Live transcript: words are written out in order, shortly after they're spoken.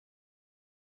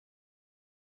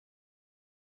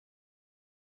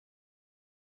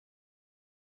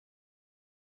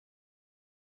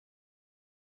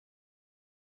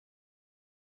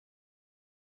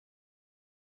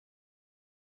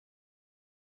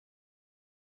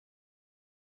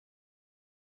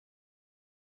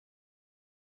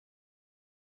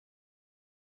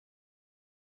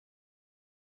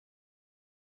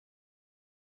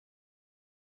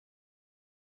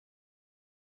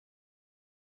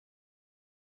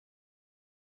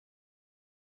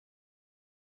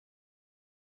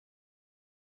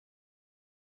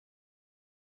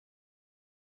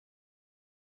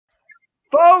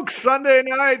Folks, Sunday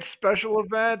night special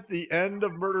event, the end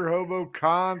of Murder Hobo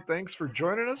Con. Thanks for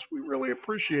joining us. We really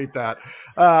appreciate that.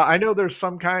 I know there's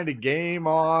some kind of game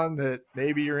on that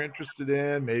maybe you're interested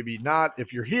in, maybe not.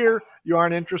 If you're here, you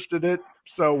aren't interested in it,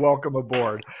 so welcome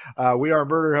aboard. We are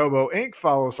Murder Hobo Inc.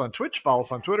 Follow us on Twitch, follow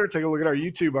us on Twitter, take a look at our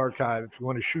YouTube archive. If you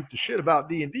want to shoot the shit about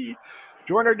D&D,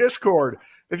 join our Discord.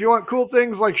 If you want cool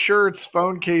things like shirts,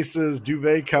 phone cases,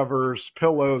 duvet covers,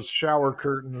 pillows, shower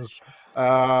curtains,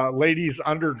 ladies'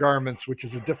 undergarments, which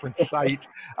is a different site,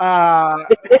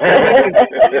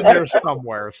 it's in there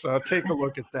somewhere. So take a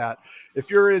look at that. If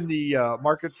you're in the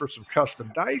market for some custom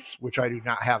dice, which I do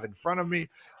not have in front of me,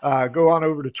 go on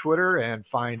over to Twitter and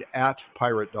find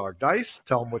 @PirateDogDice.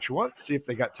 Tell them what you want. See if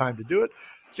they got time to do it.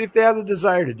 See if they have the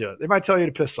desire to do it. They might tell you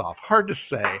to piss off. Hard to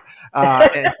say.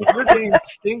 And if your game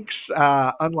stinks,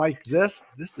 unlike this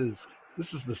is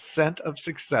the scent of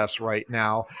success right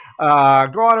now.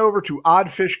 Go on over to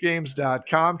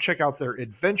oddfishgames.com. Check out their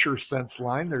adventure scents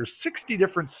line. There's 60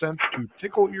 different scents to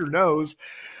tickle your nose,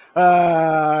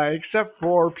 except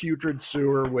for putrid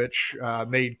sewer, which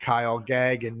made Kyle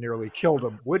gag and nearly killed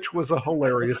him, which was a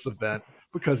hilarious event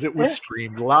because it was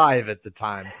streamed live at the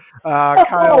time.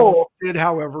 Kyle did,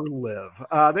 however, live.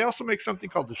 They also make something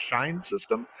called the Shine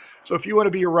system. So if you want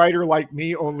to be a writer like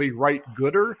me, only write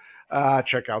gooder,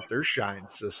 check out their Shine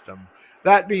system.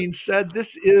 That being said,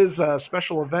 this is a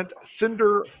special event,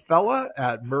 Cinderfella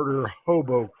at Murder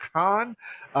Hobo Con.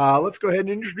 Let's go ahead and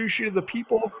introduce you to the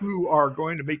people who are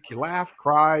going to make you laugh,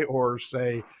 cry, or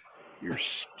say, "You're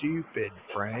stupid,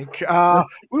 Frank."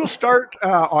 We'll start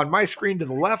on my screen to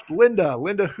the left. Linda.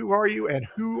 Linda, who are you and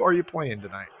who are you playing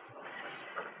tonight?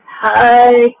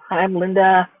 Hi, I'm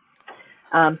Linda.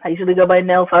 I usually go by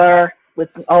Nelfar with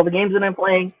all the games that I'm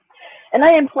playing. And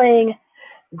I am playing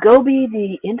Gobi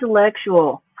the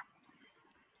Intellectual.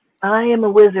 I am a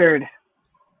wizard.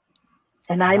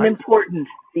 And I'm important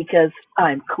because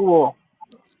I'm cool.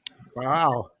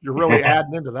 Wow, you're really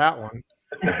adding into that one.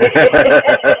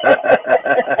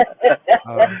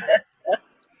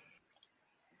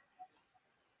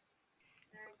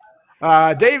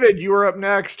 David, you are up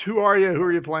next. Who are you? Who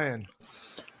are you playing?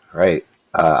 Right.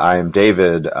 I am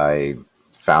David. I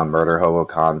found Murder Hobo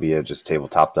Con via just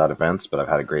tabletop.events, but I've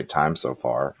had a great time so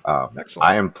far.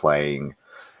 I am playing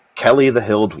Kelly the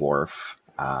Hill Dwarf,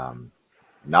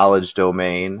 Knowledge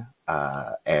Domain,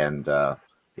 and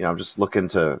I'm just looking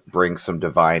to bring some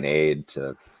divine aid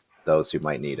to those who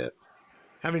might need it.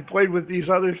 Having played with these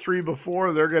other three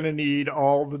before, they're going to need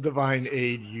all the divine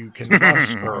aid you can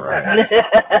muster.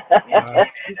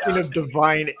 Speaking of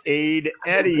divine aid,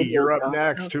 Eddie, you're up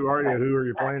next. Who are you? Who are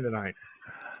you playing tonight?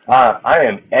 I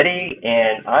am Eddie,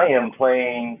 and I am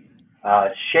playing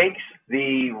Shakes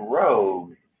the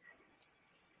Rogue.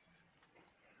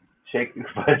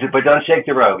 But don't shake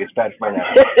the rogue. It's bad for my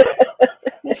nose.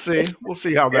 We'll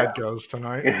see how that goes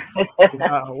tonight.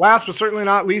 Last but certainly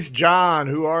not least, John.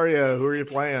 Who are you? Who are you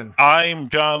playing? I'm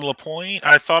John LaPointe.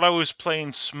 I thought I was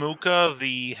playing Smooka,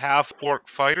 the half-orc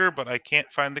fighter, but I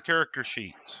can't find the character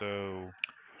sheet, so...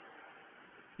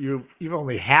 You've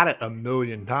only had it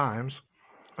 1,000,000 times.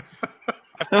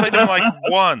 I've played him like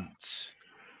once.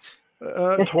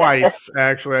 Twice,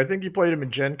 actually. I think you played him in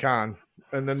Gen Con,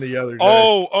 and then the other day.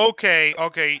 Oh, okay.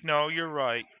 No, you're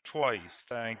right. Twice.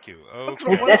 Thank you.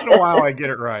 Okay. Once in a while, I get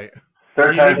it right.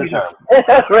 Third time's a charm.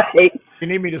 Right. You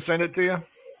need me to send it to you?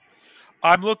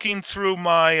 I'm looking through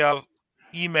my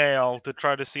email to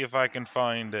try to see if I can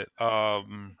find it. Well,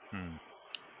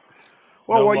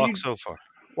 no luck so far.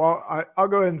 Well, I'll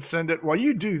go ahead and send it. While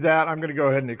you do that, I'm going to go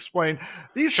ahead and explain.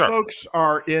 These folks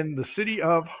are in the city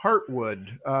of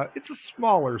Heartwood. It's a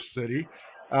smaller city,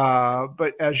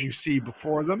 but as you see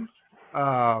before them,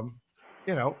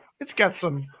 it's got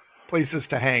some places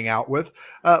to hang out with.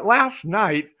 Last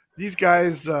night, these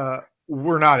guys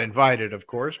were not invited, of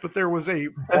course, but there was a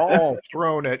ball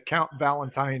thrown at Count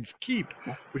Valentine's Keep,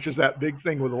 which is that big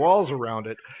thing with the walls around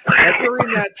it. And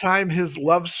during that time, his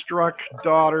love-struck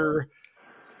daughter...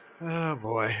 Oh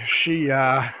boy, she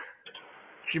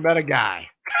met a guy.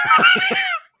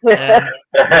 And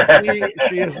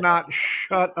she has not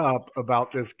shut up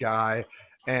about this guy,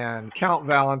 and Count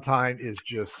Valentine is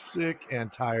just sick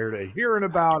and tired of hearing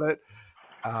about it.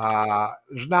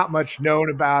 There's not much known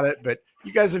about it, but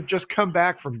you guys have just come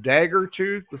back from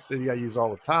Daggertooth, the city I use all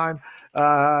the time,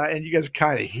 and you guys are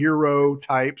kind of hero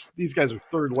types. These guys are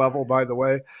 3rd level, by the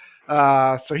way.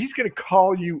 So he's going to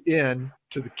call you in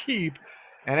to the keep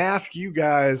and ask you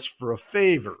guys for a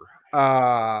favor.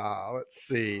 Let's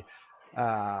see.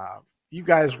 You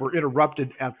guys were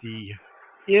interrupted at the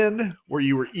inn where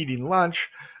you were eating lunch,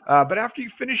 but after you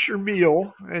finish your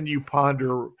meal and you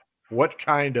ponder what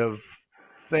kind of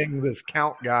thing this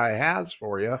Count guy has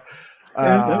for you.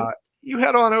 You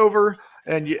head on over,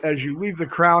 and as you leave the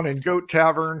Crown and Goat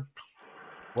Tavern,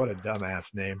 what a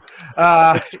dumbass name,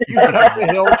 you head up the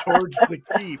hill towards the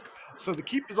keep. So the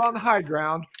keep is on the high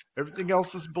ground. Everything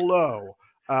else is below.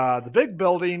 The big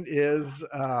building is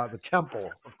the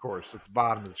temple, of course, at the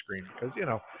bottom of the screen, because,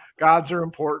 gods are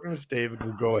important, as David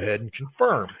will go ahead and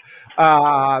confirm.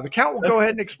 The Count will go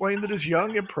ahead and explain that his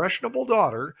young, impressionable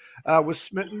daughter was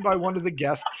smitten by one of the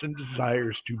guests and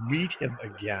desires to meet him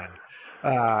again.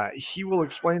 He will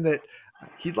explain that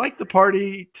he'd like the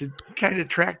party to kind of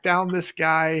track down this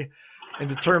guy and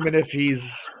determine if he's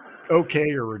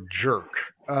okay or a jerk.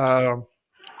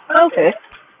 Okay.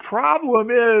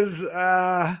 Problem is,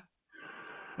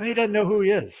 he doesn't know who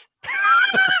he is.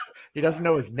 He doesn't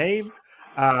know his name.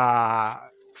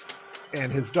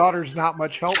 And his daughter's not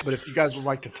much help, but if you guys would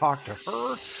like to talk to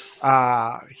her,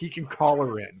 he can call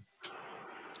her in.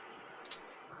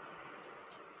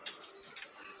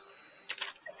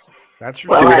 That's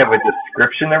your Do we have a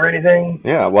description or anything?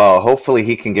 Yeah, well, hopefully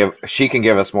she can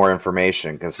give us more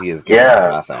information, because he is giving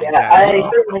us nothing. Yeah, I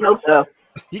certainly hope so.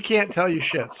 He can't tell you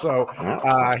shit. So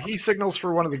he signals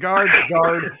for one of the guards. The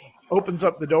guard opens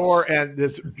up the door, and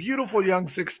this beautiful young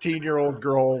 16-year-old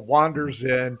girl wanders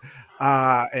in,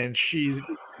 and she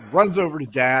runs over to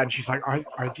Dad. She's like, are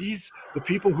these the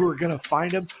people who are going to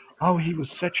find him? Oh, he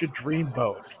was such a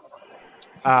dreamboat.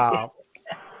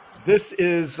 This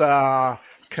is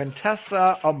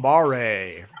Contessa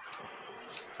Amare,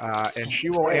 and she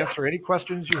will answer any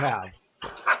questions you have.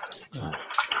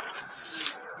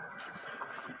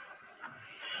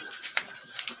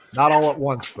 Not all at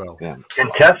once, though. Yeah.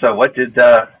 Contessa, what did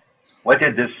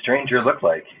this stranger look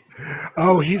like?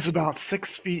 Oh, he's about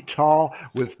 6 feet tall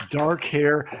with dark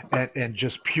hair and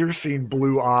just piercing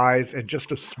blue eyes and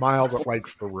just a smile that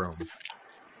lights the room.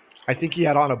 I think he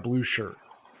had on a blue shirt.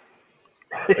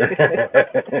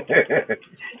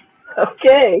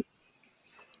 Okay.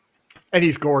 And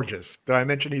he's gorgeous. Did I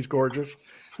mention he's gorgeous?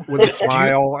 With a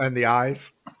smile and the eyes?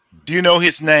 Do you know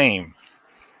his name?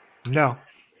 No.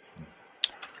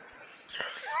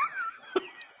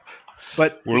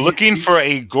 But we're looking for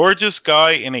a gorgeous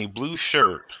guy in a blue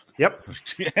shirt. Yep.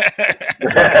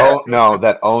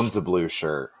 That owns a blue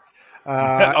shirt.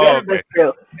 Okay.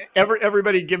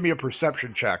 Everybody give me a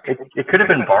perception check. It could have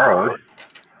been borrowed.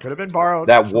 Could have been borrowed.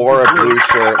 That wore a blue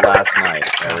shirt last night.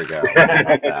 There we go.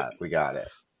 We got it.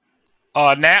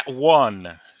 Nat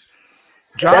 1.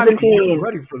 John, 17.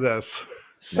 ready for this.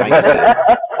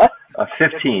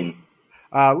 15.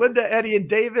 Linda, Eddie, and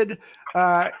David,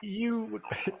 you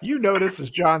notice as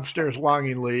John stares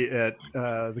longingly at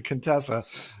the Contessa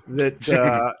that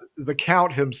the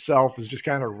Count himself is just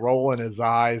kind of rolling his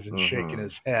eyes and shaking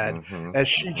his head as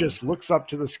she just looks up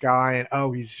to the sky and,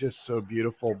 oh, he's just so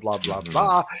beautiful, blah, blah,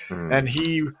 blah. And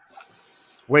he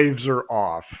waves her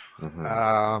off.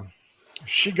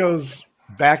 She goes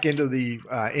back into the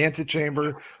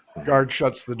antechamber. Guard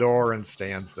shuts the door and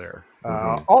stands there.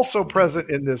 Also present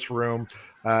in this room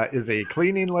is a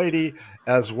cleaning lady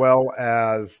as well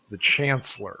as the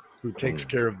Chancellor, who takes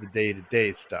care of the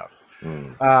day-to-day stuff.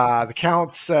 The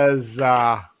Count says,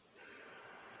 I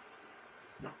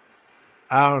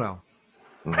don't know.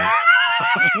 I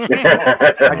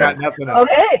got nothing else.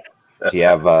 Okay. Do you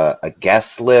have a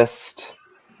guest list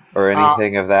or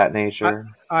anything of that nature?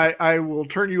 I will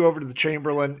turn you over to the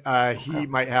Chamberlain. He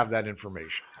might have that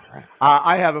information.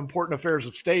 I have important affairs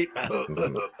of state,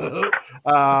 and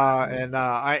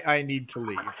I need to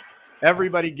leave.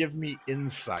 Everybody give me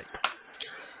insight.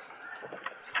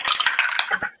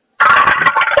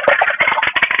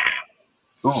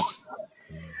 Ooh.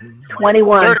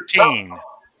 21. 13.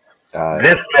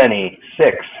 This many.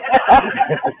 6.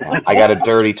 I got a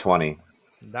dirty 20.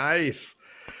 Nice.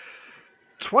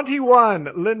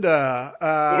 21, Linda.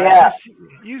 Yeah.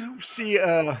 You see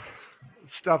a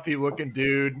stuffy looking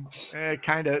dude,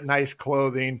 kind of nice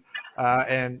clothing,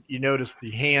 and you notice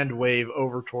the hand wave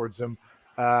over towards him.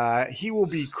 He will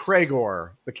be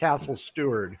Craigor, the castle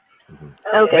steward.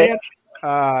 Okay.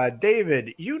 And,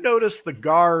 David, you notice the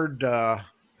guard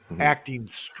acting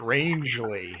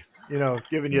strangely,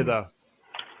 giving you the...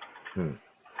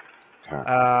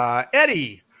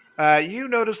 Eddie, you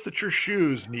notice that your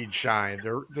shoes need shine.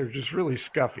 They're just really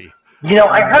scuffy.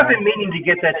 I have been meaning to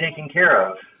get that taken care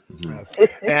of.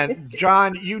 And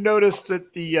John, you notice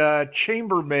that the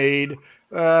chambermaid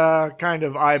kind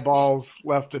of eyeballs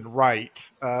left and right.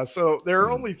 So there are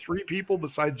only 3 people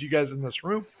besides you guys in this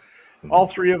room. All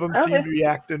 3 of them seem to be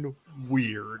acting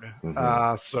weird.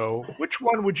 So which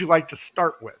one would you like to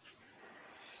start with?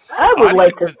 I would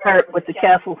like to start with the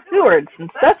castle steward,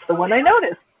 since that's the one I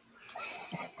noticed.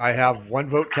 I have one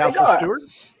vote, Castle Cragor. Stewart.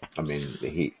 I mean,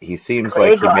 he seems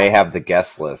like he may have the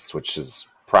guest list, which is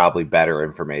probably better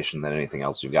information than anything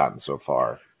else you've gotten so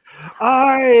far.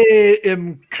 I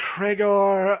am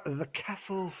Cragor, the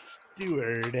Castle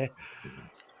Steward.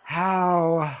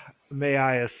 How may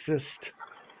I assist?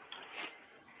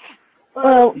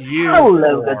 Well, You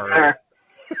hello, good four. sir.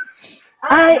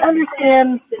 I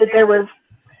understand that there was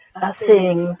a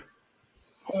thing,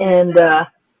 and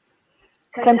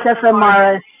Contessa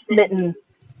Mara smitten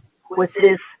with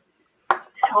this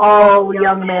tall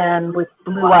young man with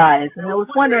blue eyes, and I was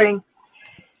wondering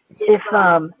if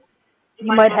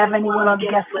you might have anyone on the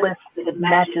guest list that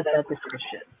matches that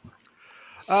description.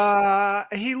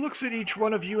 He looks at each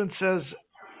one of you and says,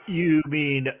 "You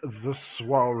mean the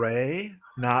soiree,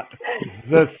 not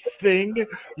the thing,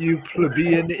 you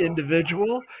plebeian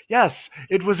individual? Yes,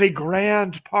 it was a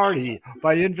grand party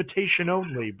by invitation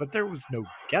only, but there was no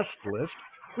guest list.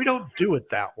 We don't do it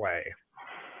that way."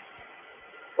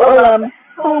 Well,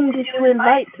 whom did you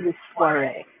invite to this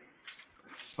soiree?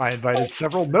 I invited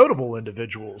several notable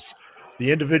individuals.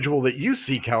 The individual that you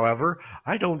seek, however,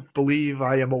 I don't believe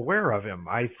I am aware of him.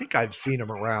 I think I've seen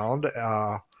him around.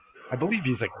 I believe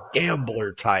he's a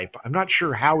gambler type. I'm not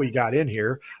sure how he got in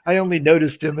here. I only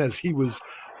noticed him as he was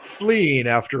fleeing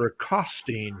after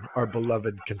accosting our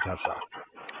beloved Contessa.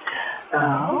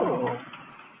 Oh.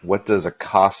 What does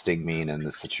accosting mean in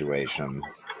this situation?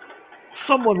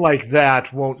 Someone like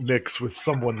that won't mix with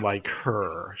someone like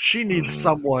her. She needs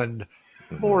someone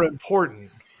more important,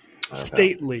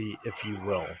 stately, if you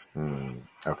will.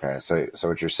 Okay, so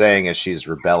what you're saying is she's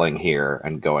rebelling here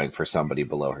and going for somebody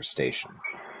below her station.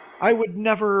 I would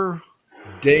never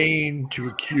deign to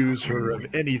accuse her of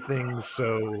anything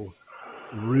so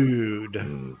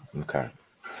rude. Okay.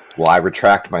 Well, I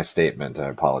retract my statement. I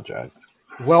apologize.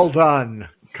 Well done,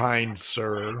 kind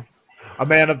sir. A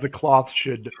man of the cloth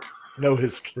should know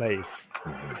his place.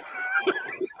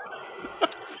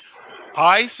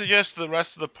 I suggest to the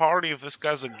rest of the party, if this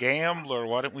guy's a gambler,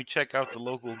 why don't we check out the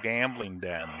local gambling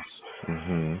dens?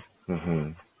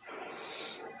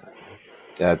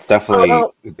 Yeah, it's definitely a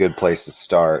good place to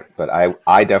start, but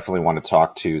I definitely want to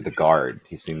talk to the guard.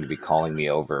 He seemed to be calling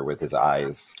me over with his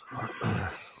eyes.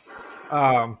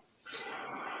 As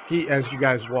you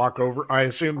guys walk over, I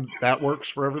assume that works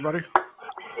for everybody?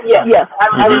 Yes,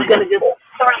 I was going to just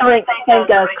thank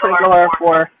Cragor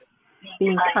for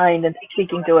being kind and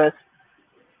speaking to us.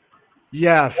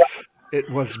 Yes, it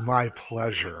was my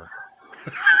pleasure.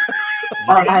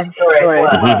 I'm sorry.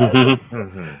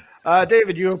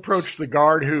 David, you approach the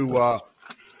guard who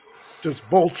just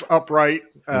bolts upright,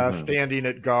 standing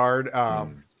at guard,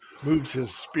 moves his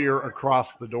spear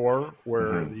across the door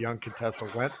where the young Contessa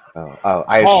went.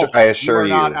 I assure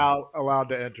you, are not allowed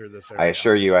to enter this area. I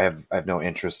assure you, I have no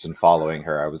interest in following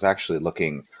her. I was actually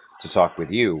looking to talk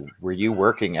with you. Were you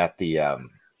working at the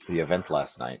event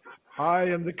last night? I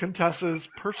am the Contessa's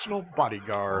personal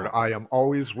bodyguard. I am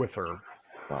always with her.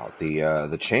 Well,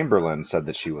 the Chamberlain said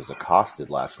that she was accosted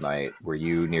last night. Were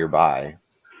you nearby?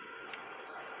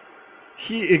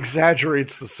 He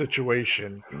exaggerates the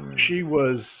situation. She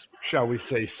was, shall we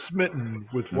say, smitten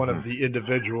with one of the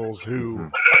individuals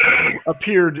who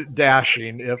appeared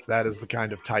dashing, if that is the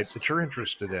kind of type that you're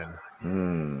interested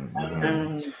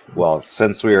in. Well,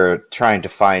 since we were trying to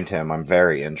find him, I'm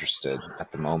very interested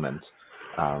at the moment.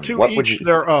 To each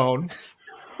their own.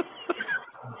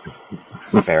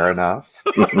 Fair enough.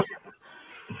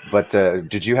 But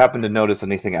did you happen to notice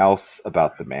anything else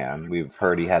about the man? We've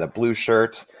heard he had a blue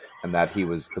shirt and that he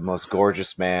was the most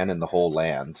gorgeous man in the whole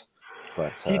land.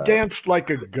 But he danced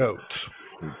like a goat.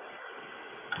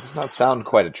 Does not sound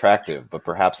quite attractive, but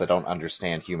perhaps I don't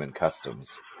understand human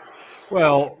customs.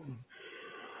 Well,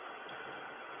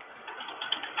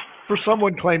 for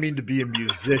someone claiming to be a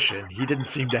musician, he didn't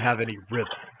seem to have any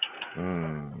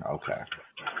rhythm. Okay.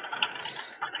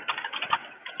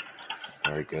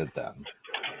 Very good, then.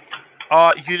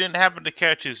 You didn't happen to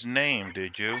catch his name,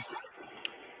 did you?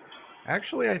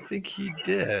 Actually, I think he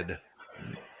did.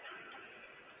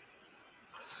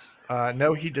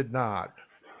 No, he did not.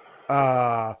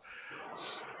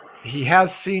 He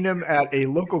has seen him at a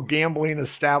local gambling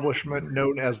establishment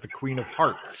known as the Queen of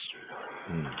Hearts.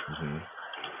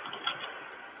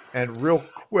 And real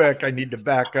quick, I need to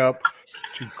back up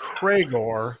to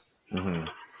Cragor.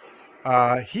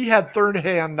 He had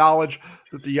third-hand knowledge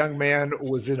that the young man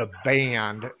was in a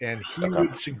band, and he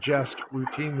would suggest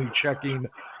routinely checking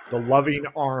the Loving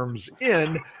Arms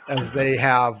Inn as they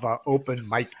have open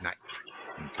mic night.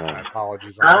 My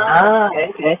apologies on that.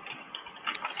 Okay.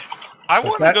 I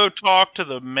want to go talk to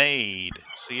the maid,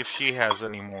 see if she has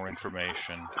any more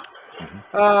information.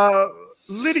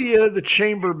 Lydia, the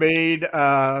chambermaid,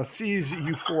 sees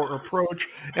you four approach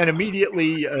and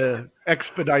immediately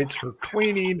expedites her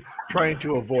cleaning, trying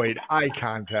to avoid eye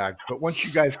contact. But once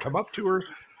you guys come up to her,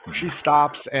 she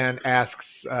stops and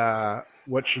asks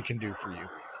what she can do for you.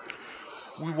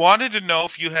 We wanted to know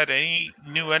if you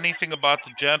knew anything about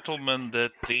the gentleman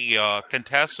that the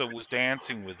Contessa was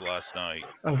dancing with last night.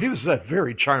 Oh, he was a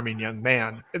very charming young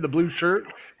man in the blue shirt.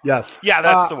 Yes. Yeah,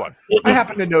 that's the one. I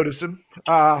happened to notice him.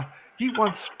 He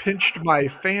once pinched my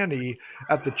fanny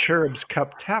at the Cherub's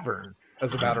Cup Tavern,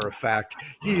 as a matter of fact.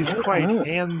 He's quite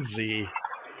handsy.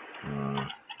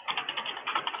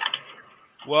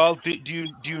 Well, do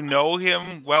you know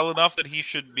him well enough that he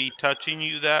should be touching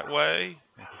you that way?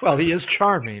 Well, he is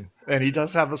charming, and he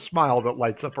does have a smile that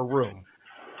lights up a room.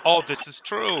 Oh, this is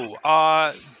true.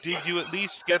 Did you at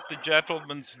least get the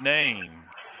gentleman's name?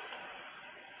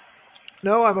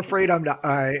 No, I'm afraid I'm not.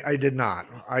 I did not.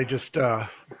 I just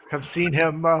have seen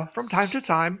him from time to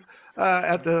time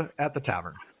at the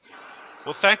tavern.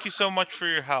 Well, thank you so much for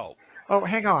your help. Oh,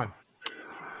 hang on.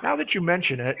 Now that you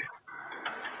mention it,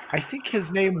 I think his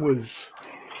name was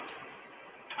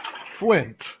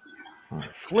Flint.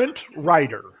 Flint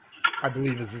Ryder, I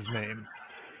believe is his name.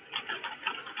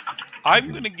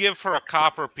 I'm going to give her a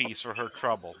copper piece for her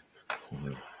trouble.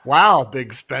 Wow,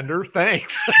 big spender,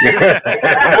 thanks.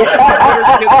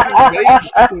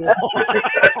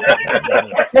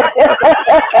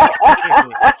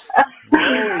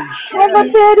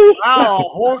 Wow, a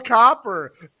whole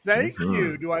copper. Thank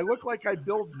you. Do I look like I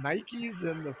build Nikes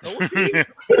in the Philippines?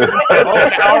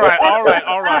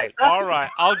 All right.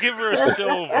 I'll give her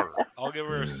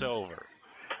a silver.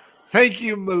 Thank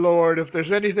you, my lord. If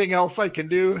there's anything else I can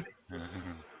do,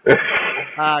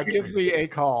 give me a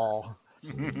call.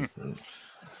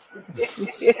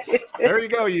 There you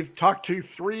go. You've talked to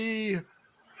 3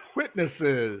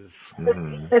 witnesses.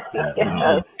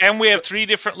 And we have 3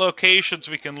 different locations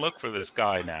we can look for this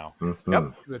guy now.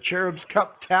 Yep, the Cherub's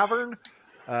Cup Tavern,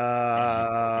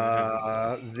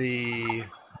 the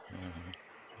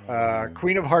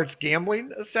Queen of Hearts gambling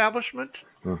establishment,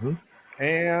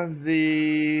 and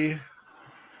the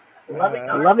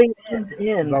Loving Arms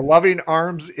Inn. The Loving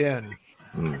Arms Inn.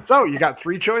 So you got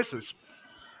 3 choices.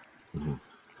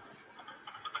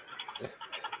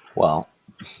 Well,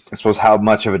 I suppose how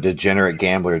much of a degenerate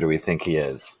gambler do we think he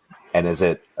is? And is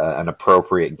it an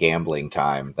appropriate gambling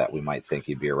time that we might think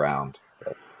he'd be around?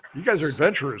 You guys are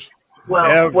adventurers.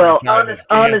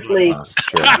 Honestly,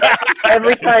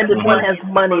 every time that one has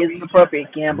money is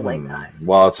appropriate gambling time.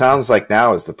 Well, it sounds like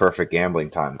now is the perfect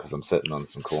gambling time because I'm sitting on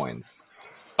some coins.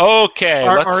 Okay,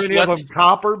 are any of them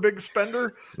copper, big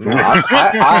spender?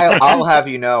 I'll have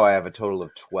you know I have a total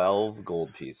of 12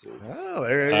 gold pieces. Oh,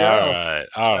 there you go.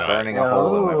 All right. Burning a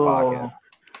hole in my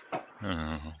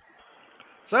pocket.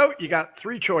 So you got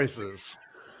 3 choices.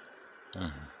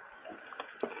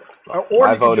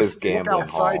 My vote is gambling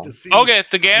hall. Okay,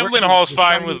 the gambling hall's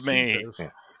fine with me.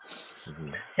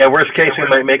 Yeah, worst case, we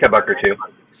might make a buck or 2.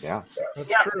 Yeah. That's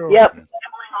true. Yep.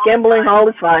 Gambling hall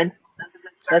is fine.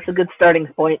 That's a good starting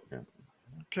point.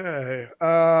 Okay.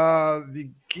 The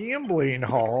gambling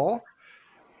hall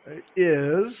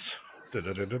is.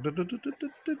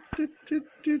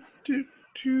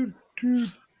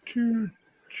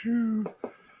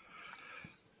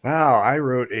 Wow, I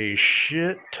wrote a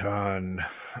shit ton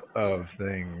of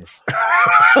things.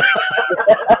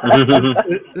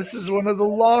 This is one of the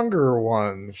longer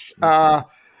ones.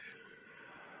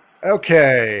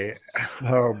 Okay.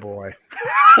 Oh boy.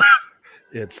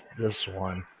 It's this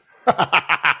one.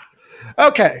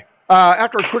 Okay.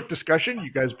 After a quick discussion, you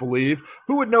guys believe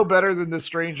who would know better than this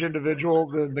strange individual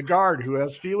than the guard who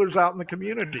has feelers out in the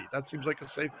community? That seems like a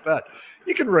safe bet.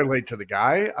 You can relate to the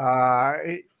guy.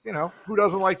 Who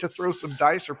doesn't like to throw some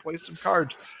dice or play some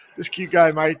cards? This cute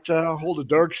guy might hold a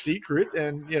dark secret,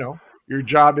 and your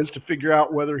job is to figure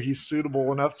out whether he's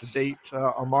suitable enough to date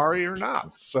Amari or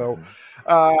not. So,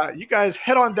 you guys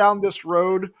head on down this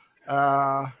road.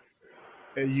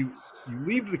 You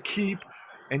leave the keep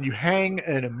and you hang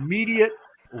an immediate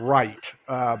right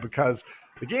because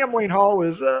the gambling hall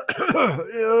is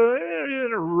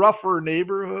in a rougher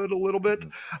neighborhood a little bit.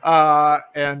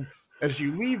 And as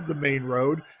you leave the main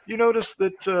road, you notice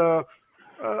that the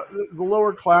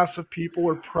lower class of people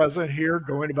are present here,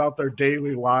 going about their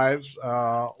daily lives,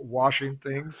 washing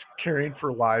things, caring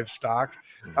for livestock,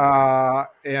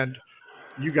 and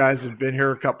you guys have been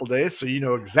here a couple days, so you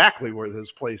know exactly where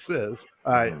this place is.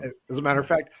 As a matter of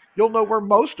fact, you'll know where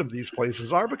most of these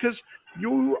places are because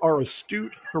you are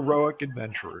astute, heroic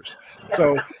adventurers.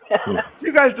 So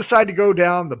you guys decide to go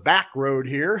down the back road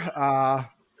here,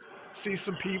 see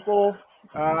some people,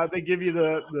 They give you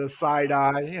the side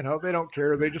eye. You know, they don't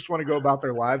care. They just want to go about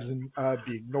their lives and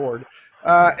be ignored.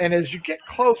 And as you get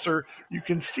closer, you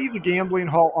can see the gambling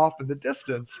hall off in the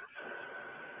distance.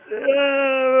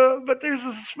 But there's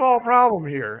a small problem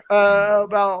here.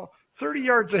 About 30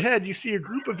 yards ahead, you see a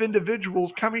group of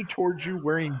individuals coming towards you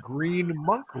wearing green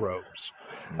monk robes.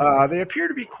 They appear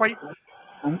to be quite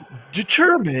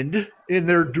determined in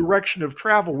their direction of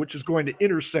travel, which is going to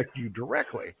intersect you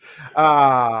directly.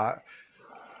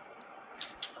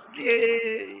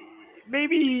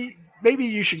 Maybe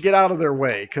you should get out of their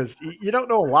way, because you don't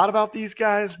know a lot about these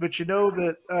guys, but you know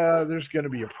that there's going to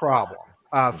be a problem.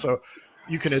 So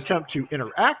you can attempt to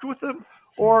interact with them,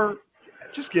 or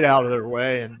just get out of their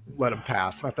way and let them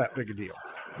pass. Not that big a deal.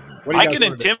 I can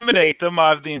intimidate them. I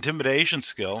have the intimidation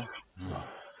skill.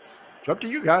 It's up to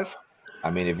you guys. I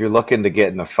mean, if you're looking to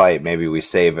get in a fight, maybe we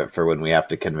save it for when we have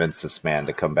to convince this man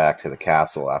to come back to the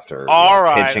castle after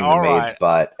pinching the maid's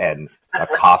butt and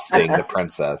accosting the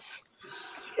princess.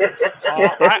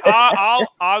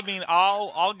 I'll get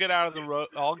out of the road.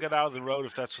 I'll get out of the road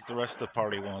if that's what the rest of the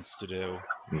party wants to do.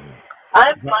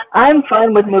 I'm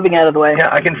fine with moving out of the way. Yeah,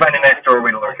 I can find a nice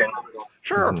doorway to lurk in.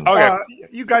 Sure. Okay.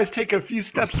 You guys take a few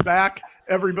steps back.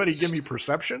 Everybody give me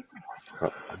perception.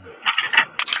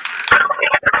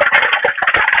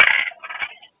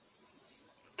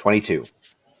 22.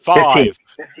 5.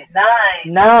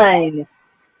 9.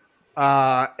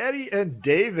 Eddie and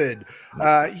David,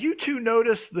 you two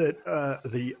notice that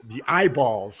the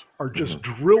eyeballs are just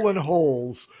drilling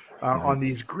holes on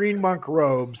these green monk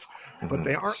robes, but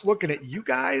they aren't looking at you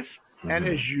guys. And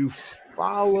as you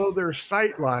follow their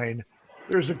sight line,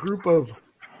 there's a group of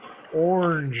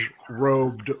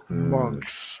orange-robed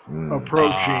monks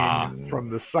approaching from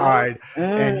the side,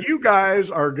 and you guys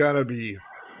are going to be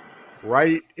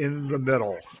right in the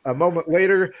middle. A moment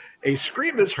later, a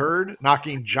scream is heard,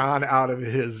 knocking John out of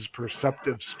his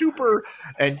perceptive stupor,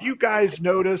 and you guys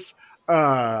notice,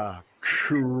 crap,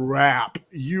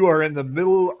 you are in the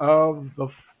middle of the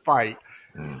fight.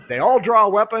 They all draw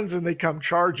weapons and they come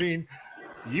charging.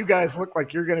 You guys look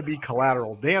like you're going to be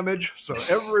collateral damage, so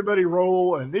everybody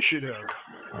roll initiative.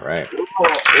 All right.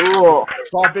 Saw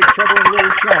Big Trouble in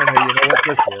Little China, you know what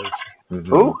this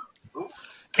is. Ooh.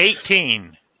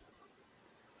 18.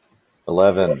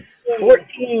 11.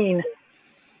 14.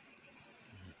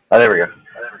 Oh, there we go.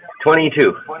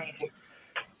 22.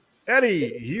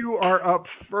 Eddie, you are up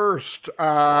first.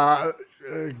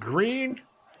 Green,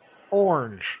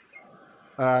 orange.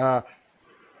 And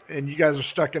you guys are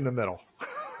stuck in the middle.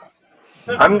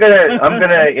 I'm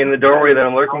gonna in the doorway that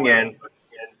I'm lurking in,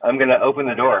 I'm gonna open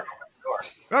the door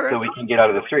Okay. so we can get out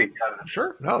of the street.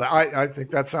 Sure. No, I think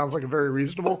that sounds like a very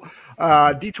reasonable.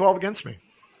 D12 against me.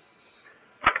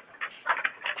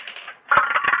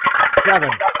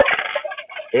 7.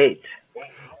 8.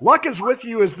 Luck is with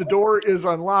you as the door is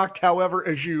unlocked. However,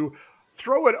 as you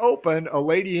throw it open, a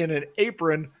lady in an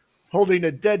apron holding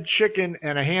a dead chicken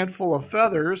and a handful of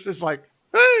feathers is like,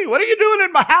 "Hey, what are you doing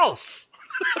in my house?"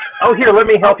 Oh, here, let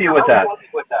me help you with that.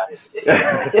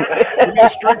 Give me a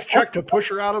strength check to push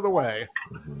her out of the way.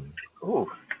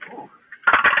 Ooh.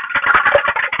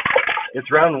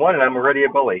 It's round 1 and I'm already a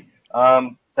bully.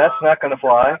 That's not going to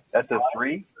fly. That's a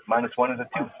 3. -1 is a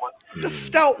 2. This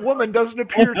stout woman doesn't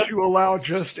appear to allow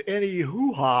just any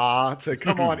hoo-ha to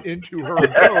come on into her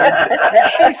road.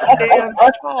 She stands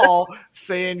tall,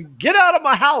 saying, "Get out of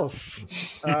my house."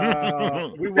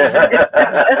 We will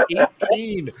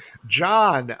 18.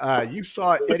 John, you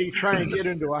saw Eddie try and get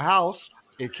into a house,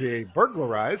 aka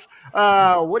burglarize.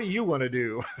 What do you want to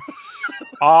do?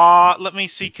 Let me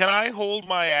see. Can I hold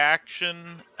my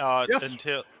action Yes.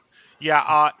 until...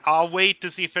 Yeah, I'll wait to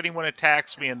see if anyone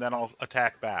attacks me, and then I'll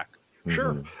attack back.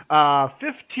 Sure.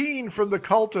 15 from the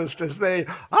cultist as they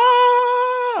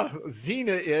Xena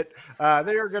it.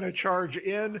 They are going to charge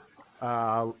in.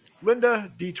 Linda,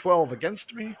 D12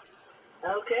 against me.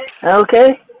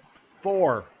 Okay.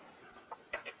 4.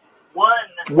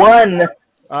 1.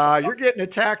 You're getting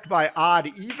attacked by odd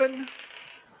even.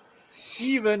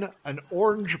 Even an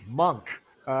orange monk.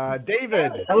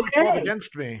 David, D12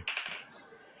 against me.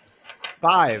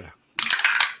 5.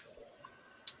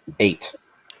 8.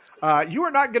 You are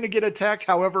not going to get attacked.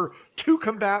 However, 2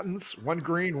 combatants, 1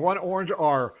 green, 1 orange,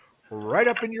 are right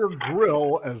up in your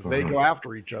grill as they go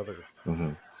after each other.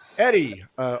 Eddie,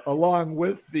 along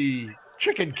with the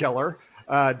chicken killer,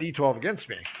 D12 against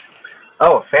me.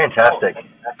 Oh, fantastic. Oh,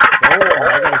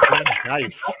 I got to change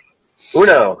dice.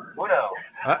 Uno.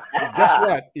 Guess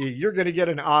what? You're going to get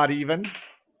an odd even.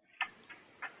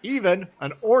 Even,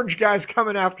 an orange guy's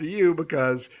coming after you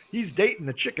because he's dating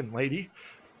the chicken lady.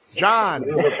 John,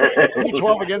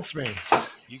 D12 against me.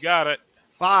 You got it.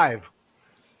 5.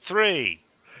 3.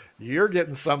 You're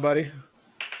getting somebody.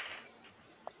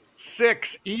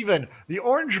 6. Even. The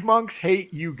orange monks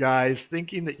hate you guys,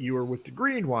 thinking that you are with the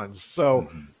green ones. So,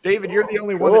 David, you're the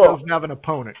only one that doesn't have an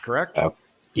opponent, correct?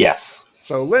 Yes.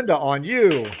 So, Linda, on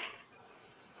you.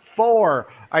 4.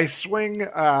 I swing,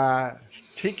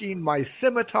 taking my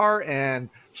scimitar and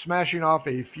smashing off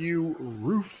a few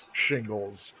roof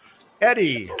shingles.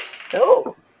 Eddie.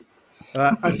 Oh.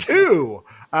 A 2.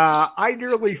 I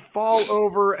nearly fall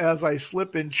over as I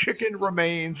slip in chicken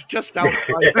remains just outside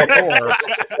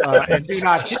the door and do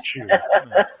not hit you.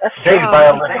 Saved by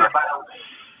a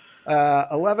limb.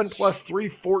 11 plus 3,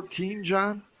 14,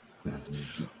 John.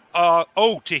 To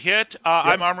hit,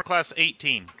 I'm armor class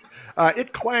 18.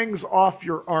 It clangs off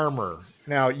your armor.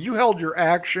 Now, you held your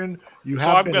action. So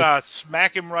I'm going to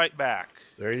smack him right back.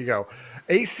 There you go.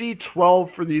 AC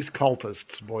 12 for these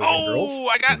cultists, boys and girls. Oh,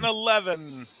 I got an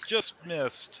 11. Just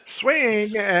missed.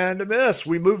 Swing and a miss.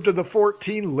 We move to the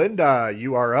 14. Linda,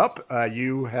 you are up.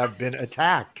 You have been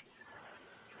attacked.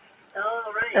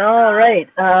 All right.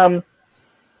 I'm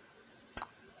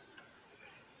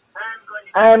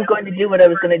going to do what I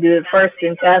was going to do at first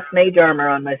and cast mage armor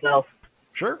on myself.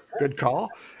 Sure. Good call.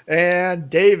 And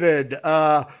David, you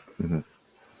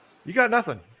got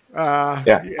nothing.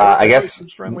 I guess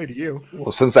it's friendly to you.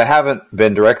 Well, since I haven't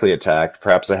been directly attacked,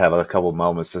 perhaps I have a couple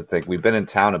moments to think. We've been in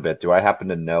town a bit. Do I happen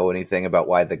to know anything about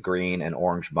why the green and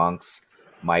orange monks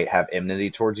might have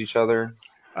enmity towards each other?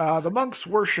 The monks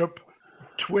worship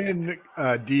twin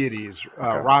deities,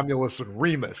 Romulus and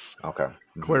Remus. Okay.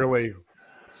 Clearly,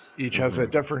 each has a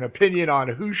different opinion on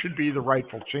who should be the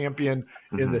rightful champion.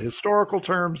 In the historical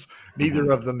terms,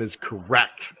 neither of them is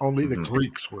correct. Only the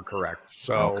Greeks were correct.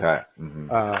 So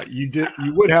you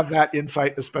would have that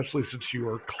insight, especially since you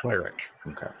are cleric.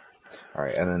 Okay. All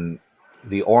right. And then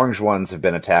the orange ones have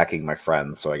been attacking my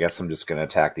friends, so I guess I'm just going to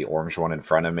attack the orange one in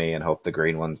front of me and hope the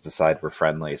green ones decide we're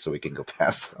friendly so we can go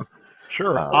past them.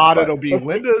 Sure. Odd, it'll be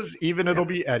Linda's. Even, it'll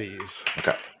be Eddie's.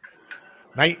 Okay.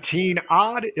 19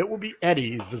 odd, it will be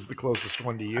Eddie's is the closest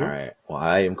one to you. All right. Well,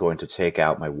 I am going to take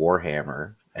out my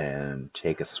warhammer and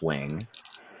take a swing.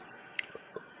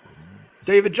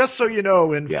 David, just so you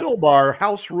know, in Philbar,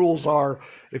 house rules are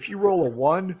if you roll a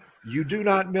 1, you do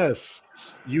not miss.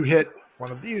 You hit one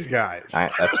of these guys.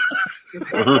 That's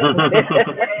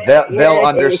they'll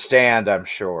understand, I'm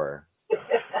sure.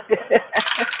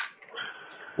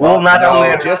 Well,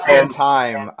 just in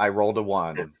time, I rolled a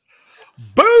 1.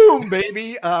 Boom,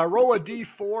 baby. Roll a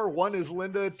D4. 1 is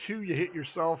Linda. 2, you hit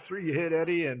yourself. 3, you hit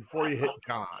Eddie. And 4, you hit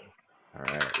John. All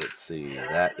right, let's see.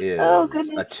 That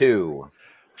is a 2.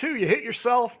 2, you hit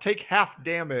yourself. Take half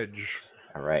damage.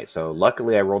 All right, so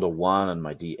luckily I rolled a 1 on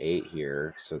my D8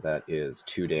 here, so that is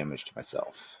 2 damage to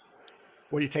myself.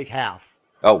 Well, you take half.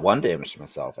 Oh, 1 damage to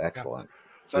myself. Excellent.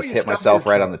 So just hit myself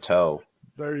right on the toe.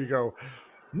 There you go.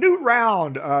 New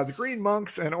round. The green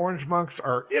monks and orange monks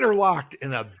are interlocked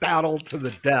in a battle to the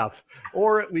death,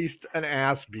 or at least an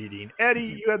ass beating.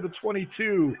 Eddie, you had the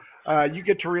 22. You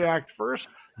get to react first.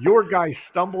 Your guy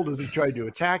stumbled as he tried to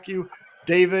attack you.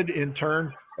 David, in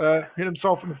turn, hit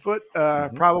himself in the foot.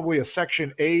 Probably a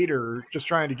Section 8 or just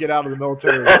trying to get out of the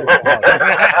military.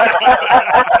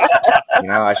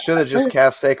 I should have just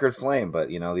cast Sacred Flame, but,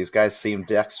 these guys seem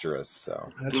dexterous.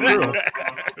 So that's true.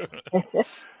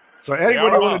 So, Eddie, what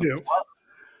do you want to do?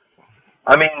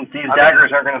 I mean, these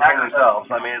daggers aren't going to swing themselves.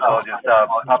 I may as well just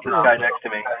pop this guy next to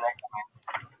me.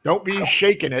 Don't be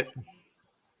shaking it.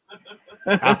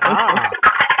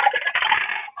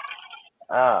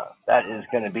 That is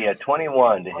going to be a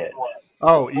 21 to hit.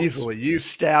 Oh, easily. You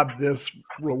stabbed this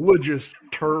religious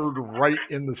turd right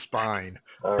in the spine.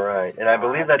 All right. And I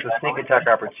believe that's a sneak attack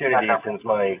opportunity since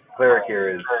my cleric here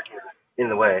is in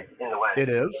the way. It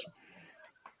is.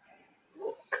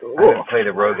 Cool. I haven't played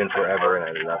a rogue in forever,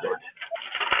 and I love it.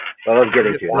 Well, let's get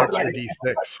into it.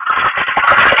 D6.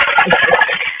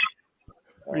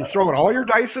 Are you throwing all your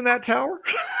dice in that tower?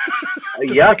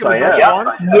 Yes, I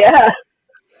am. Yeah.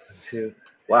 2.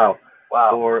 Wow.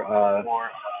 For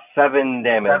 7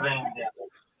 damage.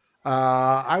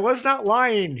 I was not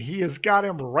lying. He has got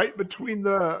him right between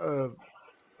the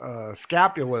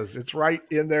scapulas. It's right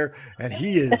in there, and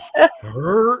he is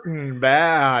hurting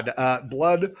bad.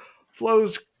 Blood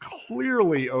flows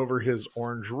clearly over his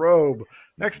orange robe.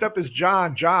 Next up is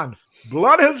John. John,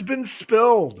 blood has been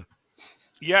spilled.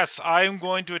 Yes, I am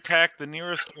going to attack the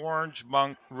nearest orange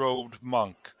robed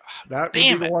monk. That would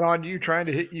be the one on you trying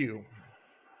to hit you.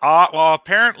 Well,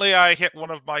 apparently I hit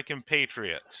one of my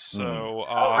compatriots. So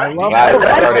I love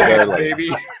that,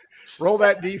 baby. Roll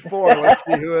that D4. Let's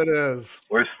see who it is.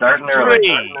 We're starting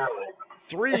early.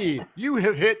 3. You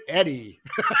have hit Eddie.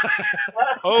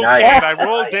 Okay, Nice. and I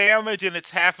roll damage, and it's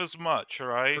half as much,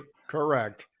 right?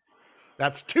 Correct.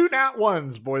 That's 2 nat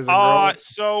 1s, boys and girls.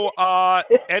 So,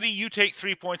 Eddie, you take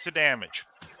 3 points of damage.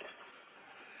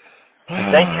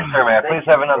 Thank you, sir. May I please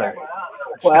have another?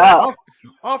 Wow.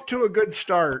 Off to a good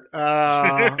start.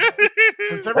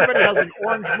 Since everybody has an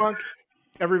orange monk,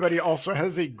 everybody also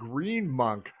has a green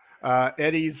monk.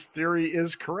 Eddie's theory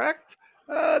is correct.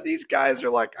 These guys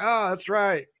are like, that's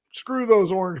right. Screw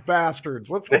those orange bastards.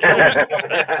 Let's kill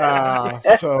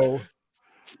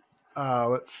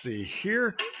them. Let's see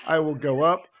here. I will go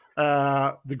up.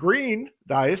 The green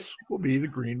dice will be the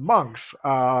green monks.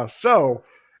 So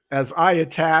as I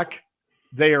attack,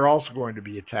 they are also going to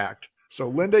be attacked. So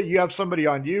Linda, you have somebody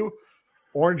on you.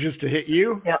 Orange is to hit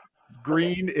you. Yep.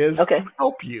 Green is Okay. to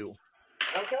help you.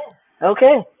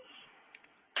 Okay.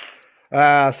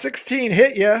 16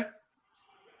 hit you,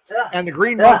 and the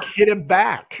green monk hit him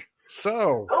back.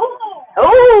 So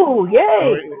Oh,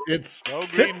 yay! it's Go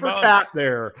tit green for monk. tat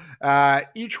there.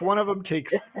 Each one of them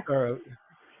takes.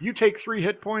 You take 3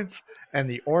 hit points, and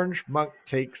the orange monk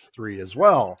takes 3 as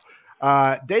well.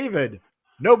 David,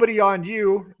 nobody on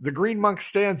you. The green monk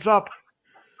stands up.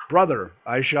 Brother,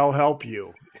 I shall help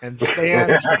you, and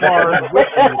stands guard with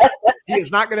you. He is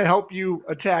not going to help you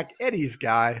attack Eddie's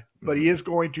guy, but he is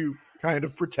going to kind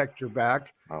of protect your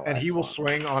back, and he will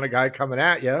swing on a guy coming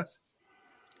at you.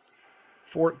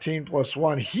 14 plus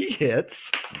 1, he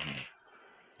hits.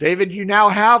 David, you now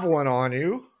have one on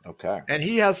you. Okay. And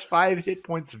he has 5 hit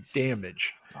points of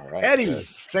damage. All right. Eddie, good.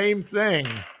 same thing.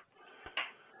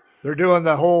 They're doing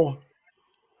the whole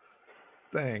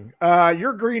thing.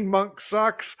 Your green monk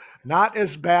sucks. Not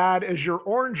as bad as your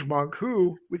orange monk,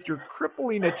 who, with your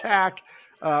crippling attack,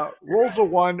 rolls a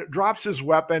 1, drops his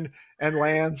weapon, and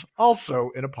lands also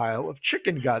in a pile of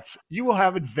chicken guts. You will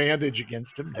have advantage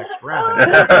against him next round.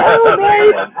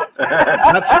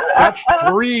 That's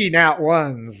 3 nat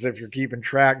 1s if you're keeping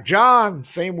track. John,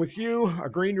 same with you. A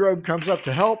green robe comes up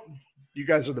to help. You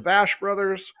guys are the Bash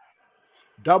Brothers.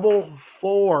 Double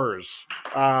 4s.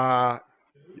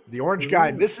 The orange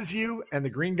guy misses you, and the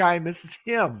green guy misses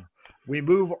him. We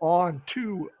move on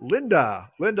to Linda.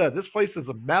 Linda, this place is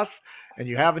a mess, and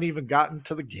you haven't even gotten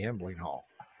to the gambling hall.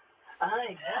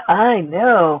 I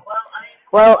know.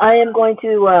 Well, I am going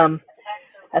to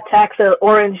attack the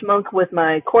orange monk with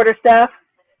my quarterstaff,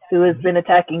 who has been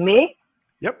attacking me.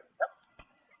 Yep.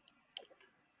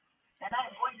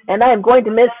 And I am going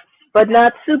to miss, but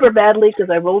not super badly, because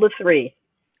I rolled a 3.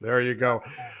 There you go.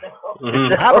 If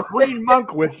you have a green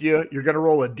monk with you, you're going to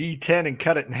roll a d10 and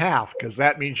cut it in half, because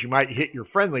that means you might hit your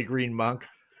friendly green monk,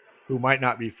 who might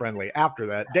not be friendly after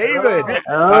that. David,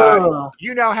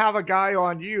 you now have a guy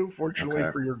on you. Fortunately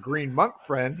for your green monk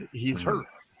friend, he's hurt.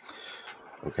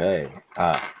 Okay.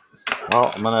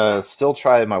 Well, I'm going to still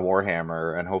try my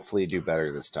Warhammer and hopefully do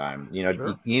better this time. You know,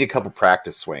 you need a couple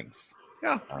practice swings.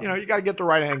 Yeah, you got to get the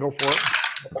right angle for it.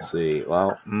 Let's see.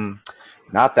 Well,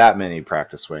 not that many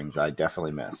practice swings. I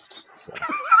definitely missed. So.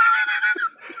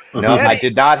 No, I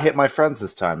did not hit my friends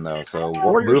this time, though, so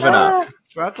we're moving up.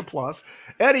 So that's a plus.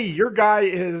 Eddie, your guy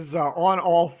is on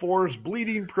all fours,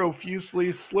 bleeding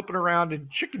profusely, slipping around in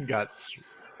chicken guts.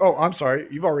 Oh, I'm sorry.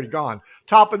 You've already gone.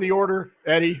 Top of the order,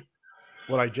 Eddie,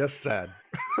 what I just said.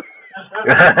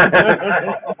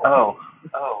 Oh.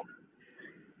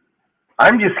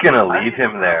 I'm just going to leave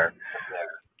him there.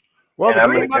 Well, And the I'm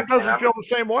green gonna monk doesn't feel the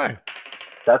same way.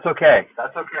 That's okay.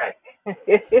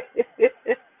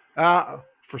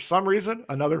 For some reason,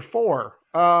 another 4.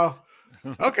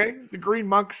 Okay, the green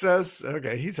monk says,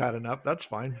 okay, he's had enough. That's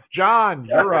fine. John,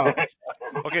 you're up.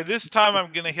 Okay, this time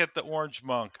I'm going to hit the orange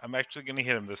monk. I'm actually going to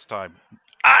hit him this time.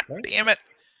 Damn it.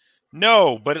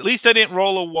 No, but at least I didn't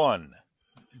roll a 1.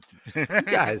 You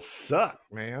guys suck,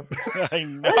 man. I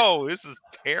know. This is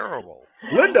terrible.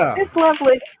 Linda. It's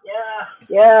lovely.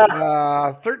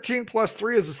 Yeah. 13 plus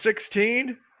 3 is a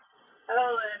 16.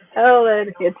 Oh,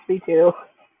 it hits me too.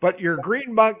 But your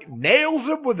green monk nails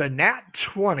him with a nat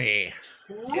 20.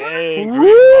 Yay,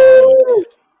 Woo!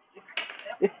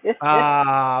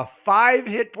 5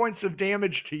 hit points of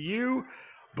damage to you,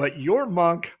 but your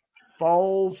monk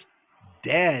falls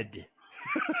dead.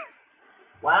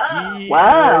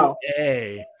 Wow.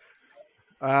 DOA.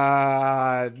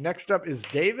 Next up is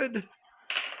David.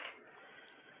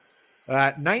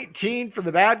 19 for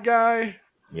the bad guy.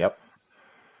 Yep.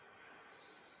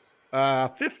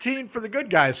 15 for the good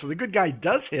guy. So the good guy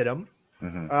does hit him.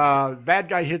 Bad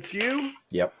guy hits you.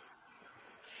 Yep.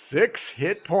 6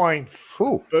 hit points.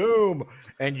 Ooh. Boom.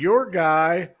 And your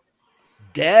guy,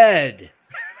 dead.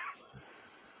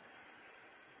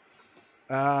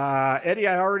 Eddie,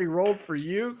 I already rolled for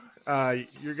you.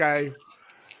 Your guy,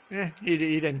 he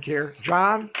didn't care.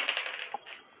 John,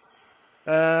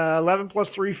 11 plus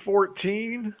 3,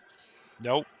 14.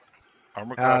 Nope.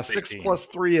 Armor class 6 18. plus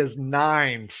 3 is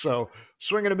 9. So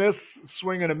swing and a miss,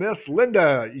 swing and a miss.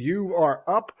 Linda, you are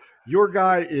up. Your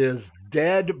guy is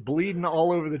dead, bleeding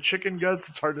all over the chicken guts.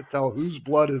 It's hard to tell whose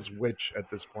blood is which at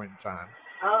this point in time.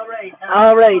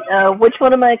 All right. Which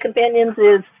one of my companions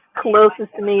is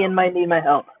closest to me and might need my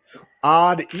help?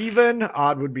 Odd, even.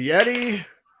 Odd would be Eddie.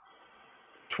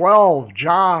 12.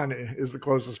 John is the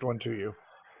closest one to you.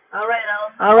 All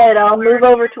right. I'll move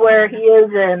over to where he is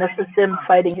and assist him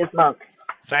fighting his monk.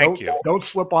 Thank you. Don't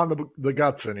slip on the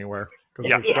guts anywhere.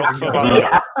 Yeah, don't slip on the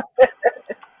guts.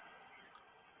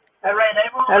 All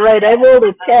right. I rolled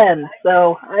a 10,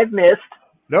 so I've missed.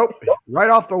 Nope. Right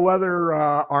off the leather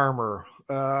armor.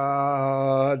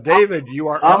 David, you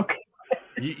are up.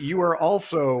 You are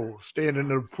also standing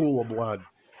in a pool of blood.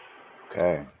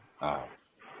 Okay.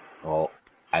 Well,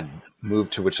 I'd move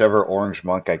to whichever orange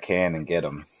monk I can and get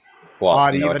him. Well,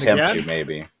 Odd even attempt again? to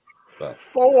maybe. But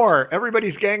 4.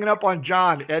 Everybody's ganging up on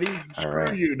John. Eddie, All screw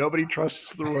right. you. Nobody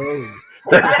trusts the rogue.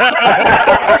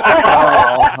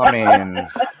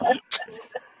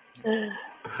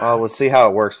 Well, let's see how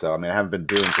it works, though. I mean, I haven't been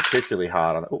doing particularly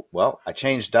hot on. Oh, well, I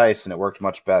changed dice and it worked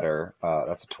much better.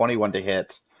 That's a 21 to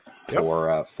hit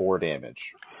for 4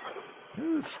 damage.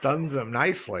 Stuns him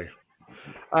nicely.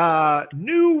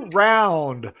 New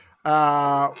round.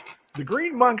 The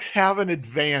green monks have an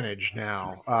advantage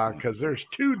now because there's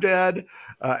 2 dead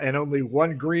and only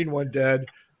 1 green, 1 dead.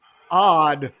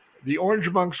 Odd. The orange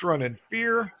monks run in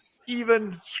fear.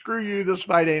 Even. Screw you. This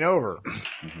fight ain't over.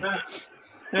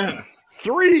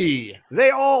 3. They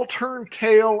all turn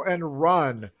tail and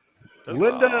run.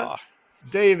 Linda,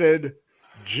 David,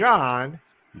 John,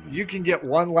 you can get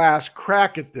one last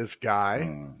crack at this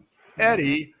guy.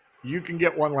 Eddie, you can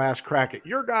get one last crack at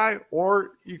your guy,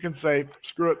 or you can say,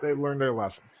 screw it, they learned their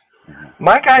lesson.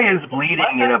 My guy is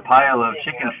bleeding in a pile of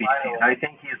chicken feces. I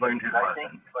think he's learned his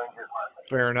lesson.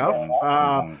 Fair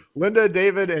enough. Linda,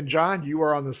 David, and John, you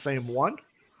are on the same one.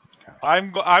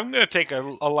 I'm going to take a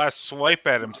last swipe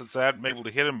at him since I haven't been able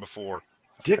to hit him before.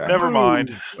 Dick Never move.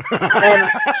 mind.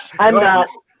 I'm not.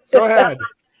 Go ahead.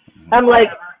 I'm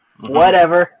like,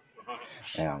 whatever.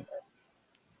 Yeah.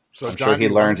 So I'm John, sure he you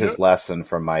learned wanna his do lesson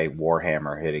from my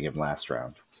Warhammer hitting him last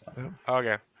round. So.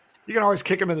 Okay. it? You can always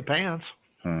kick him in the pants.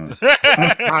 Hmm.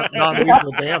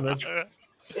 Non-lethal damage.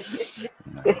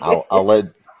 I'll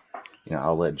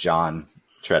let John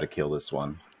try to kill this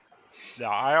one. No,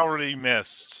 I already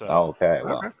missed. So. Oh, okay.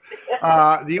 Well,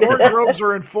 The orange robes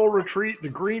are in full retreat. The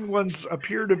green ones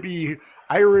appear to be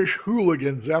Irish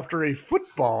hooligans after a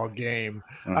football game.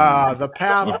 The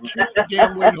path to the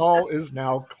gambling hall is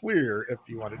now clear if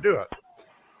you want to do it.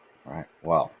 all right.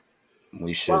 Well,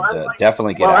 we should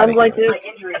definitely get Well, out I'm of going here.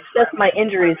 to assess my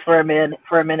injuries for a minute,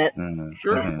 Mhm,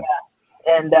 Sure. mhm.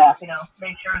 and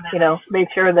make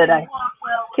sure that I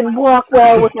can walk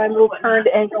well with my little turned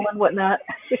ankle and whatnot.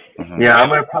 Mhm. Yeah, I'm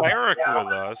We have gonna a cleric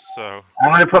with us, so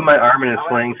put my arm in a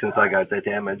sling since I got the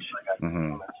damage.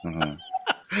 Mhm, mhm.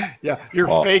 Yeah, your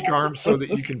Well- fake arm so that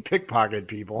you can pickpocket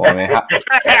people. Well, I mean,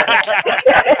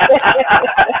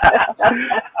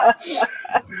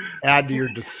 Add to your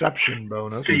deception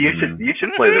bonus. So you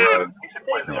should play the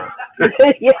rogue.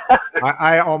 Yeah.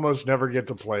 I almost never get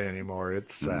to play anymore.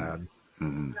 It's sad.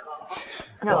 mhm.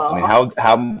 No. I mean, how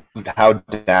down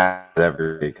is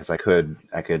everybody? Because I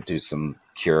could do some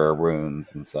cure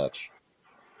wounds and such.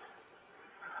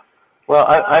 Well,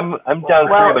 I'm down 3,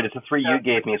 Well- but it's a 3 you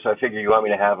gave me, so I figure you want me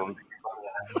to have them.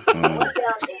 Mm,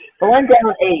 Well, I'm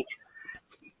down 8.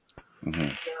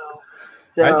 mhm.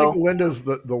 So, I think Linda's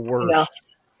the worst. No.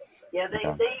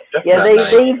 Okay.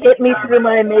 they hit me through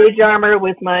my mage armor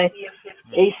with my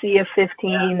AC of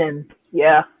 15, and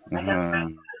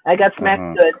Mhm. I got smacked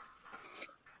Mhm. good.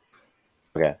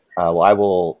 Okay. Well, I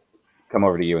will come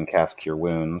over to you and cast Cure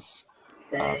Wounds.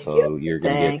 Thank So you're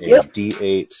going to Thank get you. a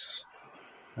D8.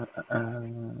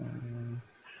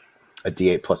 A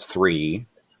D8 plus 3.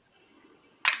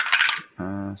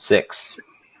 6.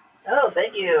 Oh,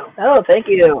 thank you. That's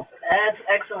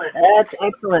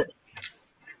excellent.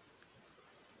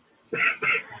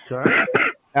 Okay.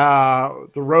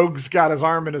 The rogue's got his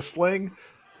arm in a sling.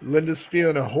 Linda's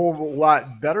feeling a whole lot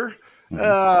better.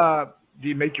 Do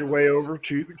you make your way over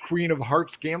to the Queen of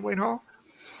Hearts gambling hall?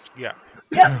 yeah.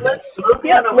 Let's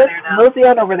mosey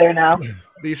on over there now.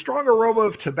 The strong aroma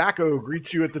of tobacco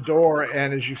greets you at the door,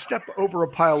 and as you step over a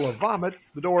pile of vomit,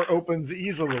 the door opens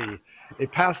easily. A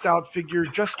passed out figure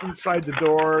just inside the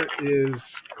door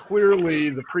is clearly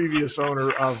the previous owner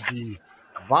of the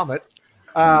vomit.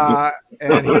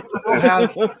 And he still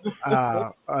has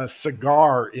a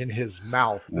cigar in his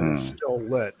mouth that's still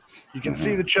lit. You can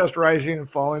see the chest rising and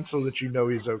falling so that you know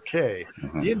he's okay.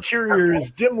 The interior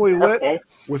is dimly lit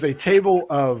with a table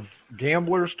of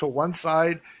gamblers to one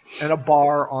side and a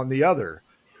bar on the other.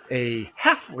 A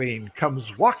halfling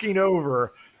comes walking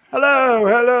over. Hello,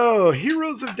 hello,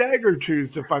 heroes of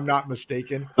Daggertooth, if I'm not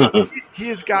mistaken. He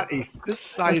has got a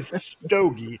fist-sized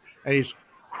stogie, and he's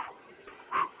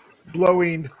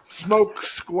blowing smoke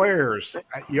squares.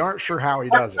 You aren't sure how he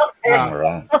does it.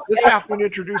 This halfling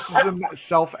introduces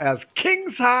himself as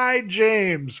King's High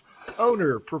James,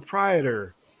 owner,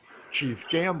 proprietor, chief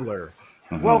gambler.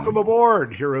 Welcome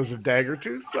aboard, heroes of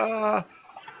Daggertooth.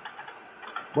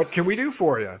 What can we do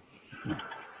for you?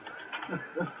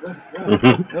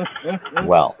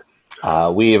 Well,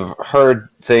 we have heard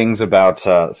things about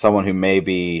someone who may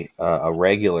be a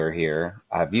regular here.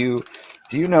 Do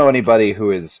you know anybody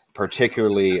who is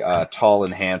particularly tall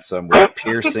and handsome with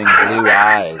piercing blue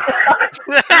eyes?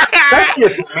 That's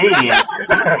just me.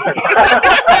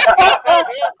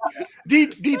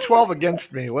 D12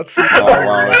 against me. Let's see.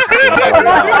 I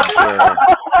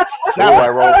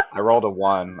rolled a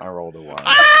 1.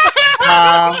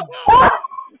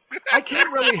 I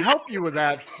can't really help you with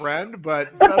that, friend,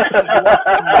 but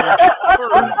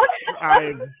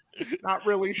I'm not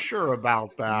really sure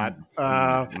about that.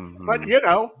 But,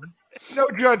 no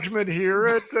judgment here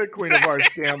at the Queen of Hearts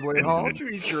Gambling Hall. To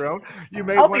each your own.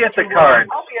 I'll be at the card.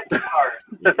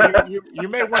 You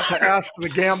may want to ask the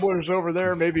gamblers over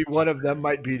there. Maybe one of them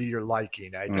might be to your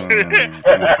liking. I don't know. Didn't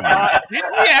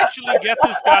we actually get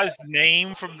this guy's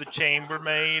name from the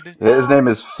chambermaid? His name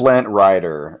is Flint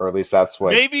Rider, or at least that's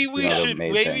what. Maybe we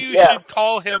should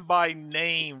call him by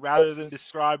name rather than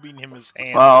describing him as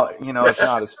handsome. Well, it's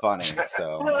not as funny.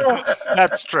 So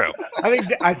that's true.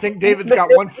 I think David's got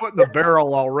one foot in the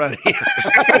barrel already.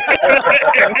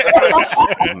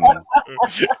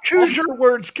 Choose your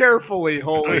words carefully,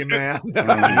 holy man. This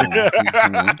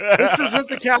isn't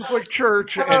the Catholic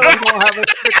Church, and we don't have a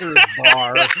Snickers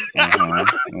bar.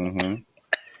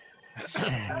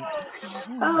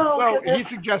 So he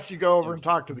suggests you go over and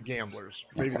talk to the gamblers.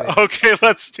 Okay,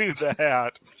 let's do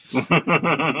that.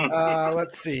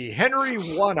 Let's see. Henry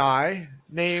One Eye,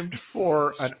 named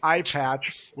for an eye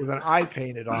patch with an eye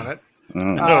painted on it.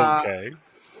 Okay.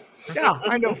 Yeah,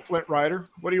 I know Flint Rider.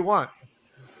 What do you want?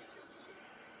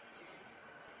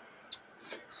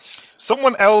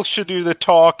 Someone else should do the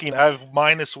talking. I have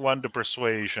 -1 to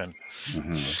persuasion.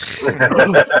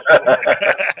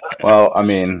 Well,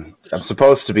 I'm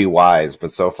supposed to be wise,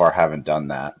 but so far haven't done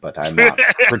that. But I'm not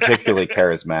particularly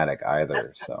charismatic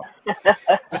either. So,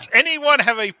 does anyone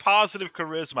have a positive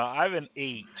charisma? I have an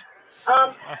 8.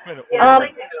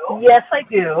 Yes, I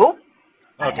do.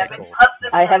 Okay, cool.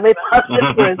 I have a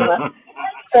positive charisma.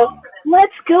 So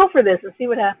let's go for this and see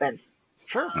what happens.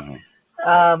 Sure.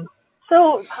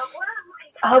 So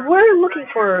we're looking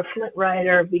for a Flint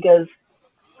Rider because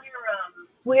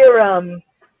we're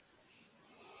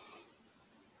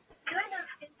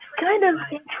kind of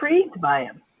intrigued by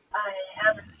him.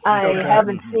 I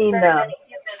haven't seen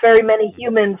very many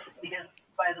humans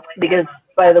because,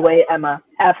 by the way, I'm a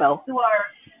half-elf,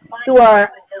 who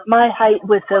are my height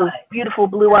with those beautiful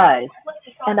blue eyes,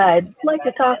 and I'd like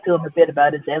to talk to him a bit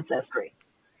about his ancestry.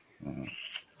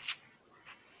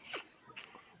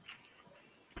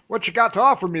 What you got to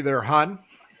offer me there, hon?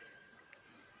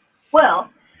 Well,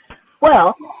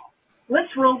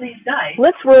 let's roll these dice.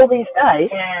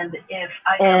 And if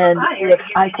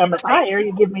I come up higher,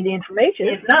 you give me the information.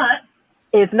 If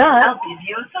not, I'll give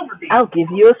you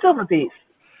a silver piece.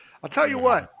 I'll tell you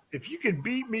what. If you can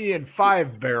beat me in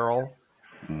 5-barrel,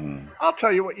 I'll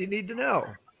tell you what you need to know.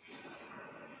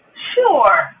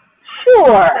 Sure.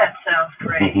 That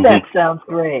sounds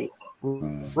great.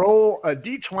 Roll a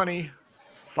d20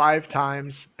 5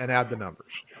 times and add the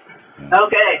numbers.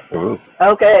 Okay.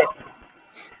 Okay.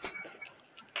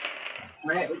 All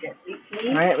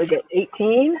right, we get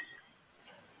 18.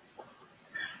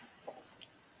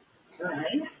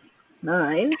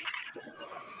 9.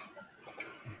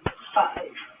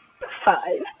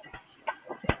 5.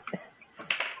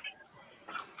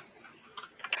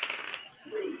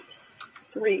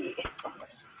 3.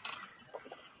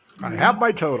 I have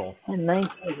my total. And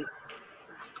 19.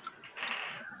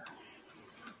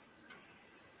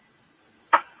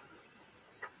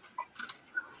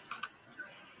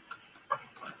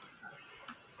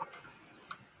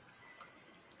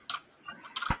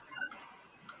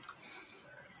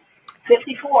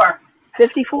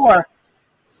 $54.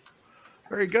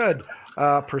 Very good.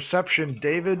 Perception,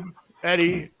 David,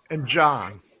 Eddie, and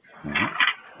John.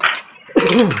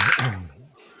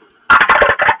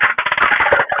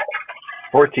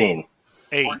 14.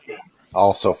 8.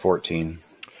 Also 14.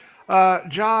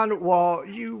 John, while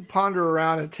you ponder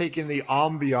around and take in the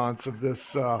ambiance of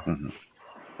this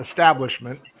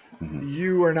establishment,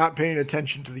 you are not paying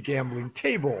attention to the gambling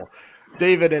table.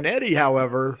 David and Eddie,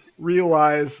 however,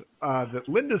 realize that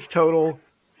Linda's total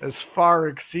has far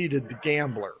exceeded the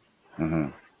gambler.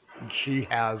 And she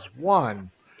has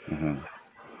won.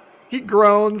 He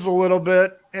groans a little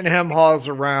bit and hem-haws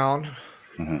around.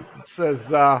 Says,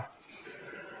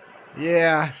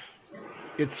 yeah,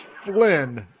 it's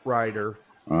Flynn Ryder,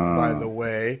 by the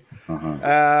way.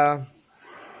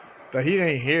 But he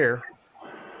ain't here.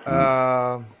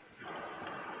 You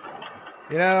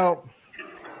know,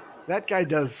 that guy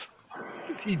does. What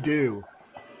does he do?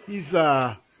 He's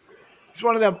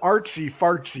one of them artsy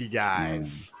fartsy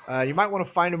guys. You might want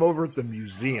to find him over at the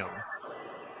museum.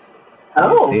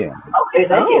 Oh, okay,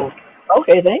 thank you.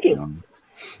 Okay, thank you.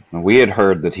 We had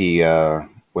heard that he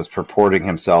was purporting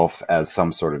himself as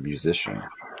some sort of musician.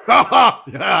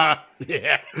 Yeah.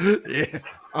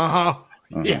 All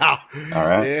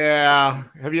right. Yeah.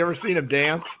 Have you ever seen him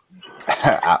dance?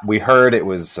 We heard it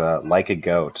was like a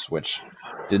goat, which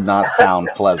did not sound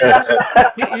pleasant.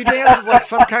 He dances like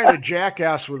some kind of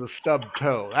jackass with a stubbed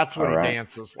toe. That's what he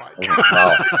dances like.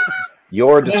 Well,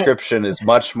 your description is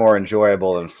much more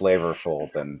enjoyable and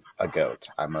flavorful than a goat,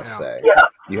 I must say. Yeah.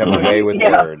 You have a way with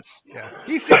words. Yeah.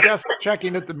 He suggests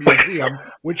checking at the museum,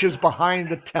 which is behind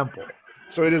the temple.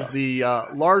 So it is the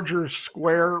larger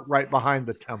square right behind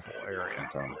the temple area.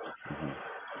 Okay.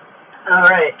 All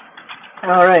right.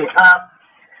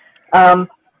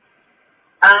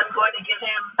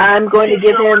 I'm going to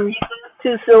give him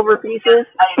 2 silver pieces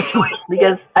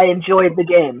because I enjoyed the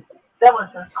game. That was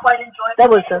a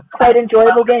quite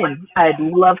enjoyable game. I'd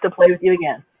love to play with you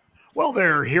again. Well,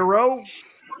 there, hero.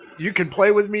 You can play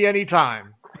with me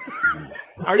anytime.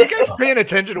 Are you guys paying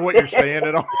attention to what you're saying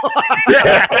at all?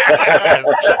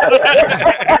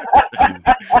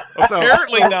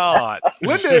 Apparently not.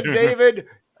 Linda and David,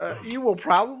 you will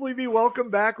probably be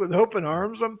welcome back with open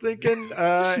arms, I'm thinking.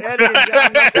 Eddie and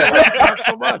John, not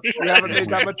so much. You haven't made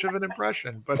that much of an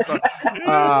impression. But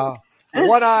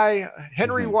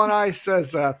Henry One Eye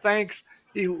says, thanks.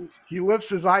 He lifts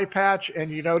his eye patch,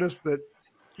 and you notice that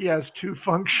he has 2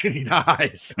 functioning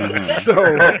eyes. So,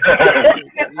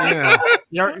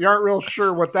 you aren't real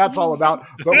sure what that's all about.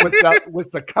 But with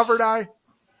the covered eye,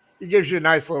 he gives you a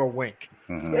nice little wink.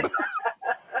 So,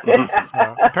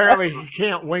 apparently, he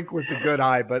can't wink with the good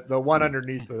eye, but the one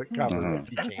underneath the cover,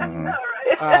 he can.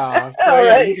 You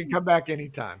can come back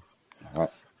anytime.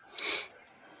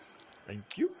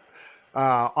 Thank you.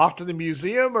 Off to the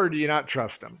museum, or do you not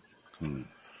trust him?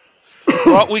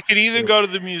 Well, we could either go to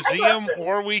the museum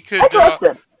or we could.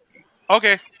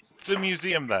 Okay, it's the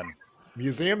museum then.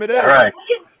 Museum it is. All right.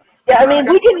 Yeah, I mean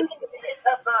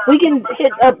we can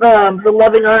hit up the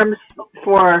Loving Arms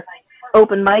for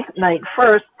open mic night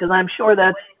first because I'm sure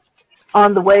that's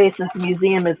on the way since the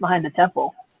museum is behind the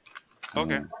temple.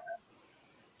 Okay.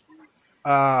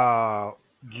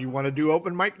 Do you want to do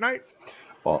open mic night?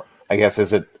 Well, I guess,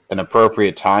 is it an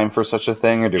appropriate time for such a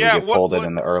thing, or do we get pulled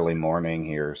in the early morning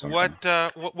here or something?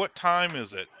 What time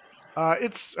is it?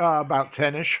 It's about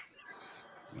 10-ish.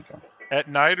 Okay. At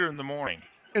night or in the morning?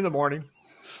 In the morning.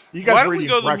 You guys Why don't we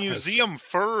go to the breakfast. museum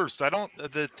first?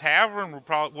 The tavern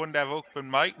wouldn't have open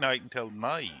mic night until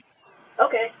night.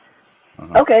 Okay.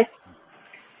 Okay.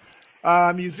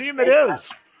 Museum it is.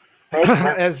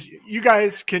 As you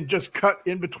guys can just cut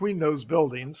in between those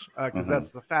buildings, because that's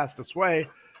the fastest way.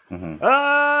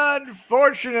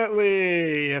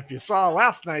 Unfortunately, if you saw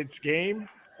last night's game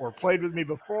or played with me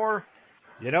before,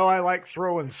 you know I like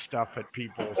throwing stuff at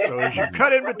people. So as you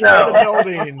cut in between the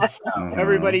buildings,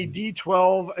 everybody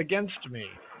D12 against me.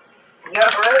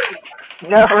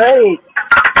 All right.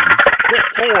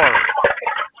 4.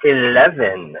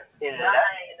 11.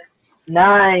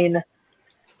 9.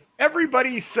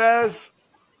 Everybody says,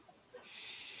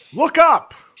 look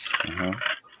up.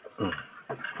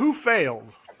 Who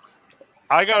failed?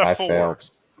 I got a 4. Failed.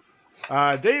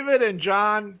 David and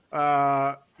John,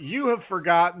 you have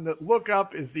forgotten that look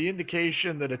up is the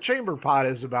indication that a chamber pot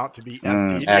is about to be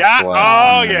emptied. Excellent.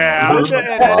 Oh, yeah. Linda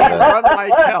and Eddie run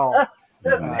like hell.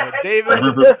 David,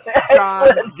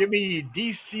 John, give me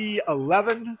DC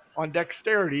 11 on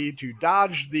dexterity to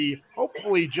dodge the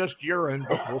hopefully just urine,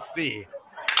 but we'll see.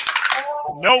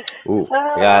 Nope. Ooh,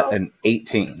 I got an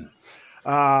 18.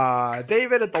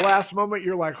 David, at the last moment,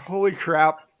 you're like, holy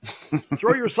crap.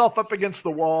 Throw yourself up against the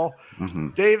wall.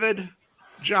 David,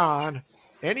 John,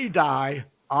 any die.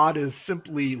 Odd is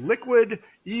simply liquid.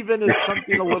 Even is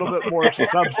something a little bit more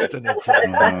substantive.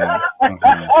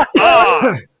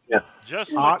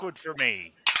 Just liquid for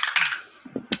me.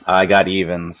 I got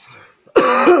evens.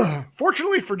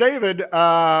 Fortunately for David,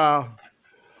 the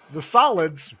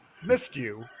solids missed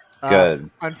you. Good.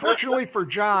 Unfortunately for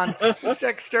John, his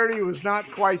dexterity was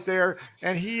not quite there,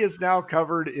 and he is now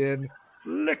covered in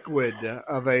liquid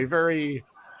of a very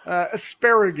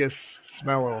asparagus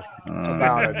smell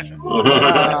about it.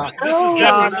 This is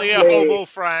definitely a Hobo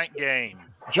Frank game.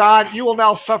 John, you will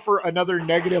now suffer another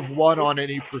 -1 on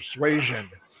any persuasion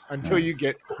until you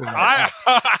get cleaned up.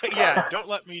 Yeah, don't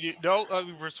let me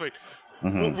persuade.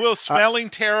 Will smelling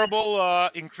terrible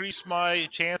increase my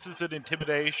chances at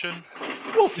intimidation?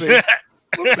 We'll see. That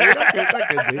could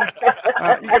be.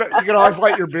 You can always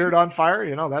light your beard on fire.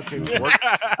 That seems to work.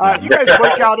 You guys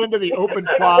break out into the open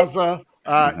plaza.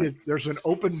 There's an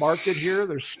open market here.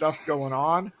 There's stuff going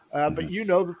on. But you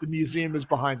know that the museum is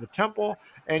behind the temple.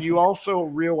 And you also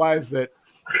realize that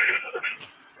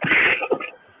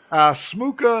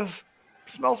Smooka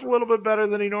smells a little bit better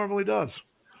than he normally does.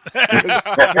 He's a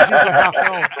half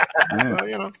elf.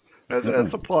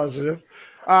 That's a positive.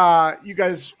 You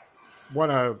guys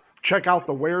want to check out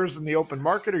the wares in the open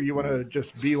market, or you want to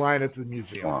just beeline it to the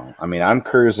museum? Well, I mean, I'm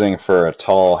cruising for a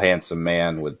tall, handsome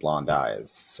man with blonde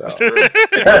eyes. So with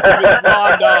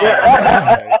blonde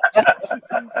eyes.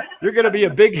 You're going to be a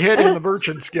big hit in the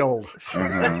Merchants Guild.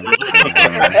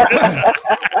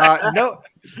 No,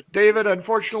 David,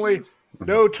 unfortunately,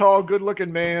 no tall,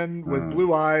 good-looking man with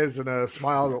blue eyes and a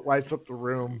smile that lights up the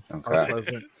room. Okay.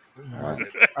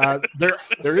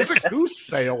 There is a goose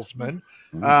salesman.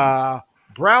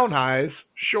 Brown eyes,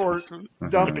 short,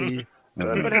 dumpy,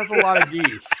 but has a lot of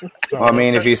geese. So. Well, I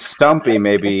mean, if he's stumpy,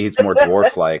 maybe he's more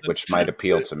dwarf-like, which might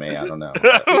appeal to me. I don't know.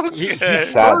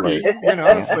 Sadly.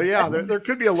 So yeah, there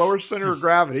could be a lower center of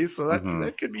gravity, so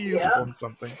that could be useful in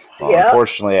something. Well,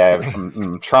 unfortunately,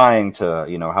 I'm trying to,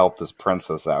 help this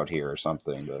princess out here or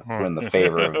something to win the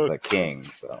favor of the king,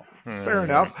 so... Fair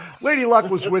enough. Lady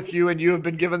Luck was with you, and you have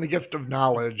been given the gift of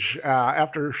knowledge.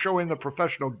 After showing the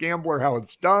professional gambler how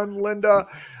it's done, Linda,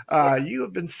 you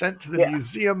have been sent to the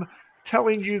museum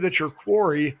telling you that your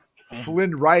quarry,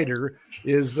 Flynn Ryder,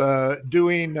 is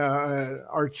doing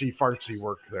artsy-fartsy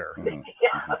work there.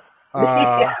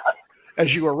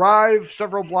 As you arrive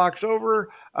several blocks over,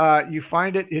 you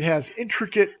find it has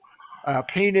intricate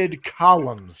painted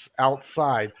columns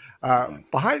outside.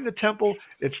 Behind the temple,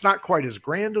 it's not quite as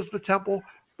grand as the temple,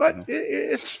 but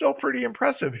it's still pretty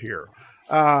impressive here.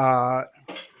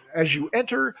 As you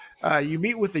enter, you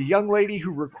meet with a young lady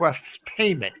who requests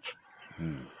payment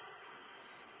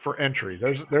for entry.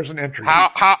 There's an entry.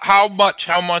 How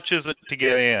much is it to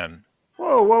get in?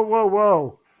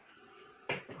 Whoa.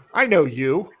 I know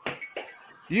you.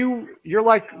 You're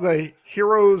like the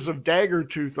heroes of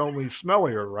Daggertooth, only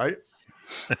smellier, right?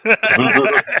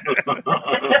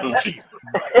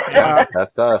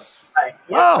 That's us.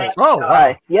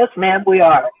 Wow. Yes, ma'am, we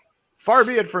are. Far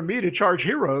be it from me to charge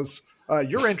heroes.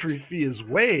 Your entry fee is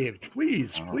waived.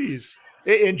 Please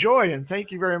enjoy, and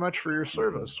thank you very much for your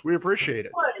service. We appreciate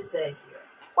it.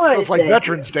 It's like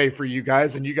Veterans Day for you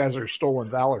guys, and you guys are stolen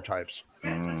valor types.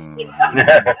 All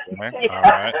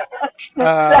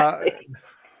right.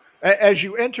 As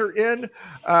you enter in,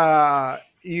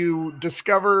 you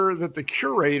discover that the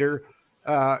curator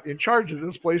in charge of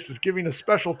this place is giving a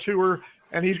special tour,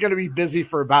 and he's going to be busy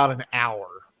for about an hour.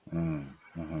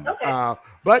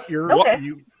 But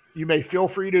you may feel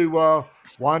free to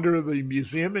wander the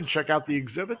museum and check out the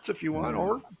exhibits if you want.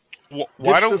 Or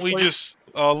why don't we just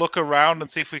look around and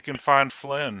see if we can find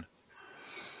Flynn?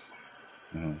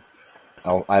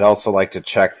 I'd also like to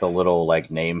check the little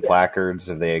name placards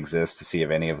if they exist to see if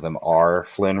any of them are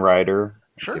Flynn Ryder.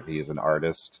 Sure. If he's an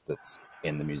artist that's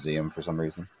in the museum for some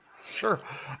reason. Sure.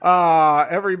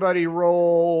 Everybody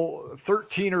roll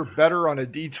 13 or better on a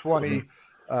D20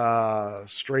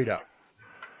 straight up.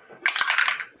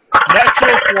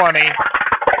 Natural 20.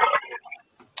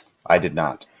 I did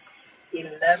not.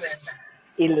 11.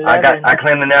 I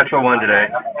claimed the natural one today.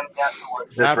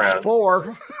 That's round.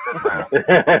 4.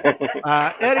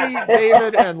 Eddie,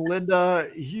 David, and Linda,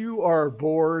 you are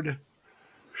bored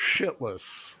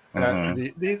shitless.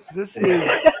 This is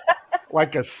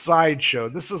like a sideshow.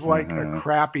 This is like a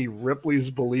crappy Ripley's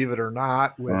Believe It or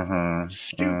Not with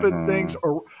stupid things,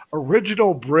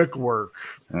 original brickwork.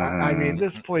 I mean,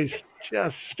 this place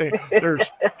just there's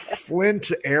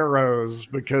flint arrows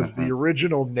because the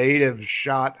original natives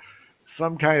shot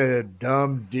some kind of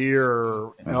dumb deer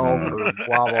or elk or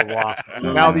blah, blah, blah.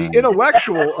 Now, the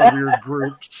intellectual of your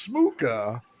group,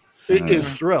 Smooka, is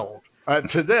thrilled.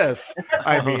 To this,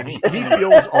 I mean, he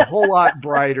feels a whole lot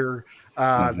brighter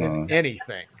than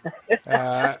anything.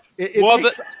 Go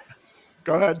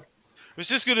ahead. was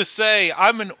just going to say,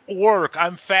 I'm an orc.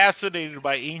 I'm fascinated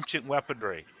by ancient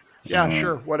weaponry. Yeah,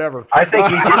 sure, whatever. I think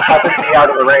he just happens to be out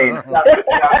of the range.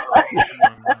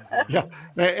 Yeah,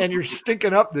 and you're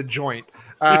stinking up the joint.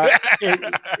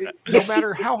 No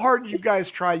matter how hard you guys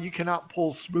try, you cannot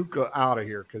pull Smooka out of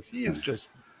here because he is just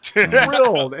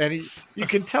thrilled, and you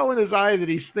can tell in his eye that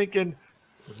he's thinking,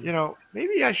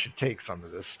 maybe I should take some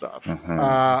of this stuff.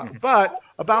 But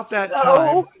about that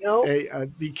time,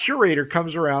 the curator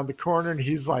comes around the corner and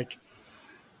he's like,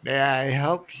 "May I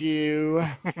help you?"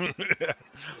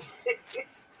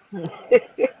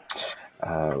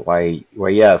 Why,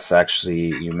 yes, actually,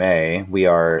 you may. We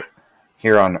are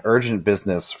here on urgent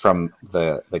business from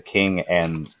the king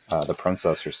and the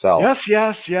princess herself.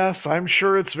 Yes. I'm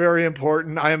sure it's very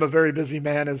important. I am a very busy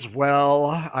man as well.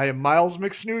 I am Miles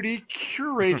McSnooty,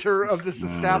 curator of this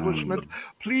establishment.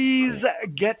 Please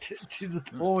get to the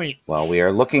point. Well, we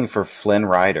are looking for Flynn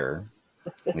Ryder.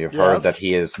 We have heard that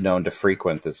he is known to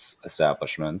frequent this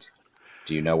establishment.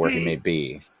 Do you know where he may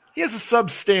be? He is a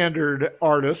substandard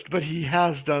artist, but he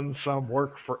has done some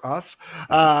work for us.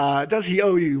 Does he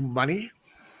owe you money?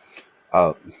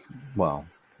 Well,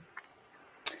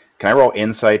 can I roll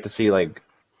insight to see like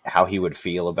how he would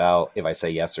feel about if I say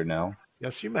yes or no?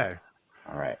 Yes, you may.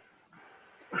 All right.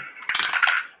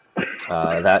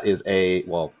 That is a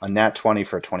nat 20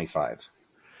 for a 25.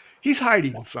 He's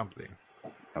hiding something.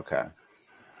 Okay.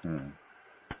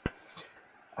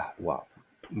 Well,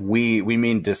 we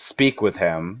mean to speak with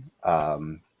him.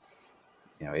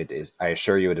 It is. I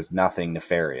assure you, it is nothing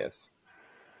nefarious.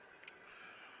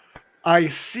 I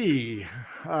see.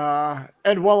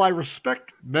 And while I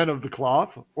respect men of the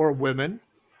cloth or women,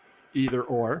 either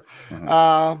or,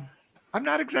 I'm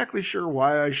not exactly sure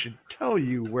why I should tell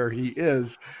you where he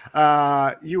is.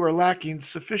 You are lacking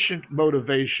sufficient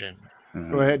motivation.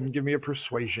 Go ahead and give me a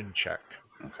persuasion check.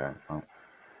 Okay.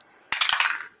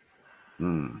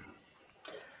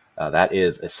 That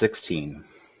is a 16.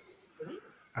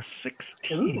 A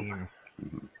 16?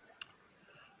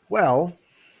 Well,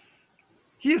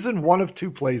 he is in one of two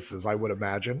places, I would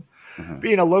imagine.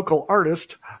 Being a local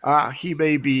artist, he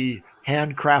may be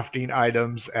handcrafting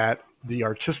items at the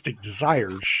Artistic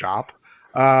Desires shop.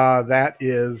 That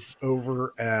is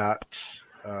over at...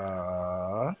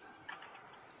 what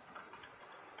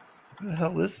the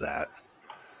hell is that?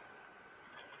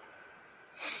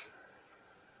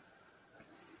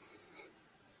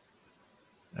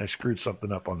 I screwed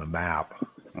something up on the map.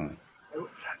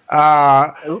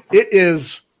 It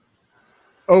is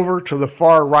over to the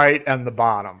far right and the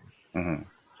bottom.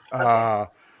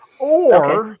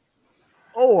 Or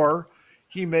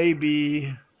he may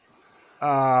be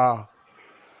around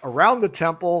the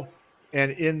temple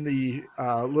and in the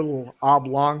little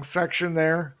oblong section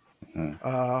there. In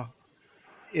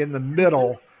the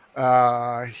middle,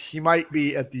 he might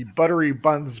be at the Buttery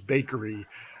Buns Bakery.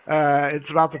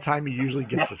 It's about the time he usually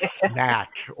gets a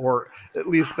snack, or at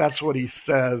least that's what he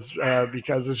says,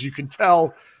 because as you can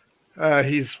tell,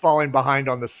 he's falling behind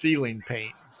on the ceiling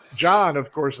paint. John,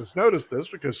 of course, has noticed this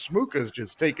because Smooka's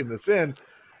just taken this in.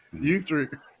 You three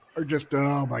are just,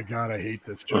 oh my God, I hate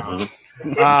this, John.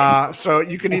 So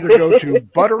you can either go to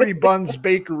Buttery Buns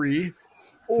Bakery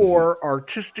or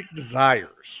Artistic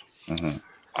Desires.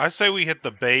 I say we hit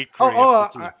the bakery.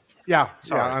 Yeah,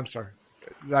 I'm sorry.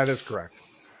 That is correct.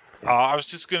 I was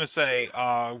just going to say,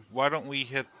 why don't we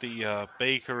hit the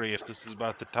bakery if this is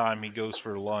about the time he goes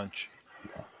for lunch?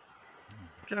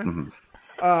 Okay.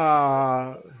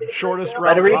 Shortest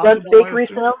route Buttery Buns possible. Bakery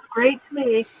sounds great to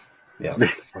me.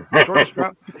 Yes. Shortest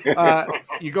route.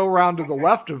 You go around to the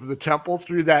left of the temple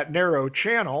through that narrow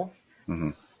channel.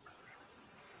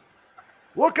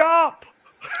 Look up!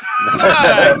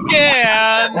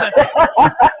 Again!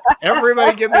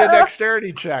 Everybody give me a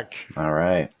dexterity check. All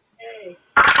right.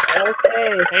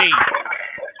 Okay. Hey.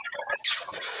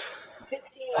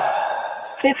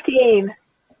 15.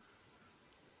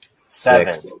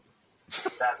 6.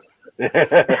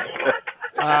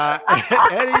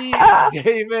 Eddie,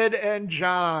 David, and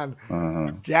John.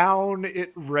 Down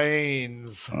it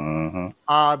rains.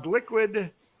 Odd liquid,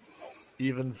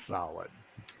 even solid.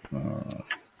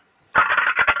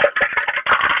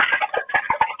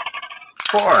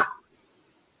 4.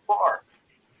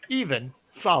 Even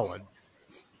solid.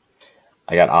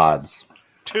 I got odds.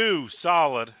 2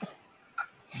 solid.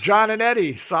 John and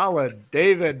Eddie, solid.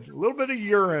 David, a little bit of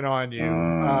urine on you.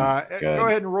 Go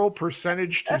ahead and roll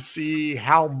percentage to see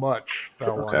how much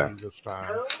fell on you this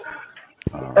time.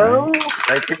 Oh,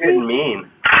 That's a good mean.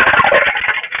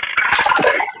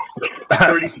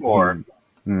 34.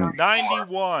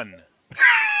 91.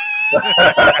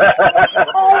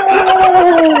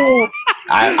 oh!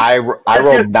 I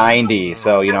rolled 90,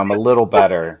 so I'm a little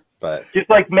better, but Just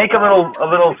like make a little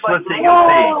slit so you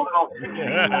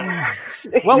can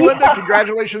see. Well, Linda,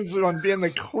 congratulations on being the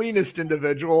cleanest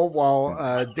individual,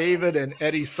 while David and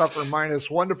Eddie suffer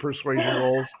 -1 to persuasion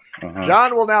rolls.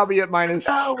 John will now be at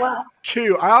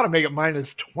 -2. I ought to make it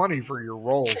 -20 for your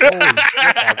rolls. Holy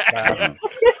shit, that's bad.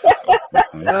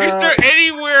 Is there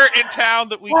anywhere in town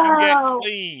that we can get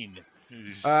clean?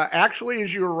 Actually,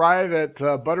 as you arrive at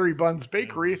Buttery Buns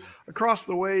Bakery, across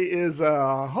the way is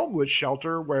a homeless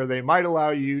shelter where they might allow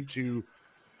you to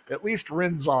at least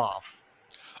rinse off.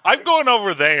 I'm going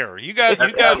over there. You guys go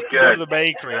to the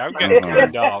bakery. I'm getting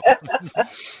cleaned up.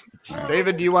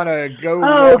 David, do you want to go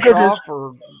wash off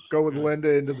or go with Linda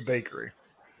into the bakery?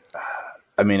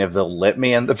 I mean, if they'll let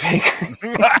me in the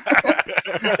bakery,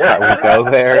 I will go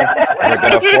there. If they're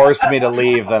going to force me to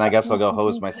leave, then I guess I'll go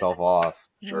hose myself off.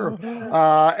 Sure.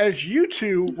 As you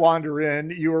two wander in,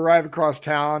 you arrive across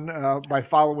town by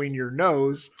following your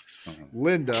nose.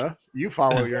 Linda, you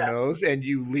follow your nose, and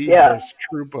you lead this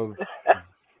troop of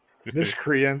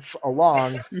miscreants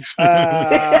along.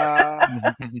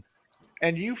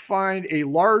 And you find a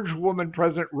large woman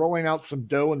present rolling out some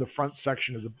dough in the front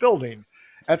section of the building.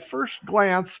 At first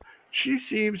glance, she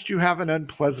seems to have an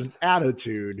unpleasant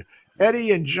attitude.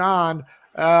 Eddie and John,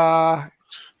 one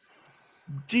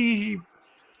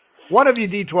of you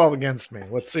D12 against me.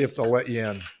 Let's see if they'll let you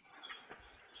in.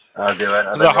 I'll do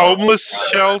it. The homeless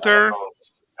shelter?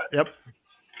 Yep.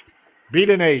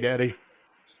 Beat an 8, Eddie.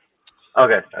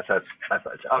 Okay, that's okay.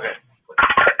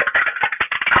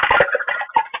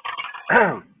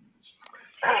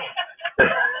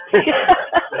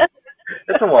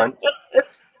 It's a 1.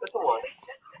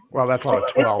 Well, that's on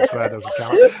a 12, so that doesn't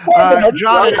count.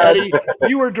 John and Eddie,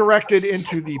 you were directed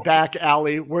into the back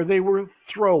alley where they will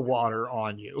throw water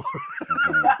on you.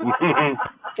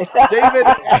 David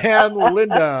and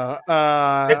Linda.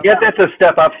 Get that to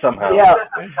step up somehow. Yeah.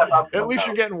 At least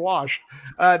you're getting washed.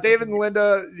 David and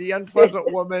Linda, the unpleasant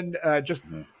woman,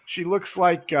 she looks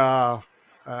like the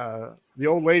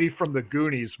old lady from the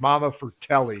Goonies, Mama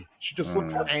Fratelli. She just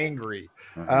looks angry.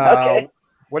 Okay.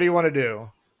 What do you want to do?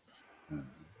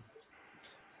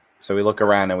 So we look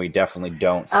around and we definitely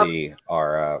don't see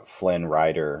our Flynn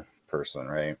Rider person,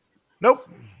 right? Nope.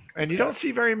 And you don't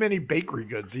see very many bakery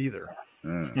goods either.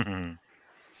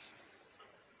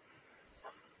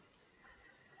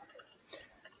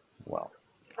 Well.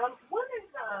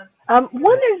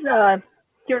 When is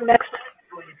your next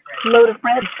load of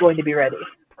bread going to be ready?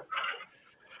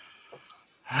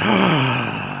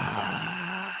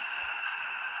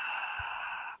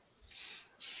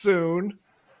 Soon.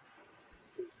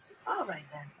 All right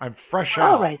then. I'm fresh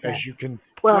All out, right, then. as you can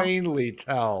plainly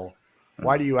tell.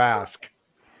 Why do you ask?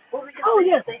 Oh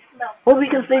yes. Well,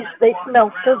 because they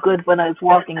smell so good when I was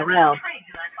walking around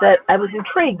that I was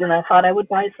intrigued and I thought I would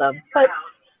buy some. But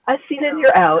I see that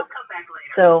you're out,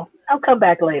 so I'll come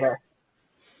back later.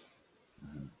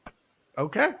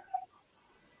 Okay.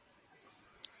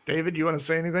 David, you want to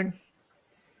say anything?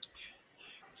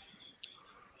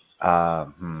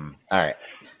 All right.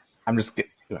 I'm just.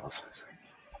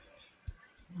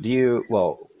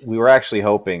 We were actually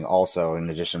hoping also, in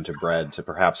addition to bread, to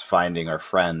perhaps finding our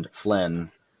friend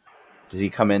Flynn. Did he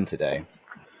come in today?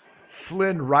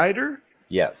 Flynn Rider?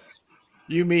 Yes.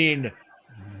 You mean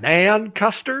Man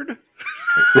Custard?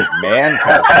 Man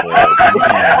Custard.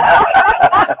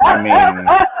 I mean,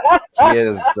 he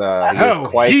is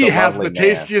quite the lovely man. He has the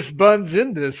tastiest buns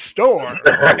in this store.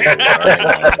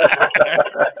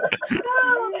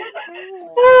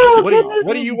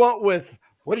 What do you want with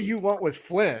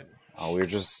Flynn? Oh, we're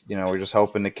just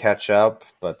hoping to catch up,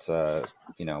 but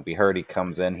we heard he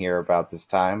comes in here about this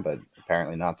time, but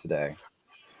apparently not today.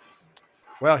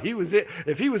 Well, if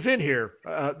he was in here,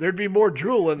 there'd be more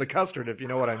drool in the custard, if you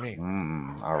know what I mean.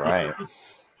 All right.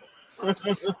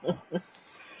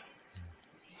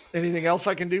 Anything else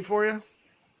I can do for you?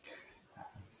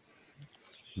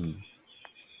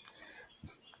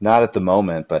 Not at the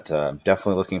moment, but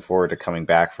definitely looking forward to coming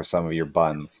back for some of your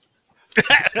buns.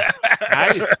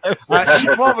 Nice.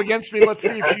 D12 against me. Let's see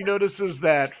if she notices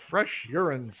that fresh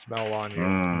urine smell on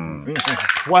you.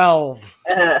 12.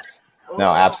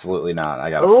 No, absolutely not. I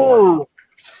got a 4.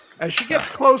 As she gets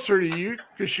closer to you,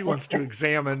 because she wants to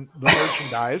examine the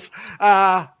merchandise,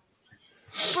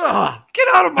 get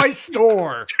out of my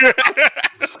store.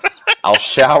 I'll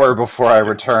shower before I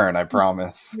return, I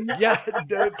promise. Yeah,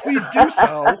 please do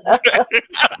so.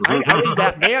 I need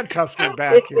that man custard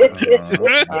back here.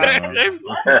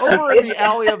 Over in the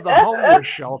alley of the homeless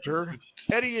shelter,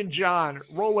 Eddie and John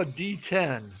roll a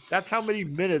D10. That's how many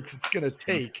minutes it's going to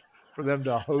take for them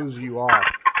to hose you off.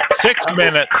 6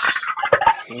 minutes.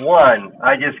 1.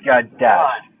 I just got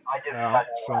dashed. Yeah,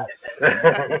 so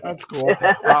that's cool.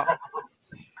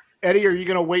 Eddie, are you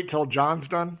going to wait till John's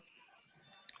done?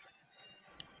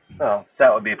 Well,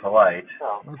 that would be polite.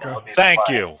 Okay. Thank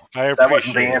you. I That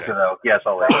wasn't the appreciate answer, it. though. Yes,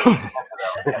 I'll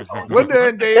wait. Linda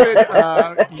and David,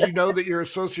 you know that your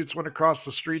associates went across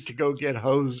the street to go get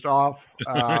hosed off,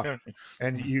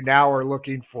 and you now are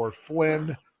looking for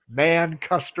Flynn, Man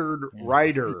Custard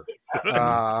Ryder.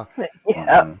 Yeah.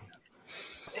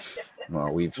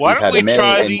 Well, we've Why had don't we many.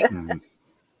 try the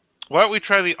Why don't we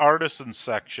try the artisan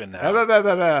section now?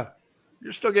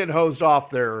 You're still getting hosed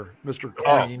off there, Mr.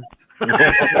 Clean.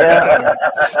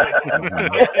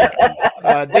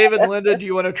 David and Linda, do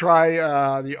you want to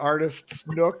try the artist's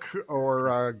nook,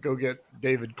 or go get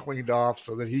David cleaned off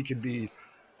so that he can be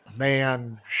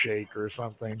man shake or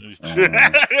something?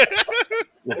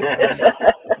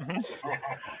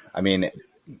 I mean,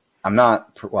 I'm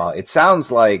not. Well, it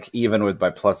sounds like even with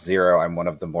my +0, I'm one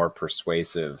of the more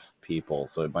persuasive people,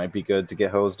 so it might be good to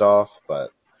get hosed off,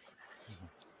 but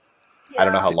I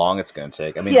don't know how long it's going to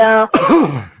take. I mean, Yeah.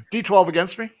 D12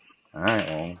 against me. All right,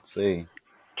 well, let's see.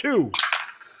 2.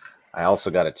 I also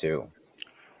got a 2.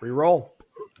 Reroll.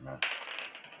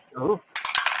 Oh.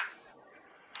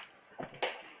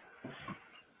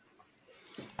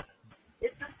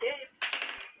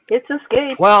 It's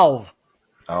escape. 12.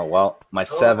 Oh, well, my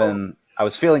 7. I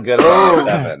was feeling good about my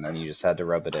 7, and you just had to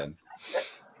rub it in.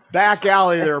 Back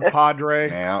alley there, Padre.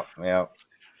 Yeah.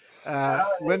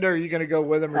 Linda, are you going to go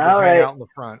with him or All just hang right. out in the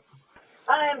front?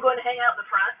 I am going to hang out in the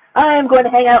front. I am going to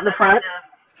hang out in the front,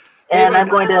 and I'm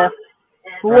going to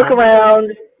look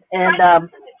around and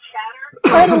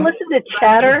try to listen to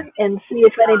chatter and see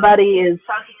if anybody is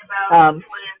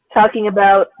talking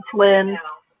about Flynn.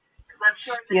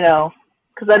 You know,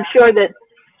 because I'm sure that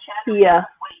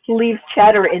he leaves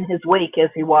chatter in his wake as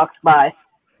he walks by.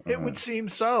 It would seem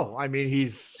so. I mean,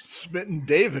 he's smitten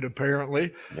David,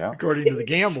 apparently, Yeah. according to the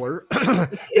gambler.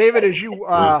 David, as you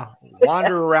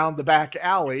wander around the back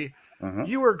alley,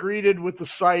 you are greeted with the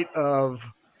sight of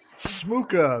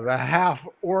Smooka, the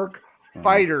half-orc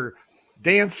fighter,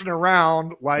 dancing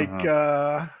around like,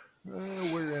 where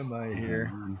am I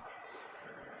here?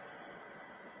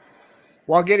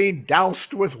 While getting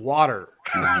doused with water.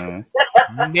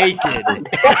 Naked. Oh,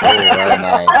 very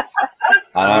nice.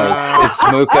 Is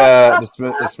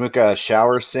Smooka a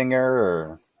shower singer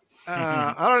or?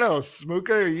 I don't know, Smooka,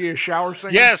 are you a shower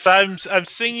singer? Yes, I'm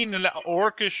singing an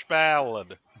orcish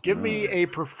ballad. Give me a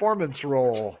performance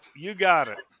roll. You got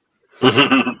it.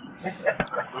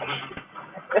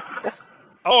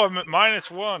 Oh, I'm at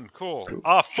 -1. Cool.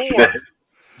 4.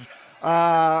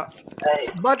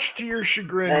 Much to your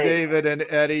chagrin, David and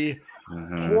Eddie,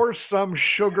 pour some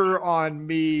sugar on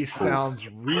me sounds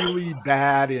really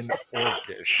bad in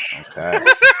Orcish. Okay.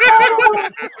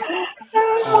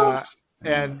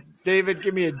 And David,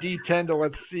 give me a D10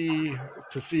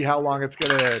 to see how long it's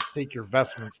going to take your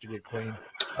vestments to get clean.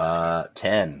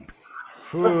 10.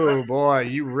 Oh boy,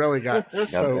 you really got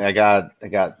soaked. I got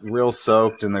real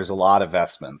soaked, and there's a lot of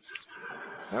vestments.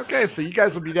 Okay, so you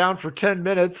guys will be down for 10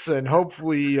 minutes, and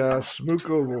hopefully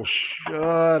Smooka will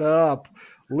shut up.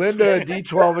 Linda,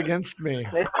 D12 against me.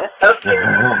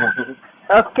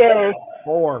 Okay.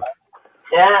 4.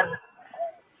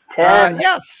 10.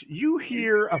 Yes, you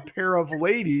hear a pair of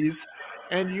ladies,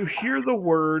 and you hear the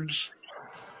words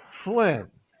Flynn.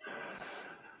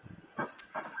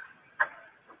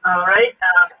 All right.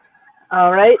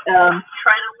 All right.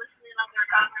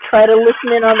 Try to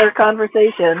listen in on their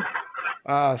conversation.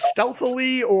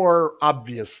 Stealthily or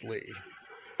obviously?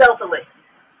 Stealthily.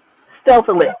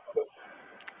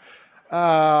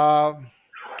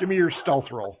 Give me your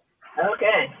stealth roll.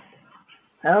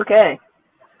 Okay.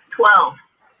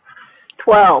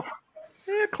 12.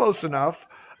 Yeah, close enough.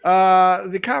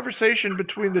 The conversation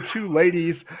between the two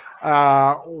ladies,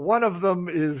 one of them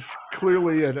is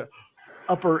clearly an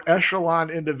upper echelon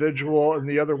individual, and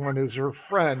the other one is her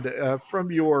friend.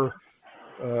 From your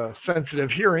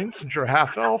sensitive hearing, since you're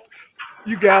half elf,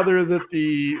 you gather that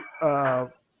the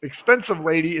expensive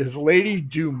lady is Lady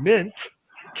Dumint,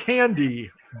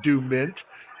 Candy Dumint,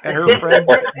 and her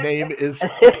friend's name is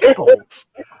Pickles.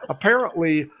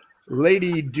 Apparently,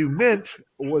 Lady Dumint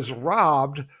was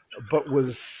robbed, but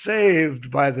was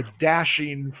saved by the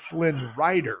dashing Flynn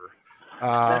Ryder,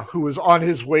 who was on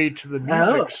his way to the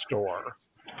music store,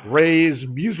 Ray's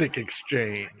Music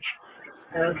Exchange.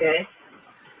 Okay.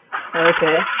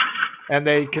 And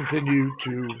they continue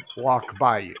to walk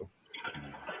by you.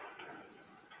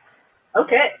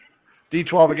 Okay.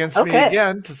 D12 against me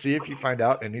again to see if you find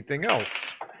out anything else.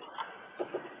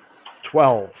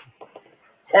 12.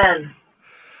 10.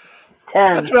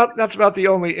 10. That's about the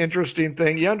only interesting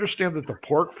thing. You understand that the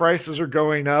pork prices are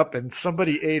going up, and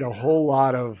somebody ate a whole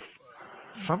lot of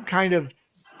some kind of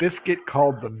biscuit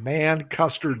called the man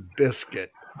custard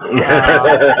biscuit.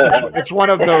 It's one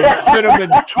of those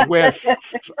cinnamon twists.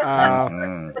 It's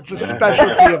a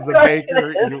specialty of the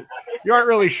baker. You aren't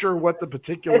really sure what the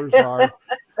particulars are.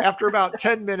 After about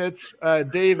 10 minutes,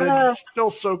 David,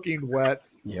 still soaking wet.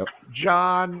 Yep.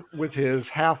 John, with his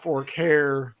half-orc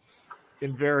hair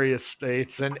in various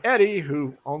states, and Eddie,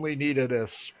 who only needed a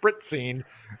spritzing,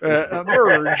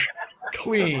 emerge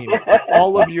clean.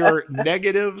 All of your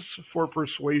negatives for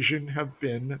persuasion have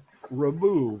been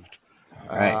removed.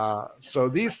 Right. So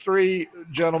these three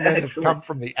gentlemen have come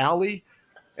from the alley,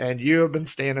 and you have been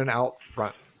standing out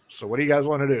front. So what do you guys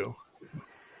want to do?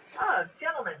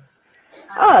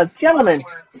 Gentlemen.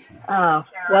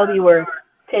 While you were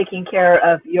taking care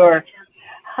of your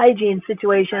hygiene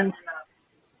situations,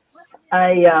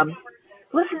 I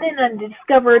listened in and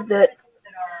discovered that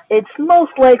it's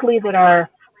most likely that our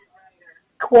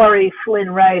quarry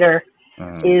Flynn Rider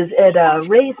is at a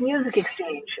Ray's Music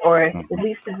Exchange, or at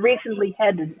least has recently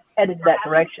headed that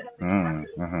direction.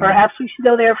 Perhaps we should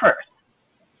go there first.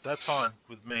 That's fine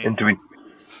with me.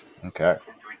 Okay.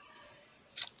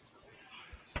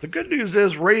 The good news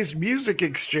is Ray's Music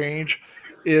Exchange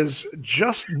is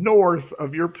just north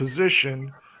of your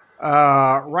position,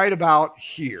 right about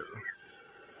here.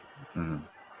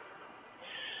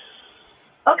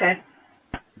 Okay.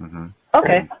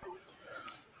 Okay.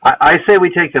 I say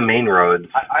we take the main roads.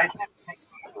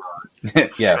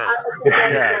 Yes.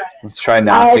 Yeah. Let's try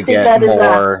not to get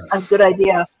more. A good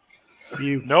idea.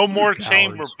 No more cowards.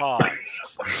 chamber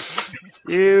pots.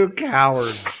 You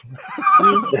cowards.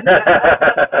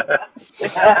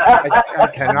 I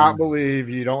cannot believe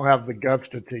you don't have the guts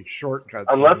to take shortcuts.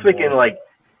 Unless we anymore. can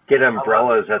get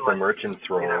umbrellas at the merchant's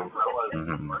row.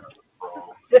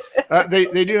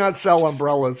 They do not sell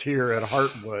umbrellas here at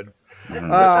Heartwood.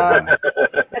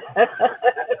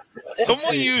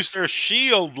 Someone used their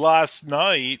shield last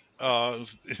night.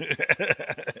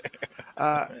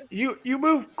 You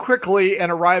move quickly and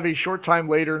arrive a short time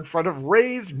later in front of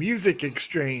Ray's Music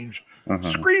Exchange.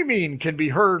 Screaming can be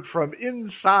heard from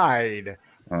inside.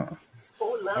 Oh,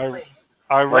 lovely.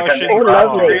 I rush in.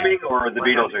 Screaming, or the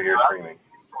Beatles are here screaming?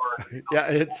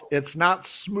 Yeah, it's not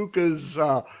Smooka's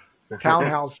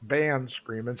townhouse band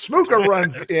screaming. Smooka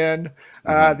runs in.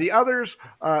 The others,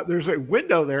 there's a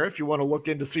window there if you want to look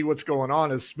in to see what's going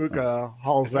on as Smooka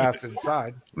hauls ass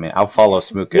inside. I mean, I'll follow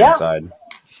Smooka inside.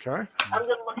 Okay. I'm going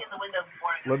to look in the window before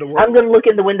Linda, I'm going to look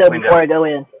in the window before I go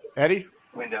in. Eddie?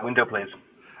 Window, please.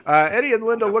 Eddie and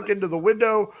Linda look into the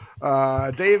window.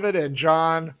 David and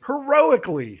John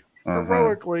heroically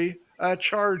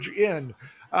charge in.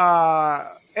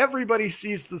 Everybody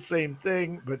sees the same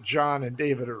thing, but John and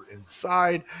David are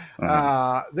inside.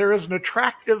 There is an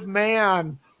attractive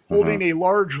man holding a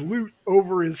large loot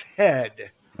over his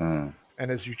head. And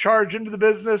as you charge into the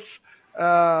business,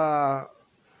 that's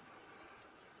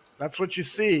what you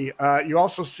see. You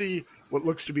also see what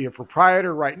looks to be a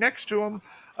proprietor right next to him.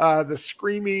 The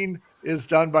screaming is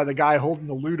done by the guy holding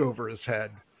the loot over his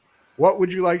head. What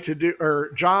would you like to do?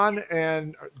 Or John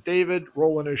and David,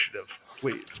 roll initiative,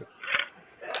 please.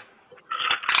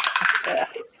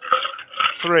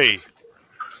 3.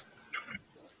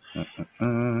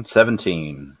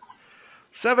 17.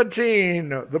 17.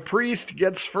 The priest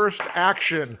gets first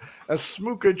action. As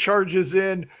Smooka charges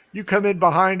in, you come in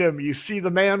behind him. You see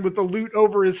the man with the loot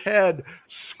over his head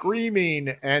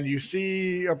screaming, and you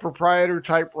see a proprietor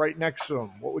type right next to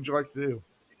him. What would you like to do?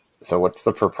 So what's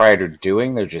the proprietor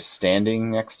doing? They're just standing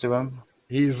next to him?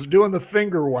 He's doing the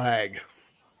finger wag.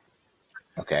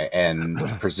 Okay,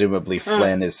 and presumably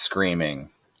Flynn is screaming.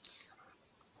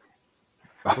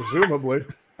 Presumably.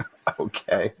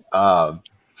 Okay.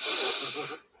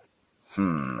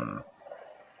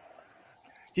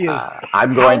 He is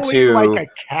I'm going to like a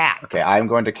cat. Okay, I'm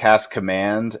going to cast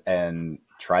command and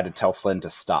try to tell Flynn to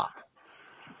stop.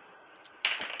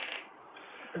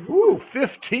 Ooh,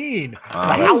 15. The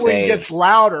that howling saves. gets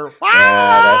louder.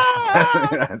 Yeah,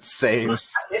 that saves.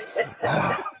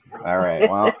 All right,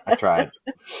 well, I tried.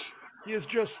 He is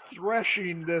just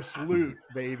threshing this loot,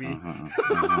 baby.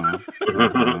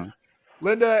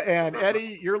 Linda and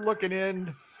Eddie, you're looking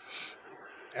in.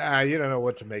 You don't know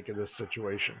what to make of this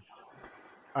situation.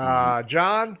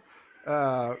 John,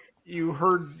 you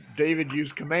heard David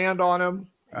use command on him.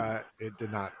 It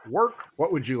did not work.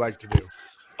 What would you like to do?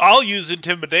 I'll use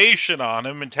intimidation on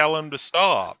him and tell him to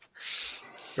stop.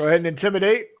 Go ahead and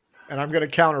intimidate, and I'm going to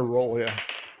counter roll you.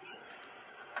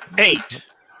 8.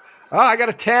 Oh, I got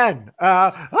a 10.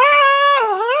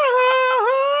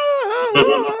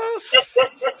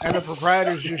 And the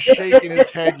proprietor's just shaking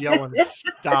his head, yelling,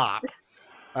 "Stop!"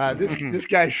 This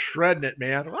guy's shredding it,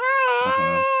 man.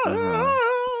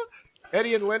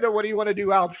 Eddie and Linda, what do you want to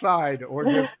do outside, or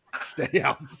just stay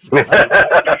outside?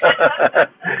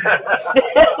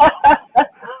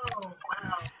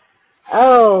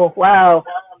 Oh, wow.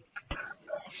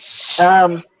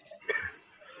 I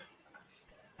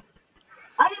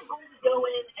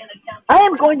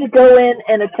am going to go in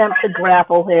and attempt to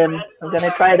grapple him. I'm going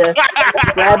to try to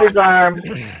grab his arm,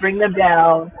 bring them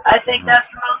down. I think that's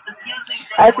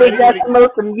the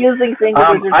most amusing thing.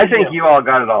 I think you all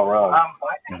got it all wrong.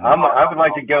 I would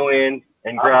like to go in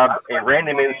and grab a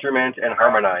random instrument and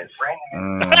harmonize.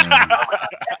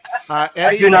 Eddie,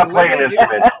 I do not play an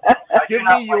instrument. Give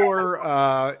me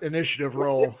your initiative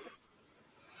roll.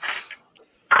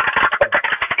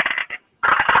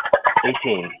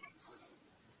 18.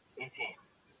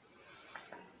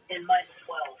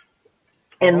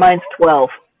 And mine's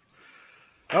 12.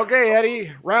 Okay,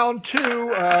 Eddie. Round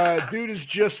 2. Dude is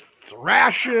just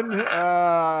thrashing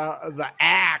the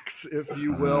axe, if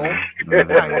you will.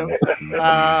 Kind of.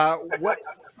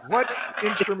 What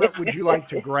instrument would you like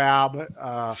to grab?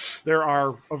 There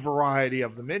are a variety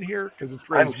of them in here because it's.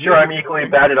 I'm sure I'm equally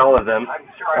bad at all of them.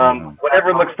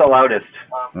 Whatever looks the loudest.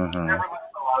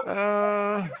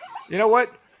 You know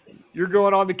what? You're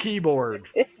going on the keyboard.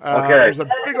 Okay. There's a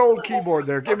big old keyboard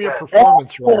there. Give me a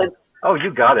performance roll. Oh,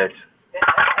 you got it.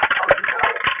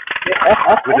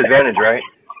 With advantage, right?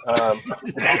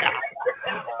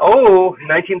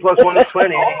 19 plus 1 is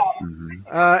 20.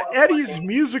 Eddie's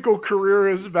musical career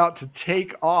is about to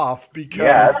take off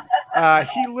because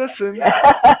he listens,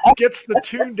 gets the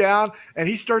tune down, and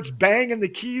he starts banging the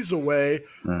keys away.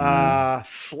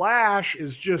 Slash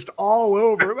is just all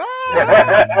over.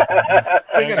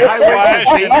 Singing Slash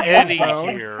and Eddie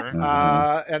here.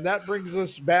 And that brings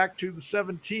us back to the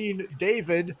 17.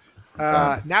 David,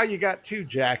 now you got 2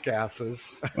 jackasses.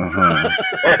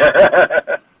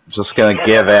 Just gonna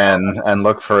give in and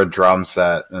look for a drum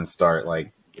set and start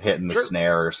like hitting the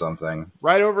snare or something.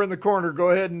 Right over in the corner.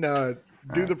 Go ahead and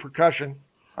do the percussion.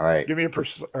 All right. Give me a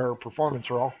performance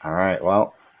roll. All right.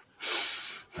 Well,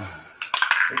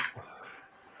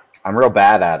 I'm real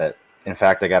bad at it. In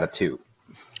fact, I got a 2.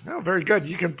 Oh, very good.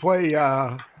 You can play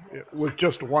with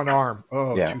just one arm.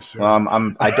 Oh, yeah. Too soon.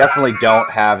 Well, I definitely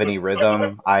don't have any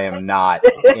rhythm. I am not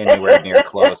anywhere near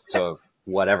close to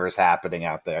whatever's happening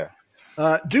out there.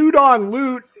 Dude on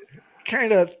loot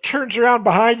kind of turns around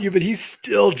behind you, but he's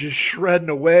still just shredding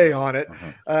away on it.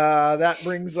 That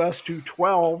brings us to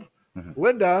 12.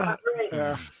 Linda,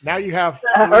 now you have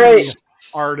 3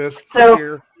 artists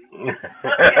here.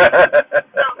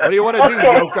 What do you want to do,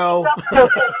 Yoko? So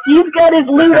he's got his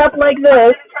loot up like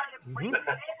this.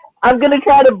 I'm going to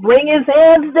try to bring his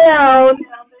hands down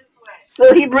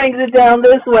so he brings it down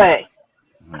this way.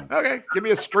 Okay, give me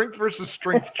a strength versus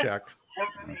strength check.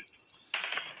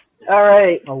 All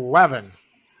right. 11.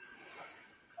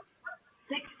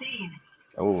 16.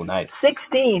 Oh, nice.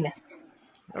 16.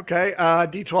 Okay,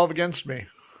 D12 against me.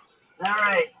 All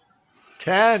right.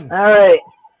 10. All right.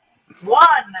 1.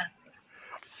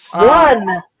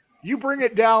 1. You bring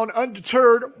it down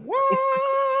undeterred. What?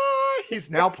 He's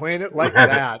now playing it like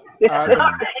that.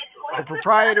 The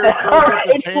proprietor throws up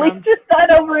his hands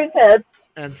That over his head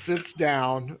and sits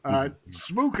down.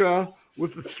 Smooka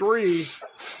with the 3.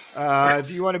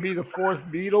 Do you want to be the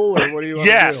 4th Beatle, or what do you want to do?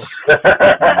 Yes.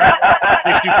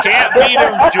 If you can't beat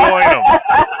him, join him.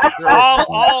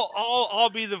 I'll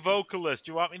be the vocalist.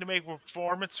 You want me to make a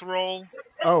performance roll?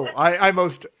 Oh, I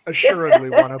most assuredly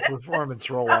want a performance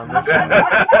roll on this one.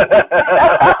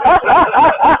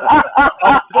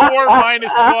 A 4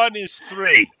 minus 1 is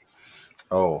 3.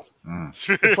 Oh.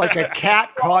 It's like a cat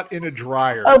caught in a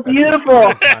dryer. Oh,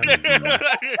 beautiful.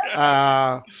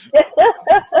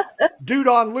 Dude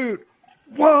on loot.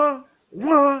 Wah,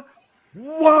 wah,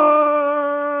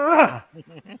 wah.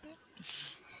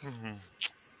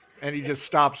 And he just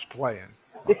stops playing.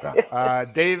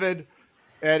 David,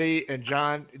 Eddie, and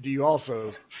John, do you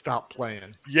also stop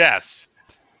playing? Yes.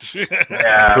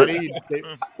 Yeah.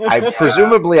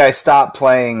 Presumably I stopped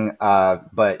playing,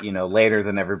 but later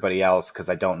than everybody else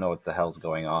because I don't know what the hell's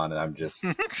going on, and I'm just,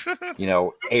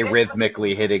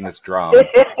 arrhythmically hitting this drum.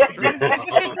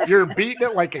 You're beating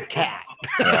it like a cat.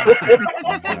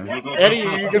 Eddie,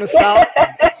 are you gonna stop?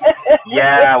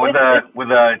 Yeah, with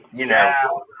a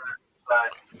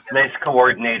nice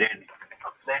coordinated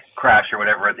crash or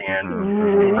whatever at the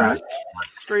end.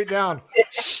 Straight down.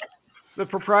 The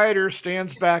proprietor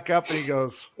stands back up and he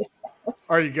goes,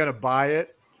 "Are you going to buy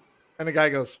it?" And the guy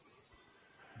goes,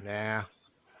 "Nah."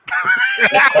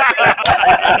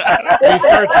 He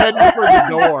starts heading for the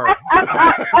door.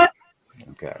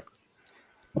 Okay.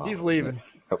 He's leaving.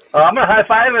 I'm gonna high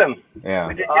five him. Yeah.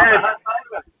 We did good.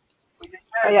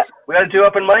 Yeah. We got to do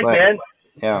open mic, man.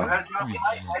 Yeah.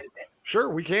 Sure,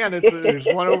 we can. There's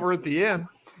one over at the end.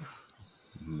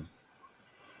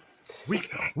 We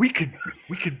could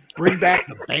bring back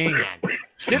the band.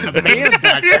 Get the band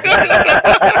back.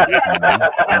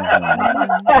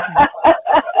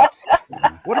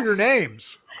 What are your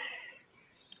names?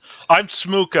 I'm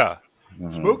Smooka.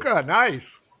 Smooka,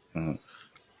 nice.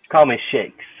 Call me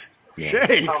Shakes.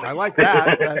 Shakes, I like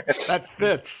that. That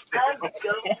fits.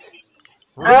 I'm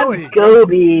Really?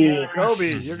 Gobi. Gobi,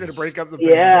 you're going to break up the band.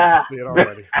 Yeah. I see it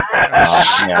already.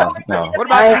 Yeah, no. What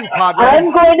about you, Padre?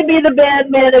 I'm going to be the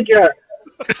band manager.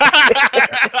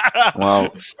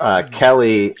 Well,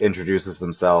 Kelly introduces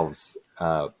themselves,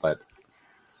 but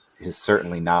he's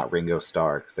certainly not Ringo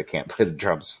Starr because they can't play the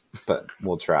drums, but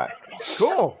we'll try.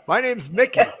 Cool. My name's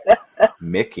Mickey.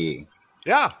 Mickey.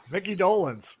 Yeah, Mickey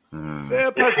Dolans. Yeah,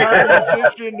 part-time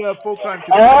musician, full-time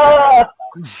Oh,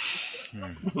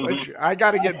 Which I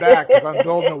got to get back because I'm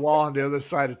building a wall on the other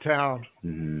side of town.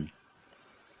 Mm-hmm.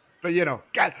 But,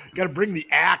 got to bring the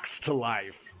axe to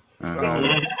life. So,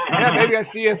 Uh-huh. yeah, maybe I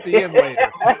see you at the end later.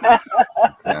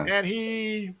 Yeah. And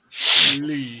he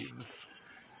leaves.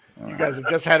 You guys have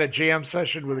just had a jam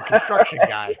session with a construction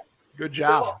guy. Good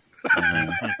job.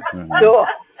 cool.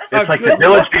 It's like the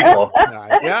village people.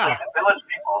 Yeah.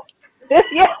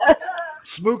 Yeah.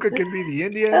 Smooka can be the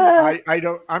Indian.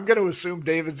 I'm going to assume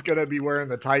David's going to be wearing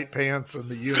the tight pants and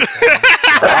the uniform.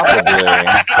 Probably.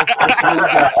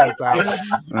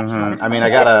 Mhm. I mean, I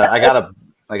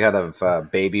gotta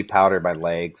baby powder my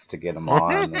legs to get them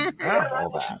on and all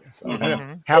that. So.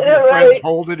 Have your friends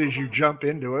hold it as you jump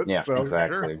into it. Yeah, so,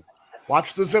 exactly. Sure.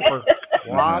 Watch the zipper.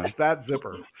 Watch that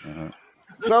zipper.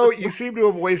 So you seem to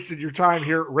have wasted your time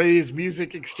here at Ray's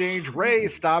Music Exchange. Ray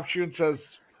stops you and says,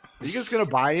 "Are you guys going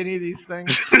to buy any of these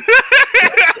things?"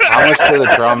 How much do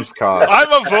the drums cost?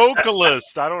 I'm a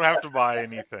vocalist. I don't have to buy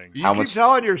anything. You How keep much-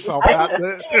 telling yourself that.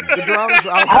 The drums,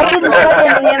 I was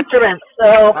playing the instruments,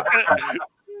 so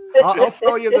I'll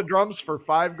sell you the drums for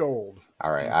 5 gold.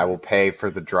 All right, I will pay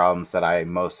for the drums that I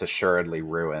most assuredly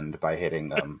ruined by hitting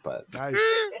them. But Nice.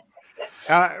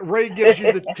 Ray gives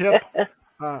you the tip.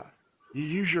 You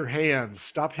use your hands.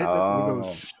 Stop hitting it with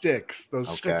those sticks. Those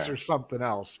sticks are something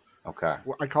else. okay,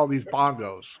 I call these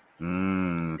bongos.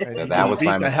 yeah, You that was beat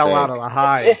my the mistake. hell out of the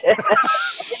high.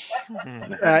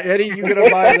 Eddie, you gonna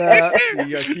buy the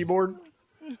keyboard?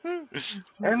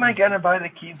 Am I gonna buy the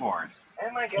keyboard?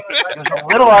 There's a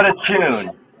little out of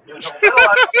tune.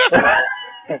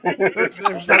 There's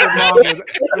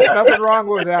nothing wrong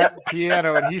with that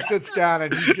piano. And he sits down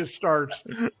and he just starts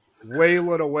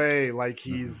wailing away like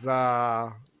he's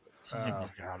oh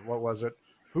God, what was it?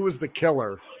 Who was the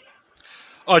killer?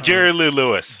 Oh, Jerry Lee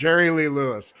Lewis. Jerry Lee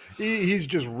Lewis. He's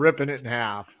just ripping it in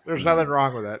half. There's nothing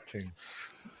wrong with that tune.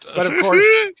 But of course,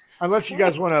 unless you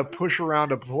guys want to push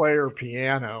around a player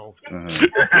piano.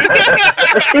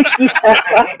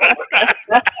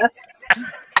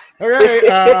 Okay,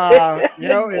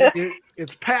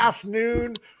 it's past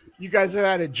noon. You guys have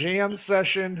had a jam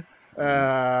session.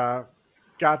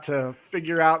 Got to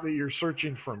figure out that you're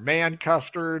searching for man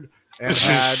custard and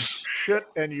had shit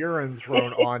and urine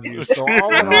thrown on you. So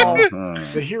all in all,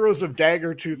 the heroes of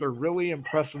Daggertooth are really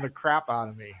impressing the crap out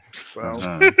of me. So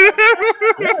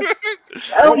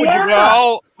oh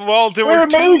yeah, well, there they're were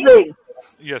two. amazing.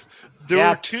 Yes,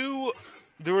 there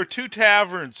were two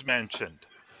taverns mentioned.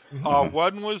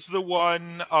 One was the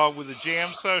one with the jam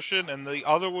session, and the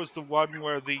other was the one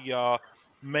where the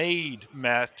maid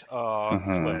met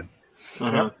Flynn.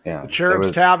 Yeah, the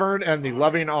Cherub's Tavern and the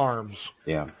Loving Arms.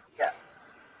 Yeah.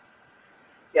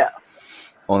 Yeah.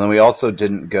 Well, then we also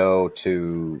didn't go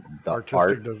to the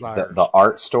Artistic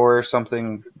art store or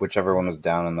something, whichever one was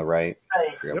down on the right.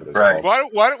 I forget what it was Right.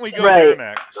 called. Why don't we go there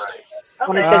next?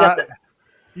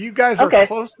 You guys are Okay.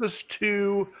 closest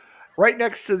to, right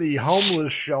next to the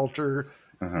homeless shelter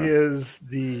is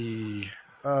the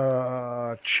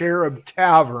Cherub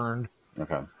Tavern.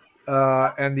 Okay.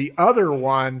 And the other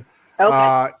one,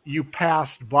 you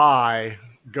passed by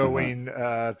going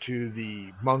to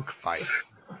the monk fight.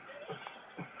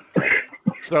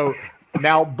 So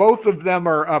now both of them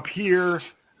are up here,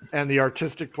 and the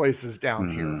artistic place is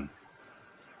down here.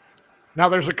 Now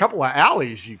there's a couple of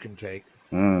alleys you can take.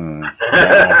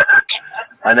 Yeah.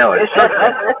 I know it.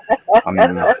 I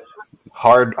mean,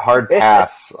 hard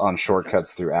pass on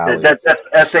shortcuts through alleys. That's SHORT.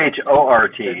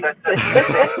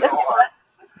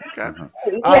 Okay. So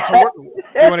you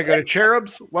want to go to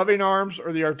Cherubs, Loving Arms,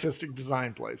 or the artistic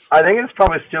design place? I think it's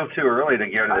probably still too early to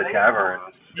go to the tavern.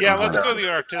 Yeah, let's go to the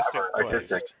artistic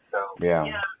place.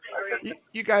 Yeah.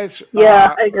 You guys.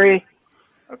 Yeah, I agree.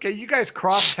 Okay, you guys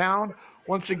cross town.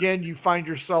 Once again, you find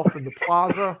yourself in the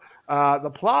plaza.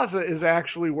 The plaza is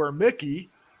actually where Mickey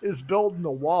is building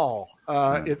the wall.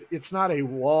 It's not a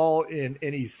wall in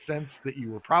any sense that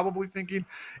you were probably thinking.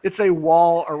 It's a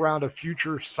wall around a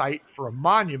future site for a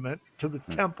monument to the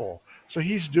temple. So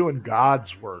he's doing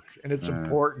God's work, and it's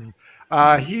important.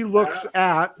 He looks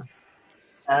at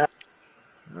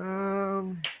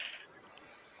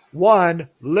one,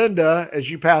 Linda, as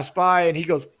you pass by, and he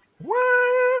goes, "What?"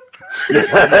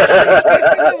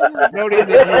 Noting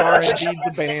that you are indeed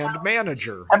the band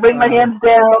manager. I bring my hands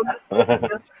down.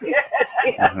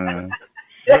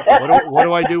 What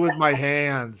do I do with my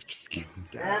hands? Just keep them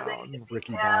down,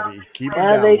 Ricky Bobby. Keep them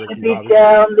down, They Ricky should be Bobby.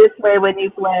 down this way when you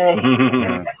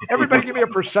play. Everybody give me a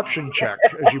perception check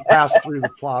as you pass through the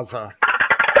plaza.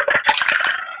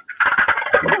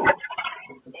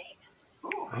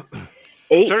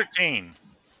 8. 13.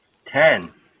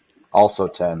 10. Also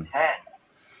 10.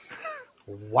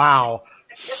 Wow.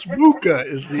 Smooka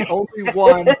is the only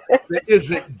one that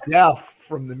isn't deaf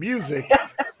from the music.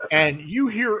 And you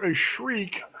hear a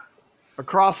shriek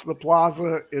across the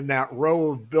plaza in that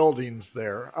row of buildings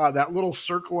there. That little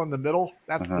circle in the middle,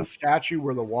 that's the statue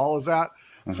where the wall is at.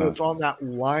 So it's on that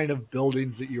line of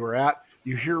buildings that you were at.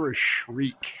 You hear a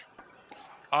shriek.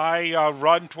 I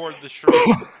run toward the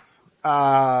shriek.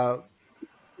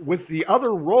 With the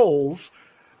other roles,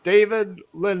 David,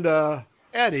 Linda,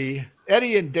 Eddie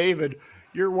and David,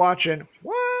 you're watching,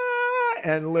 what?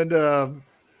 And Linda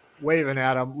waving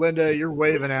at him. Linda, you're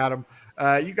waving at him.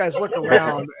 You guys look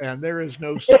around, and there is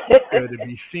no Smooka to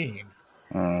be seen.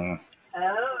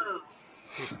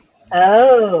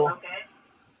 Oh.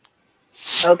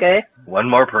 Okay. One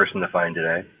more person to find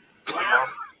today.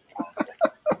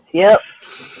 Yep.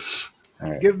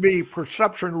 Right. Give me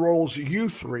perception rolls, you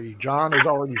three. John has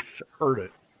already heard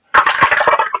it.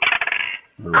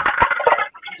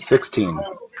 16.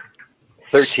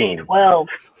 13. 12.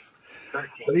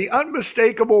 The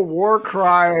unmistakable war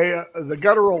cry, the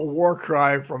guttural war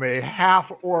cry from a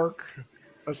half-orc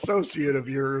associate of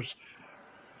yours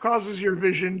causes your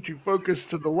vision to focus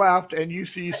to the left, and you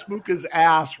see Smooka's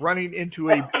ass running into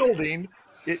a building.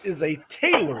 It is a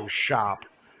tailor shop.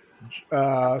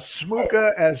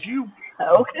 Smooka, as you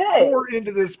pour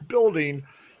into this building,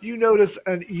 you notice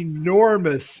an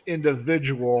enormous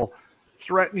individual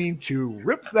threatening to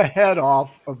rip the head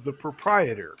off of the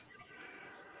proprietor.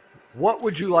 What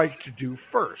would you like to do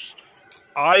first?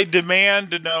 I demand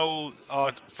to know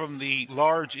from the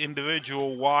large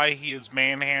individual why he is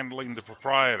manhandling the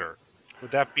proprietor. Would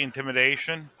that be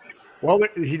intimidation? Well,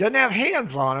 he doesn't have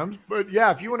hands on him, but yeah,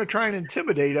 if you want to try and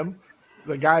intimidate him,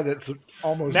 the guy that's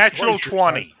almost... Natural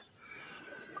 20.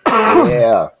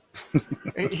 Yeah.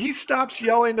 He stops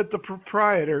yelling at the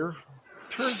proprietor,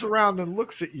 turns around and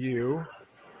looks at you,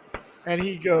 and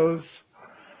he goes,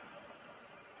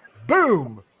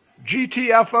 boom!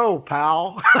 GTFO,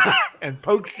 pal, and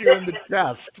pokes you in the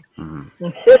chest.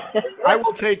 I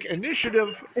will take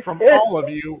initiative from all of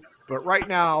you, but right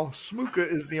now, Smooka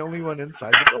is the only one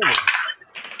inside the building.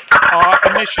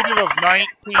 Initiative of 19.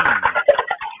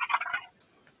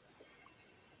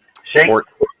 Shake.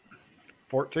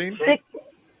 14?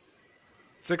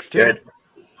 16? Good.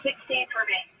 16 for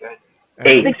me. Good.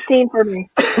 8. 16 for me.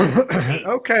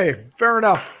 Okay, fair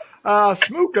enough.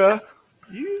 Smooka,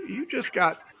 you just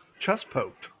got chest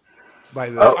poked by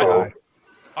this guy.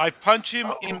 I punch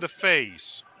him in the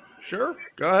face. Sure,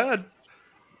 go ahead.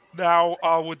 Now,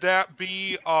 would that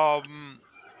be, let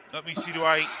me see, do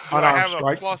I have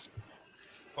strike? a plus...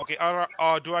 Okay,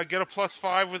 do I get a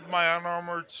 +5 with my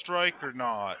unarmored strike or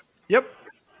not? Yep.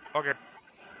 Okay.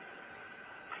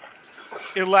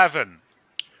 11.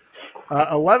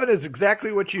 11 is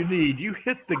exactly what you need. You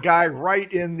hit the guy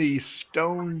right in the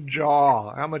stone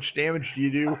jaw. How much damage do you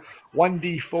do?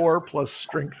 1d4 plus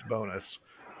strength bonus.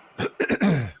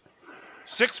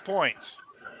 6 points.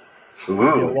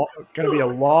 Ooh. Going to be a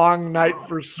long night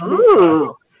for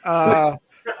Smooka.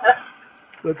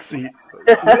 Let's see.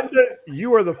 Linda,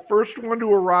 you are the first one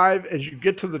to arrive as you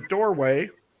get to the doorway.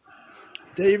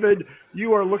 David,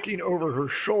 you are looking over her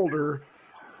shoulder.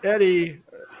 Eddie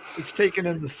is taking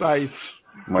in the sights.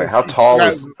 Wait, how tall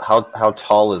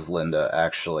is Linda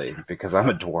actually? Because I'm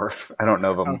a dwarf. I don't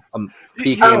know if I'm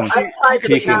peeking. I'm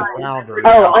 5'9". Around her.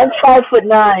 I'm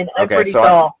 5'9". I'm pretty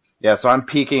tall. So I'm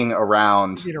peeking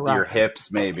around your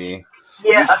hips, maybe.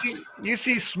 Yeah. You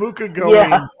see Smooka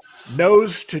going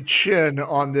nose to chin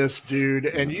on this dude,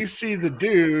 and you see the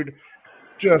dude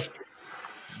just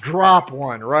drop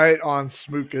one right on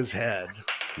Smooka's head.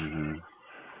 Mm-hmm.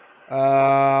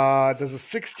 Does a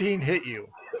 16 hit you?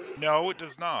 No, it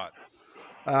does not.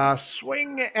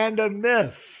 Swing and a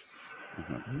miss.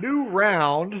 Mm-hmm. New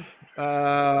round.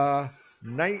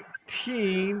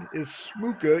 19 is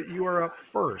Smooka. You are up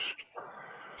first.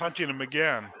 Punching him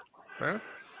again. Okay.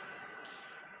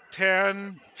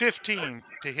 10, 15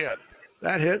 to hit.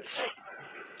 That hits.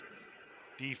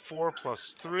 D4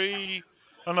 plus 3.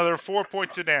 Another 4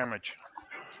 points of damage.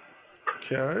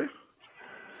 Okay.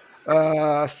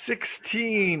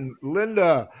 16.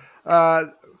 Linda.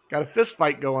 Got a fist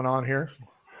fight going on here.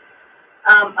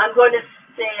 I'm going to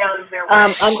stay out of their way.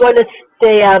 I'm going to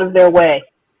stay out of their way.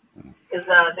 Because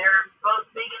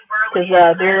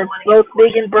they're both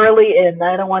big and burly, and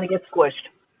I don't want to get squished.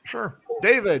 Sure.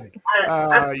 David,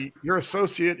 your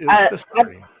associate is fist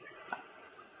fighting.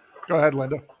 Go ahead,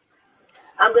 Linda.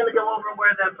 I'm going to go over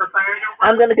where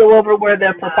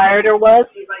the proprietor was.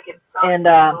 See if I can and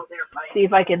see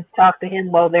if I can talk to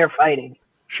him while they're fighting.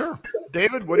 Sure.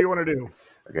 David, what do you want to do?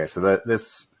 Okay, so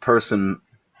this person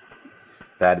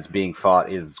that is being fought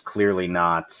is clearly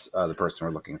not the person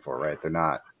we're looking for, right? They're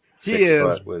not 6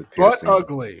 foot with piercing. But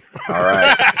ugly. All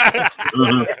right.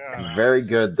 Very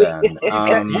good then.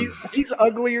 He's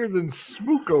uglier than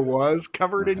Smooka was,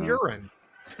 covered in urine.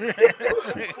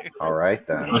 All right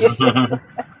then.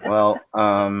 Well,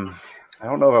 I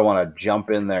don't know if I want to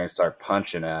jump in there and start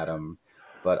punching at him,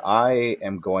 but I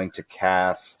am going to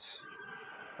cast.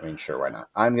 I mean, sure, why not?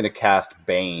 I'm going to cast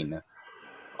Bane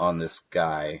on this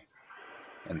guy,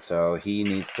 and so he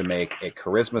needs to make a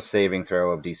Charisma saving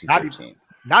throw of DC 13.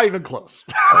 Not even close.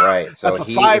 All right, so that's a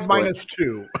he 5 minus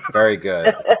 2. Very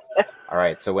good. All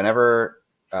right, so whenever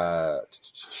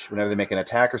they make an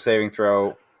attack or saving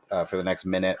throw for the next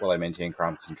minute while I maintain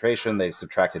concentration, they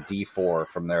subtract a D4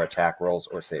 from their attack rolls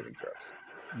or saving throws.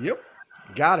 Yep,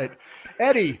 got it.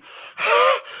 Eddie.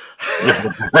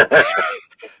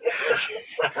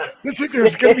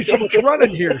 There's going to be so much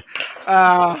running here.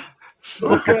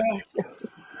 Smooka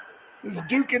is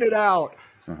duking it out.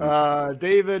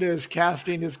 David is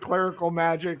casting his clerical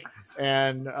magic,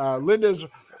 and Linda's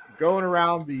going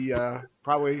around the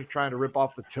probably trying to rip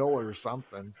off the till or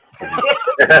something. You're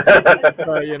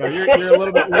a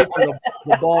little bit late to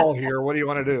the ball here. What do you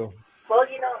want to do? Well,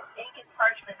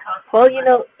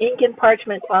 ink and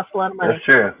parchment cost a lot of money. That's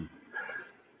true.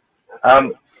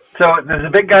 So there's a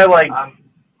big guy like.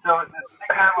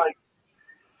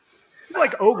 He's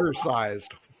like ogre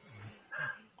sized.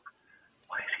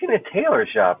 Why is he in a tailor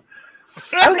shop?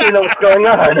 I don't even know what's going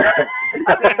on.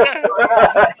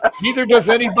 Neither does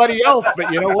anybody else,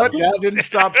 but you know what? That didn't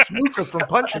stop Smooka from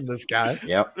punching this guy.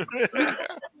 Yep.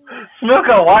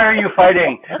 Smooka, why are you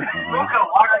fighting?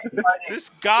 This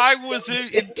guy was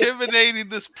intimidating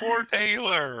this poor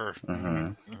tailor.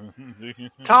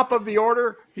 Top of the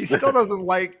order, he still doesn't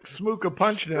like Smooka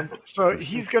punching him, so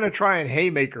he's going to try and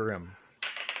haymaker him.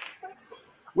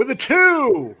 With a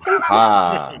 2!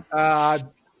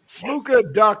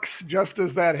 Smooka ducks just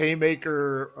as that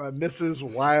haymaker misses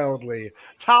wildly.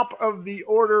 Top of the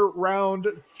order, round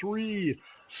 3.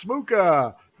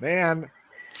 Smooka, man,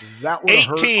 that would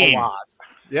hurt a lot.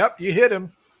 Yep, you hit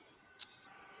him.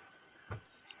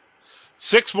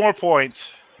 6 more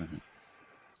points.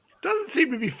 Doesn't seem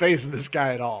to be facing this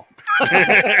guy at all.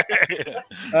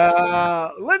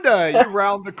 Linda, you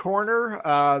round the corner.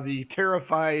 The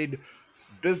terrified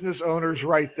business owner's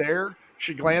right there.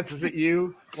 She glances at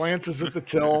you, glances at the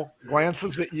till,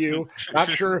 glances at you. Not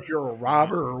sure if you're a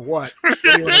robber or what. What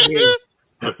do you want to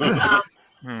do?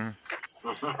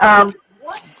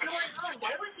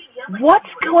 What's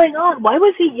going on? Why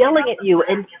was he yelling at you?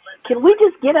 And can we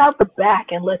just get out the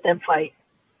back and let them fight?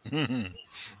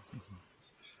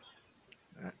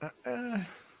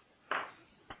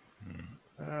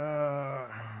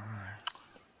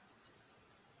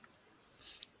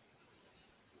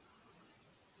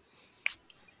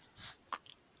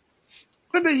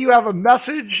 Linda, you have a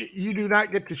message. You do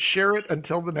not get to share it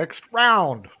until the next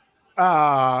round.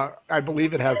 I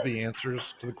believe it has the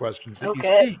answers to the questions that you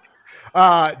seek.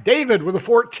 David with a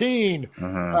 14.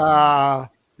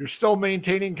 You're still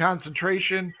maintaining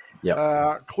concentration.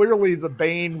 Yep. Clearly the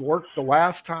Bane worked the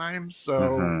last time,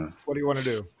 so what do you want to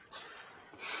do?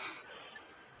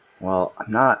 Well,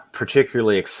 I'm not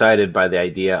particularly excited by the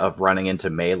idea of running into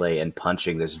melee and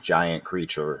punching this giant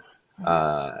creature.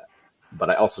 But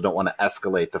I also don't want to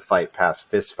escalate the fight past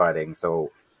fist fighting,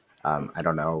 so I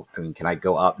don't know. I mean, can I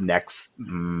go up next?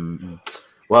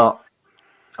 Well,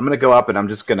 I'm going to go up and I'm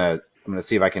just going to I'm gonna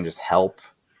see if I can just help.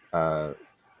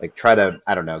 Like try to,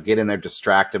 I don't know, get in there,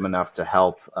 distract him enough to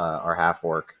help our half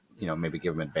orc. Maybe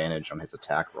give him advantage on his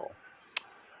attack roll.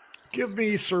 Give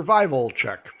me survival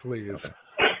check, please.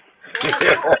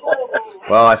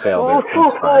 Well, I failed it.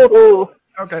 It's fine.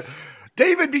 Okay.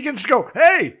 David begins to go,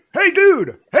 hey,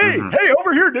 dude. Hey, hey,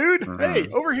 over here, dude. Hey,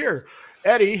 over here.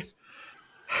 Eddie.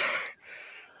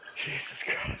 Jesus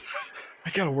Christ. I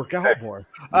got to work out more.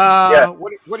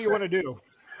 What do you want to do?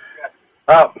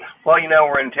 Well,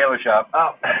 we're in a tailor shop.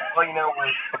 No, I'm not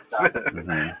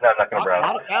going to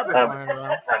browse.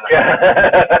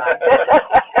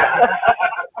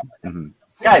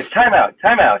 Guys, time out.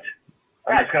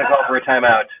 I'm just going to call for a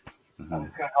timeout.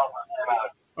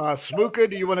 Smooka,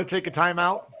 do you want to take a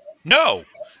timeout? No.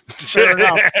 Fair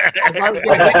enough. I was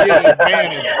going to give you an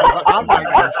advantage. I'm not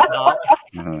going to stop.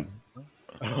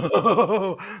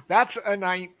 That's a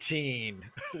 19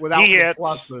 without the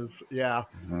pluses. Yeah.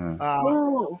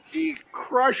 He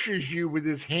crushes you with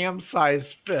his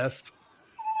ham-sized fist.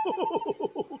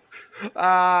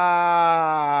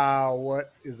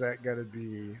 What is that going to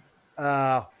be?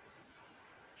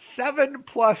 7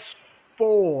 plus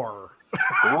 4.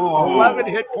 11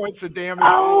 hit points of damage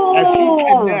as he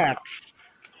connects.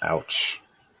 Ouch.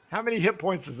 How many hit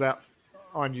points is that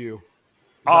on you?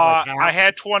 I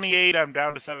had 28. I'm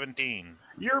down to 17.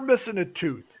 You're missing a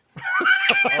tooth.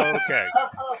 Okay.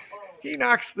 He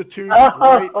knocks the tooth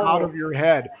right out of your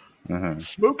head.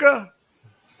 Smooka,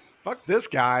 fuck this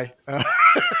guy.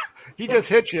 He just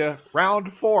hit you.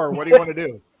 Round 4. What do you want to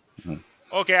do?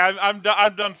 Okay, I'm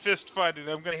done fist fighting.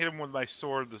 I'm going to hit him with my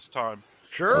sword this time.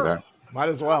 Sure. Okay. Might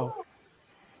as well.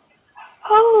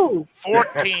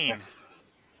 14.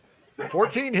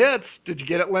 14 hits. Did you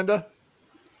get it, Linda?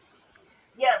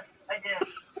 Yes, I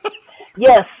did.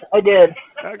 Yes, I did.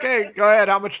 Okay, go ahead.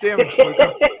 How much damage,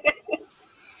 Smooka?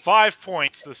 5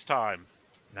 points this time.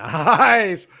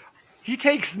 Nice. He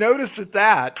takes notice at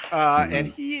that,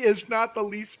 and he is not the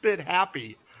least bit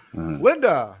happy.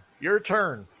 Linda, your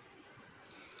turn.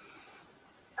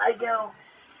 I go.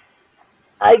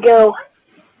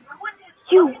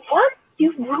 You what?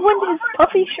 You ruined his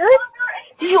puffy shirt?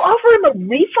 Did you offer him a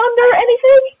refund or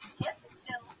anything?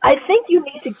 I think you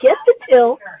need to get the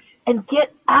till and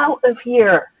get out of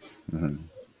here.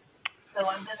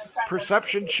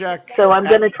 Perception check. So I'm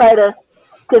going to try to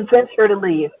convince her to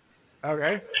leave.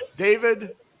 Okay.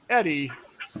 David, Eddie,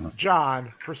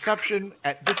 John, perception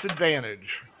at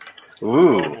disadvantage.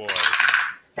 Ooh. Oh, boy.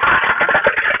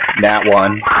 Nat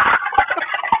 1.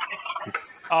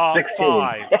 16.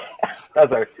 5. Oh,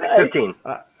 sorry. 15.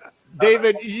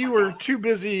 David, you were too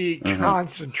busy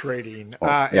concentrating.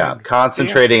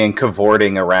 Concentrating and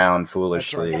cavorting around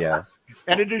foolishly, yes.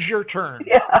 And it is your turn.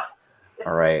 Yeah.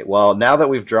 All right. Well, now that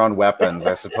we've drawn weapons,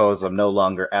 I suppose I'm no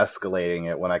longer escalating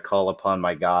it when I call upon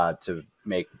my god to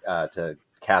to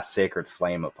cast Sacred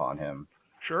Flame upon him.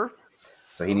 Sure.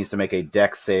 So he needs to make a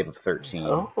Dex save of 13.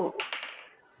 Oh.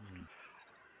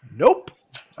 Nope.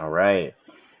 All right.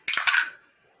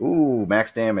 Ooh,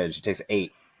 max damage. He takes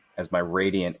 8 as my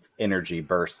radiant energy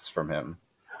bursts from him.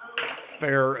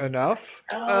 Fair enough.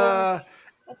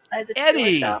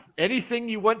 Eddie, anything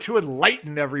you want to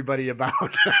enlighten everybody about?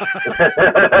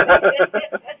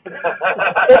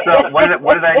 So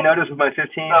what did I notice with my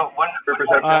 15 for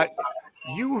perception?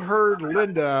 You heard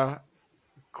Linda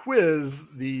quiz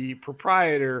the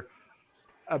proprietor.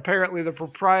 Apparently the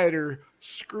proprietor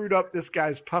screwed up this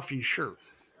guy's puffy shirt.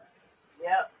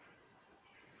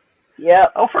 Yeah.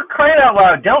 Oh, for crying out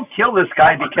loud, don't kill this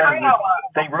guy because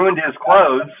they ruined his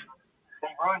clothes.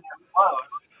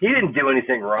 He didn't do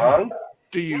anything wrong.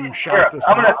 Do you shout this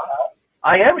out? out?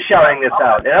 I am shouting this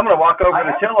out, and I'm going to walk over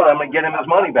to Till and I'm going to get him his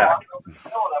money back.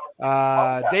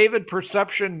 David,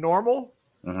 perception normal.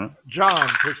 John,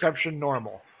 perception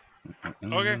normal.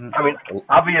 Okay. I mean,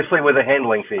 obviously with a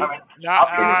handling fee.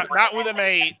 Not with an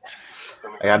 8.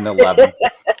 I got an 11.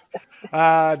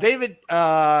 David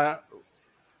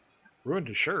ruined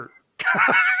his shirt.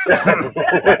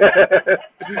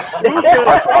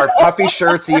 Are puffy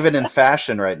shirts even in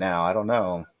fashion right now? I don't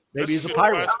know. Maybe he's a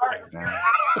pirate. No.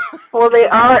 Well, they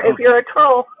are if you're a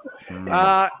troll.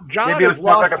 John Maybe it was has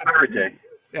more lost like a pirate day.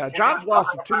 Yeah, John's lost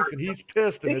a tooth and he's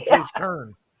pissed and it's his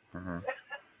turn.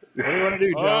 What do you want to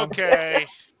do, John? Okay.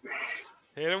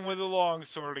 Hit him with the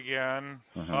longsword again.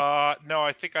 No,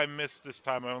 I think I missed this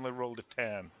time. I only rolled a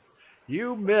 10.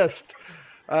 You missed.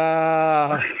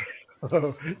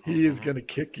 He is going to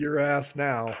kick your ass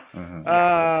now.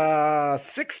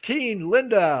 16,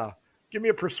 Linda. Give me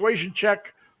a persuasion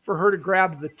check for her to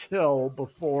grab the till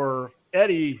before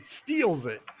Eddie steals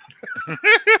it.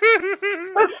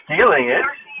 Stealing it.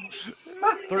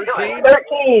 13.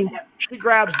 13. She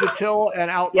grabs the till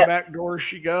and out Yep. the back door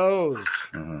she goes.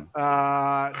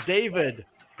 David.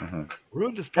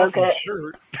 Ruined his puffy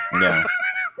shirt. Yeah.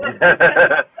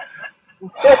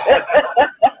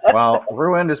 Well,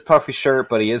 ruined his puffy shirt,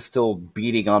 but he is still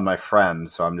beating on my friend,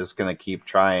 so I'm just going to keep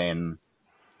trying.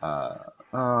 I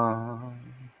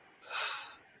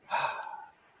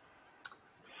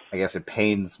guess it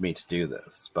pains me to do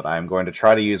this, but I'm going to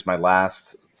try to use my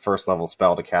last first level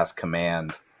spell to cast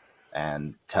Command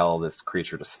and tell this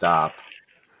creature to stop.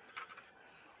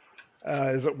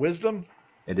 Is it Wisdom?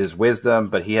 It is Wisdom,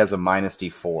 but he has a minus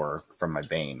D4 from my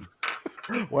Bane.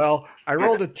 Well, I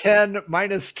rolled a 10,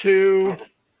 minus 2,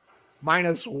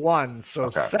 minus 1, so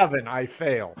 7, I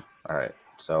fail. All right,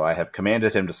 so I have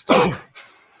commanded him to stop.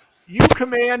 You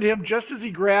command him just as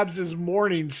he grabs his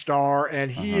Morning Star, and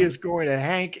he is going to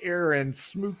Hank Aaron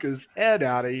Smooka's head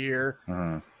out of here.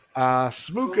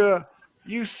 Smooka,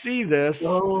 you see this.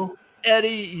 Eddie,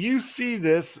 you see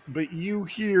this, but you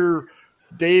hear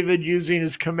David using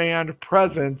his command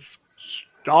presence.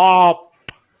 Stop.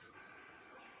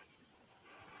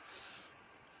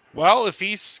 Well, if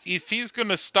he's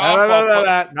gonna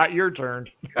stop, not your turn.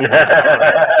 All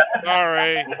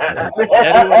right.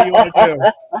 Eddie, what do you want to do?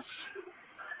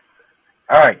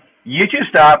 All right. You two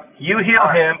stop. You heal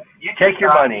him. You take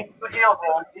your money. And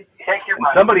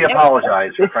somebody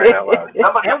apologize for crying out loud.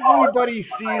 Everybody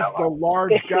sees the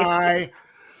large guy.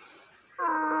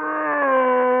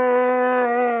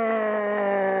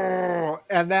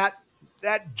 And that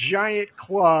giant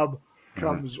club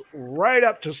comes right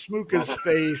up to Smooka's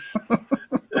face.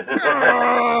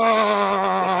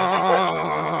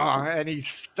 And he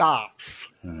stops.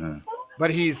 But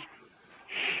he's...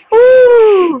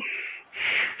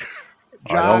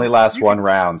 John, it only lasts one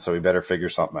round, so we better figure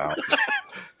something out.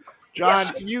 John,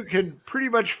 you can pretty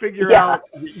much figure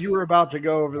out that you were about to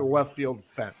go over the left field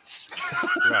fence.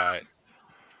 Right.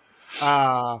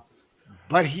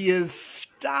 But he is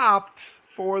stopped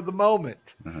for the moment.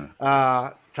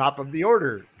 Top of the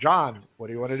order. John, what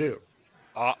do you want to do?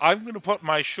 I'm going to put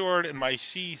my sword in my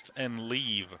sheath and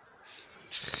leave.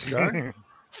 Okay.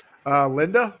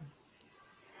 Linda?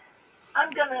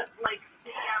 I'm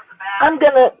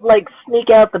gonna sneak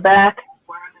out the back.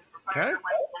 Okay.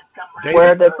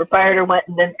 Where the proprietor went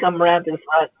and then come around to the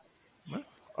front.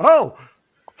 Oh,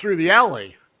 through the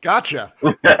alley. Gotcha.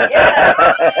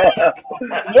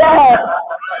 Yeah.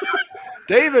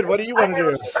 David, what do you want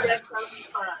to do?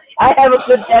 I have a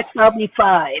good dex, I'll be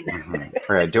fine.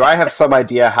 Right. Do I have some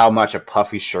idea how much a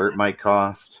puffy shirt might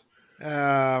cost?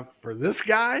 For this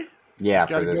guy? Yeah,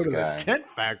 for Gotta this go to guy. the tent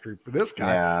factory for this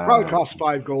guy. Yeah, Probably costs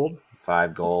 5 gold.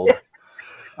 5 gold.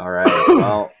 All right.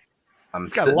 Well, I'm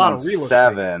sitting on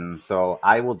 7, so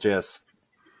I will just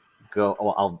go.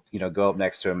 I'll go up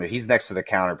next to him. If he's next to the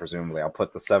counter, presumably, I'll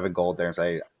put the 7 gold there and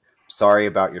say, "Sorry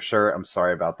about your shirt. I'm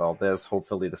sorry about all this.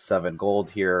 Hopefully, the 7 gold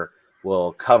here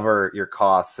will cover your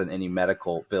costs and any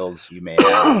medical bills you may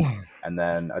have," and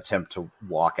then attempt to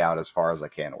walk out as far as I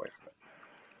can away from it.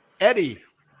 Eddie.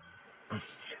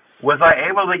 Was I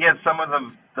able to get some of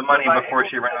the money before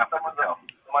she ran off the hotel?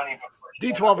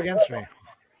 D12 against me.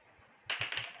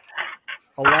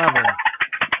 11.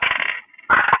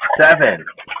 7.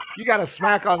 You got a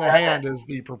smack on the hand as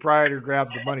the proprietor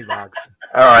grabbed the money box.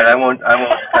 All right, I won't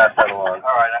pass that along.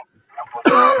 All right.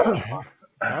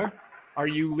 Okay. Are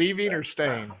you leaving or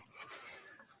staying?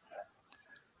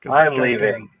 I'm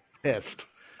leaving. Pissed.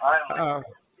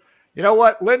 You know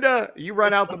what, Linda? You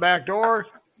run out the back door.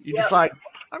 You decide,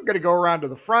 I'm going to go around to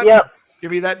the front. Yep.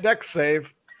 Give me that dex save.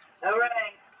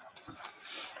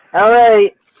 All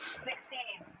right.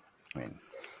 16.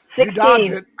 You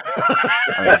dodge it.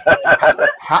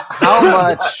 How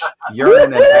much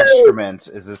urine and excrement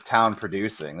is this town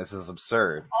producing? This is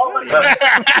absurd. You're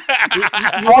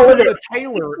in the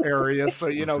Taylor area, so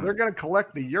they're going to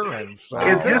collect the urine. So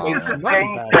Is this the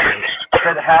thing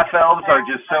that half elves are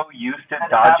just so used to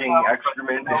dodging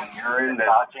excrement and urine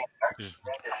that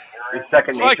it's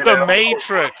second nature? It's like the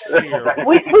Matrix here.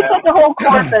 We put the whole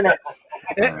course in it.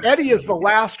 Eddie is the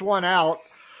last one out.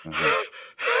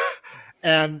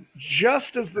 And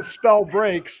just as the spell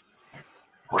breaks,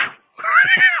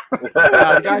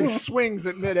 the guy swings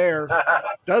at midair.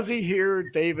 Does he hear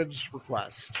David's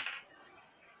request?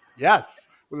 Yes,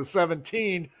 with a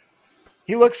 17.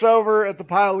 He looks over at the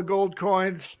pile of gold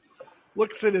coins,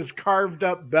 looks at his carved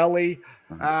up belly,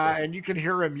 and you can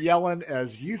hear him yelling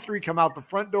as you three come out the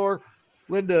front door.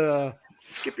 Linda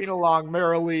skipping along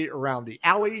merrily around the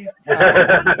alley.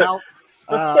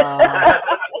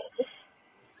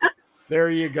 There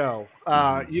you go.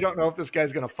 You don't know if this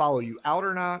guy's going to follow you out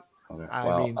or not. Okay.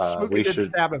 I mean, Smokey did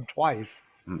stab him twice.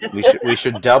 We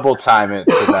should double time it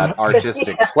to that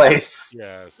artistic place.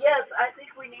 Yes. Yes, I think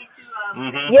we need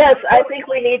to. Yes, I think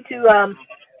we need to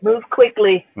move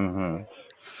quickly. Mm-hmm.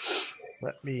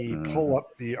 Let me pull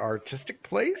up the artistic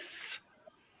place.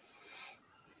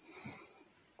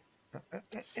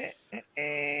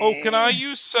 Oh, can I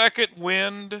use second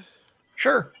wind?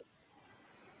 Sure.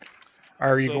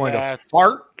 Are you going to that's-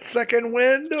 fart second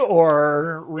wind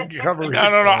or recover? No.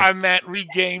 I meant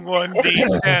regain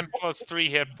 1d10 plus 3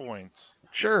 hit points.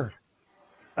 Sure.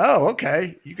 Oh,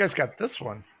 okay. You guys got this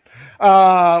one.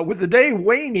 With the day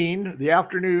waning, the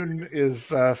afternoon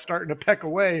is starting to peck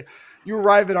away. You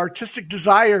arrive at Artistic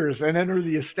Desires and enter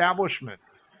the establishment.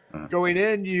 Going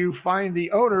in, you find the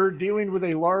owner dealing with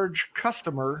a large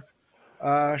customer.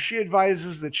 She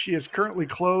advises that she is currently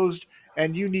closed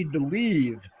and you need to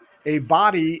leave. A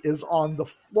body is on the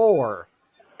floor.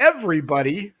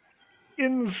 Everybody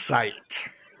in sight.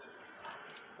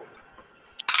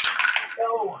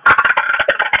 Oh,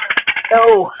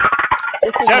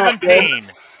 this is not good. 17.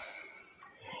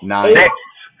 9.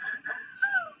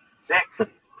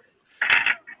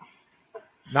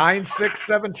 9, 6,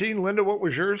 17. Linda, what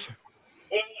was yours?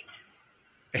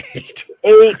 8.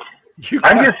 8.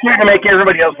 I'm just here to make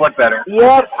everybody else look better.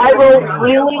 Yep, I rolled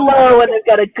really low and I've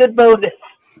got a good bonus.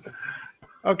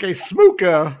 Okay,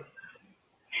 Smooka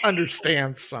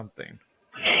understands something.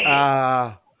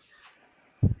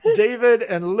 David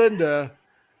and Linda,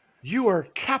 you are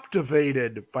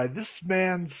captivated by this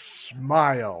man's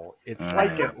smile. It's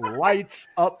like it lights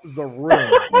up the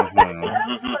room.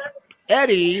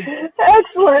 Eddie,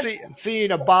 Excellent. seeing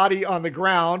a body on the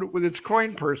ground with its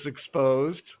coin purse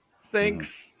exposed,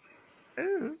 thinks,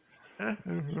 John,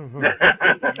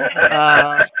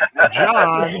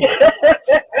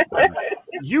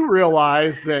 you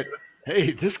realize that,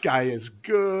 hey, this guy is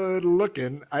good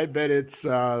looking. I bet it's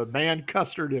Man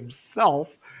Custard himself.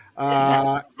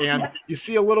 And you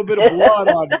see a little bit of blood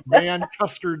on Man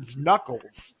Custard's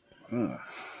knuckles.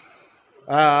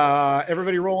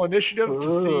 Everybody roll initiative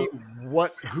to see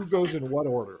who goes in what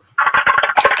order.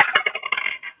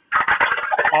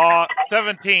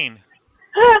 17.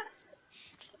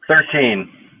 13.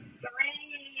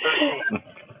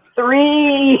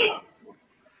 3.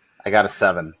 I got a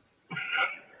 7.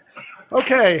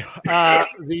 Okay,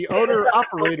 the owner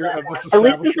operator of this At least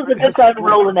establishment. this is a good time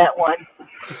rolling that one.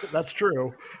 That's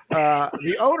true.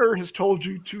 The owner has told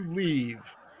you to leave.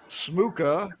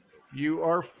 Smooka, you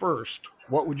are first.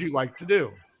 What would you like to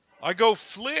do? I go,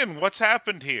 Flynn, what's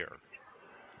happened here?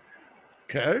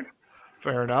 Okay,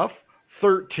 fair enough.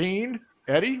 13,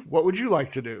 Eddie, what would you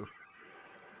like to do?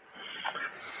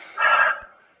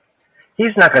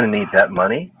 He's not going to need that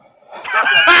money.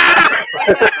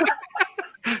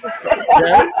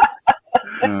 Okay.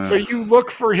 So you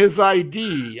look for his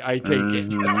ID, I take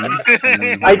it.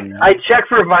 I check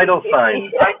for vital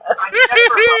signs.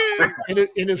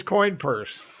 In his coin purse.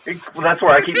 Well, that's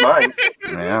where I keep mine.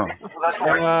 Yeah.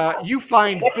 You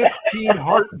find 15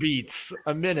 heartbeats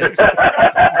a minute.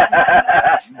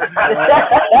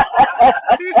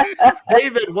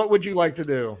 David, what would you like to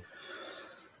do?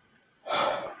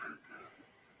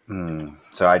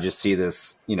 So I just see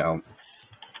this,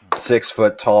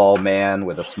 6-foot-tall man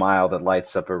with a smile that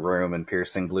lights up a room and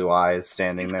piercing blue eyes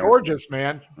standing there. Gorgeous,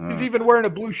 man. He's even wearing a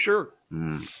blue shirt.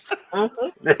 He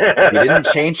didn't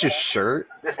change his shirt?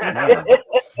 Man.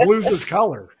 Blue's his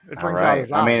color. It All brings out right.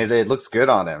 his I mean, eyes. it looks good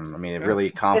on him. I mean, it really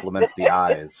complements the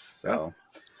eyes. So,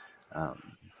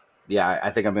 I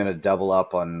think I'm going to double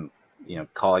up on,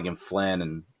 calling him Flynn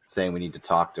and saying we need to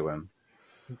talk to him.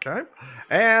 Okay.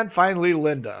 And finally,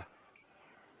 Linda.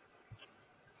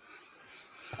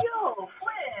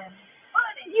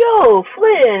 Yo,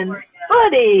 Flynn,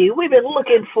 buddy, we've been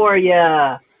looking for you.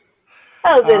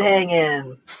 How's it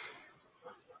hanging?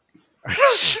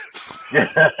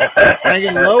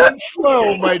 Hanging low and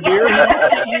slow, my dear. He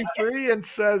looks at you three and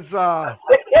says,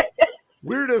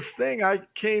 weirdest thing, I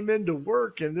came into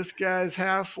work and this guy's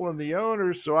hassling the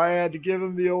owner, so I had to give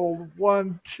him the old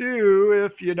 1-2,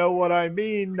 if you know what I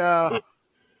mean. Do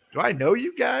I know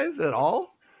you guys at all?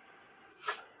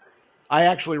 I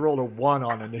actually rolled a 1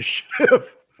 on initiative.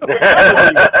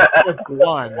 Just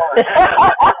 1.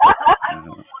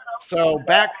 So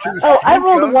back to I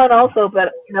rolled a 1 also,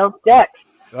 but Dex.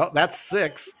 Well, that's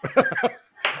 6.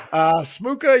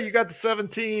 Smooka, you got the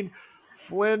 17.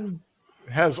 Flynn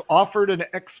has offered an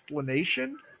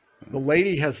explanation. The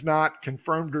lady has not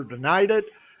confirmed or denied it.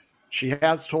 She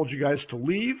has told you guys to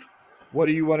leave. What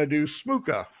do you want to do,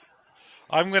 Smooka?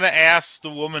 I'm going to ask the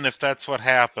woman if that's what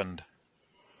happened.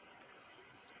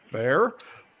 Fair.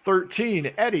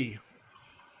 13, Eddie.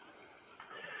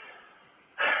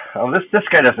 Oh, this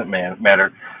guy doesn't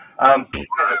matter.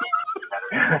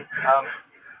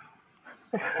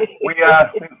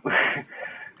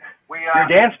 Your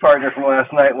dance partner from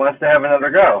last night wants to have another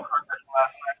go.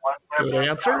 Good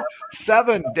answer.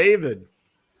 7, David.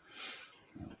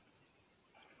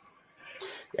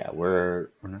 Yeah,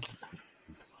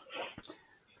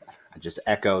 I just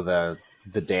echo the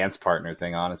dance partner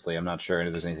thing. Honestly, I'm not sure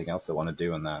if there's anything else I want to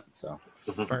do in that. So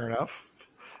Fair enough.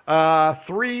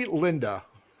 3, Linda.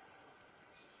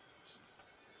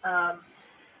 I'm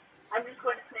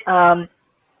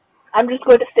just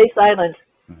going to stay silent.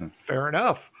 Fair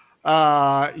enough.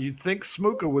 You'd think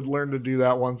Smooka would learn to do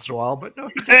that once in a while, but no,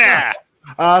 he did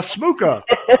not. Smooka,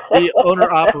 the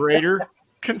owner-operator,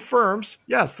 confirms,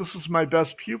 yes, this is my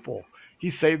best pupil. He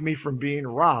saved me from being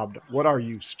robbed. What are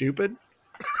you, stupid?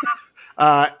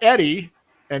 Eddie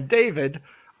and David,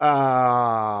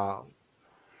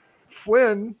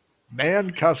 Flynn,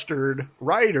 Man Custard,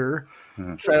 writer,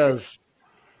 says,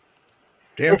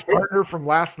 dance partner from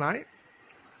last night?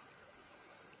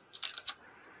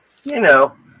 You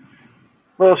know,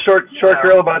 little short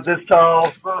girl about this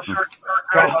tall,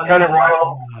 kind of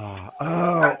royal.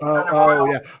 Oh,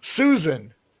 yeah.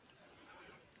 Susan.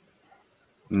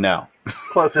 no.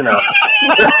 Close enough.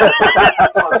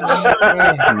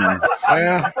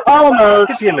 Yeah. Almost.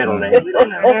 Give you a middle name.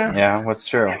 Yeah, what's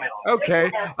true?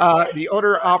 Okay. The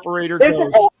owner-operator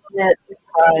goes,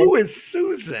 who is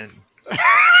Susan?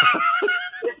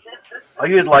 Oh,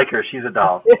 you'd like her. She's a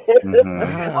doll.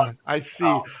 I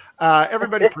see.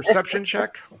 Everybody, perception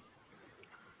check.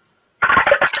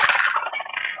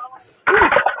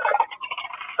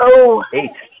 Oh,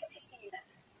 8.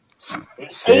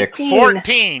 6. 18.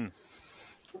 14.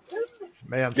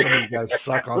 Man, some of you guys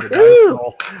suck on the dice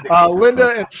roll.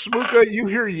 Linda and Smooka, you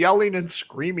hear yelling and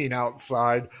screaming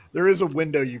outside. There is a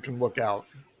window you can look out.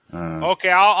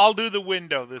 Okay, I'll do the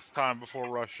window this time before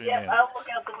rushing in. I'll look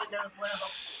out the window as well.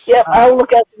 Yep, I'll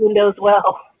look out the window as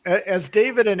well. As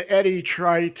David and Eddie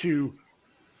try to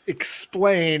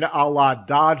explain a la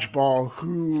dodgeball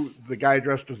who the guy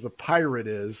dressed as the pirate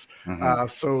is,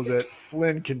 so that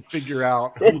Flynn can figure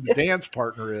out who the dance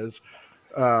partner is,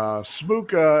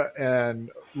 Smooka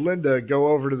and Linda go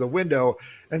over to the window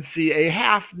and see a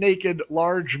half-naked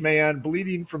large man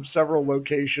bleeding from several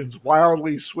locations,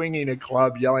 wildly swinging a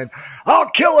club, yelling, "I'll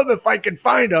kill him if I can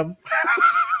find him."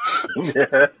 Close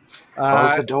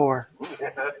the door.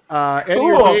 Eddie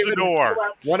or Close David, the door.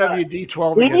 one of you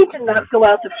D12. We need to not go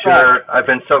out the front. Sure, I've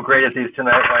been so great at these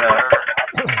tonight. Why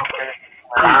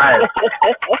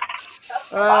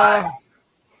not?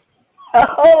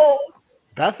 Oh,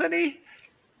 Bethany?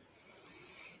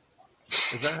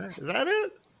 Is that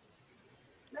it?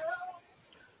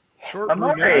 Short I'm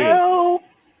brunette? okay. no.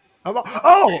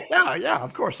 Oh, yeah,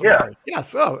 of course. I'm sorry.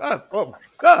 Yes.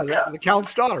 The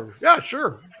Count's daughter. Yeah,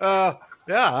 sure.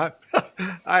 Yeah,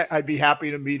 I'd be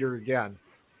happy to meet her again.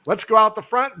 Let's go out the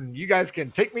front, and you guys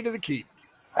can take me to the keep.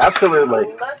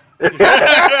 Absolutely.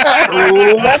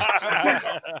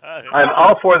 I'm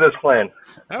all for this plan.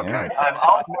 Okay.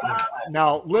 Yeah.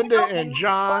 Now, Linda and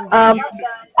John.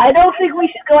 I don't think we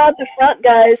should go out the front,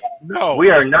 guys. No,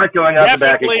 We are not going out the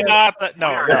back definitely again.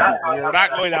 not. We're not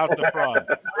going out the front.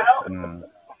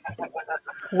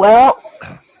 Well,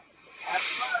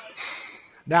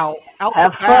 Now, out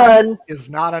have the back fun. is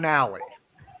not an alley.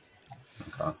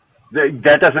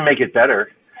 That doesn't make it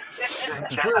better.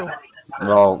 That's true.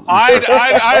 Well, I'd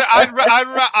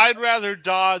rather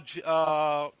dodge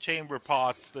chamber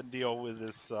pots than deal with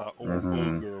this old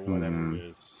ogre or whatever it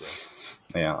is.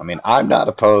 So. yeah, I mean, I'm not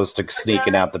opposed to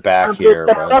sneaking out the back here,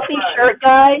 The but puffy shirt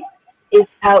guy is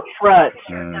out front.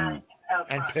 And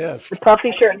pissed. The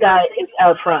puffy shirt guy is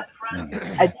out front.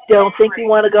 I don't think you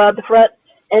want to go out the front,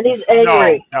 and he's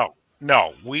angry.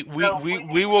 No. We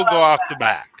will go out the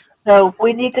back. So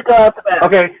we need to go out the back.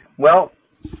 Okay, well,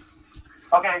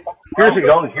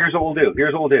 here's what we'll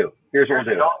do.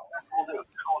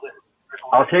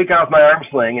 I'll take off my arm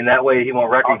sling, and that way he won't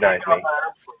recognize me.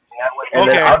 And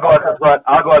then I'll go out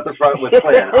the front with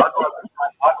Flynn.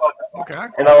 Okay.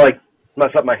 And I'll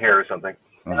mess up my hair or something.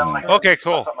 Okay,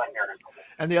 cool.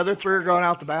 And the other three are going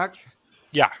out the back?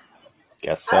 Yeah.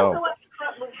 guess so.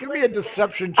 Give me a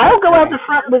deception check. I'll go out the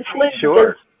front with Flynn.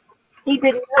 Sure. He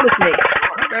didn't notice me.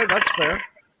 Okay, that's fair.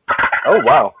 Oh,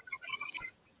 wow.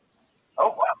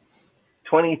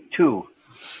 22.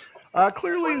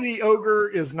 Clearly, the ogre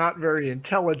is not very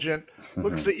intelligent.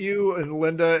 Looks at you and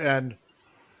Linda and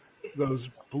those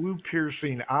blue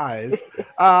piercing eyes,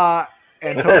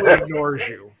 and totally ignores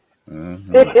you.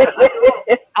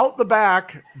 out the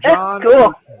back, John Cool.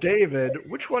 or David,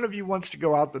 which one of you wants to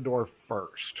go out the door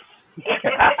first?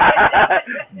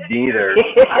 Neither.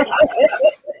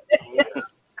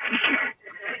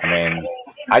 I mean,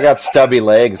 I got stubby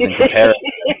legs in comparison.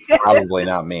 Probably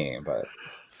not me, but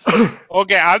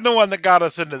Okay, I'm the one that got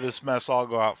us into this mess. I'll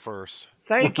go out first.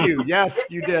 Thank you. Yes,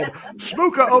 you did.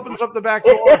 Smooka opens up the back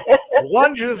door,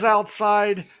 lunges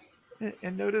outside,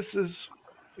 and notices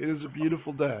it is a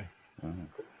beautiful day.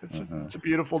 It's a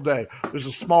beautiful day. There's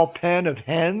a small pen of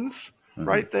hens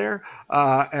right there,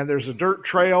 and there's a dirt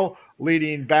trail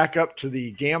leading back up to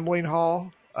the gambling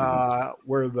hall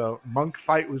where the monk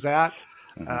fight was at.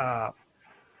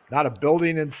 Not a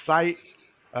building in sight.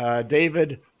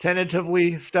 David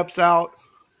tentatively steps out,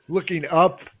 looking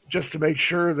up just to make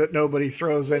sure that nobody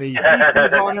throws any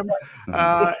pieces on him.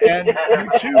 And you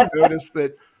too notice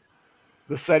that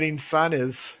the setting sun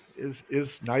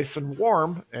is nice and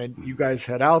warm, and you guys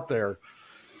head out there.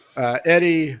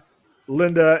 Eddie,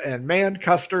 Linda, and Man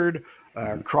Custard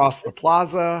cross the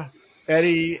plaza.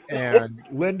 Eddie and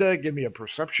Linda, give me a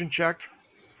perception check.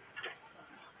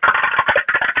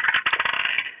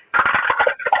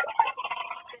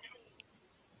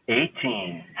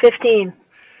 18. 15.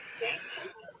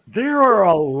 There are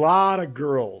a lot of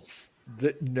girls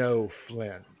that know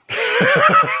Flynn.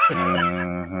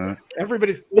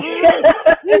 Everybody's,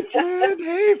 hey Flynn,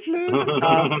 hey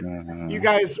Flynn. You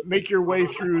guys make your way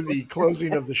through the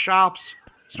closing of the shops,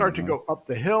 start to go up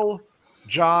the hill.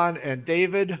 John and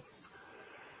David,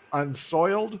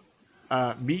 unsoiled,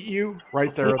 meet you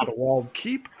right there at the walled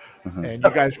keep, and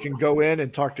you guys can go in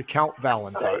and talk to Count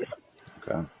Valentine.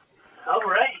 okay.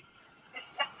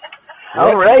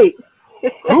 All right.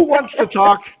 Who wants to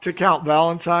talk to Count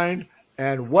Valentine,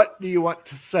 and what do you want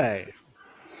to say?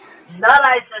 Not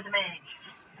I said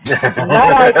mage.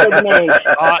 Not I said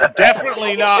mage.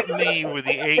 Definitely not me with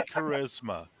the 8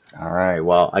 charisma. All right.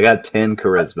 Well, I got 10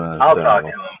 charisma. I'll so talk to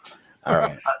him. all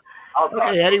right.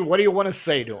 Okay, Eddie, what do you want to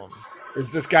say to him?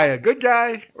 Is this guy a good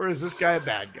guy, or is this guy a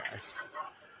bad guy?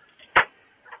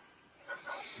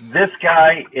 This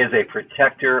guy is a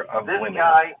protector of women.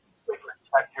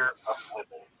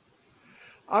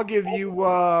 I'll give you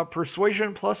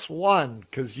persuasion +1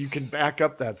 because you can back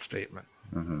up that statement.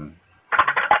 Can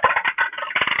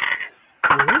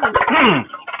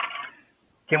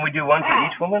we do one for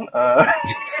each woman?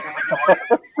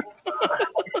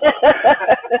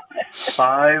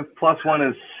 5 plus 1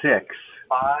 is 6.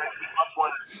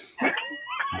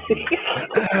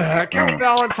 Count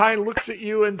Valentine looks at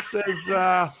you and says,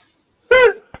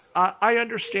 I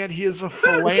understand he is a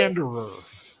philanderer.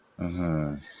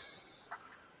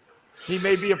 He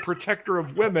may be a protector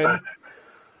of women,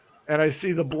 and I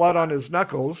see the blood on his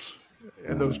knuckles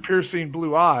and those piercing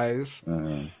blue eyes,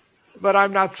 but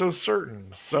I'm not so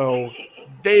certain. So,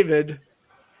 David,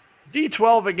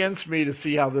 D12 against me to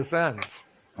see how this ends.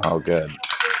 Oh, good.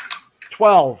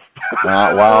 12.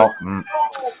 Well,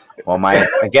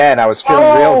 I was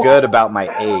feeling real good about my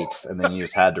 8, and then you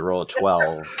just had to roll a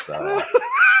 12. So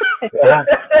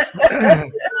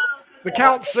The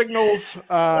Count signals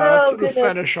to the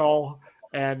Seneschal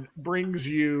and brings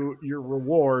you your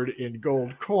reward in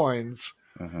gold coins,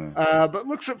 but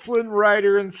looks at Flynn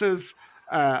Rider and says,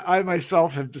 I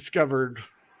myself have discovered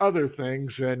other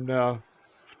things, and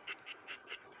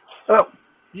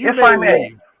if I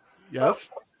may. Yes?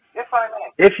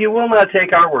 If you will not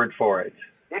take our word for it,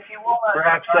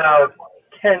 perhaps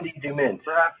Candy Dumint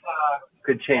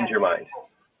could change your mind.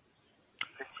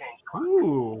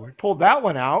 Ooh, we pulled that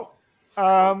one out.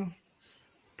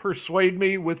 Persuade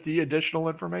me with the additional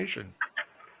information.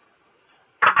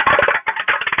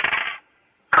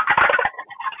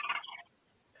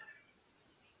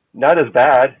 Not as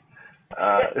bad.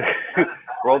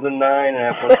 Rolled a 9 and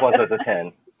I have plus 1, so it's a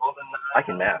 10. I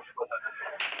can math.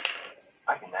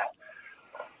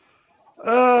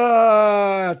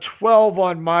 12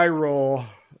 on my roll.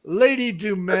 Lady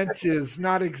Dumont is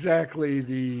not exactly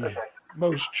the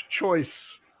most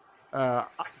choice,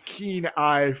 keen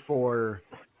eye for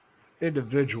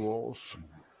individuals.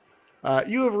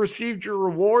 You have received your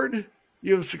reward.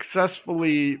 You have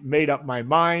successfully made up my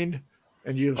mind,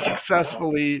 and you have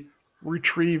successfully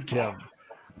retrieved him.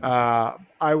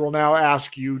 I will now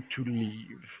ask you to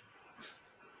leave.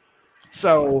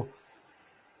 So,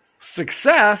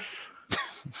 success.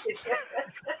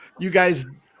 You guys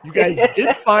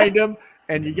did find him,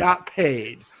 and you got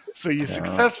paid. So you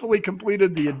successfully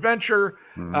completed the adventure.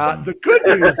 The good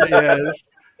news is,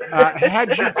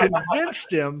 had you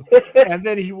convinced him, and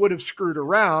then he would have screwed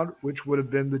around, which would have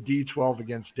been the D12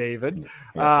 against David,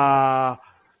 the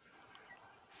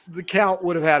Count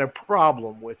would have had a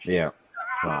problem with you. yeah.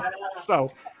 Well, So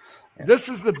This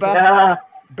is the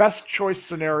best choice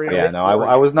scenario. Yeah, no,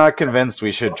 I was not convinced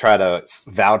we should try to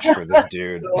vouch for this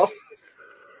dude.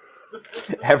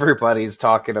 Everybody's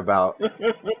talking about him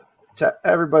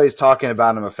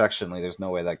affectionately. There's no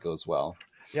way that goes well.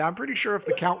 Yeah, I'm pretty sure if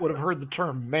the Count would have heard the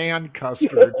term man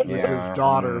custard with his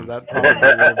daughter, that probably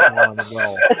would have gone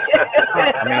well.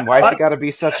 I mean, why's it got to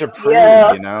be such a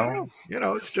prude, you know? You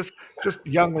know, it's just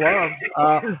young love.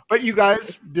 But you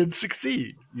guys did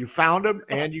succeed. You found him,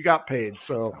 and you got paid.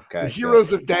 So the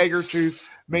heroes of Daggertooth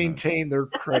maintain their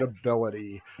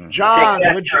credibility. John,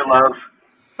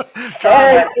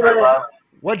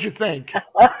 what'd you think?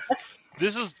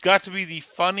 This has got to be the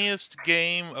funniest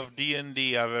game of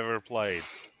D&D I've ever played.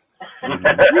 You've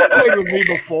played with me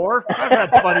before. I've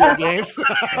had funnier games.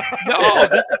 No,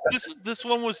 this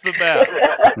one was the best.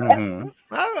 Mm-hmm.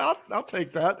 I'll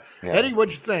take that. Yeah. Eddie,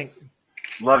 what'd you think?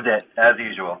 Loved it, as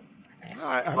usual.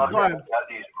 I'm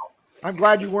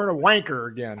glad you weren't a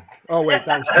wanker again. Oh, wait,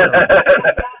 that was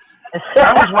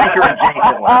I was wanker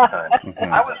adjacent last time.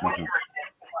 Mm-hmm. I was wanker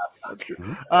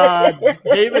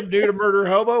David, new to Murder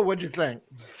Hobo, what'd you think?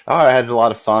 Oh, I had a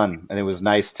lot of fun, and it was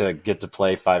nice to get to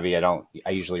play 5e. I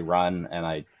usually run,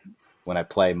 and when I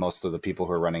play, most of the people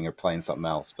who are running are playing something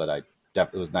else. But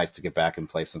it was nice to get back and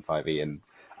play some 5e. And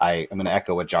I'm going to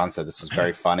echo what John said. This was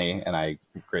very funny, and I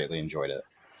greatly enjoyed it.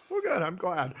 Well, good. I'm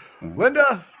glad. Mm-hmm.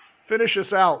 Linda, finish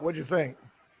us out. What'd you think?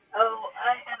 Oh,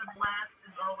 I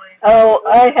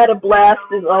had a blast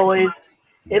as always.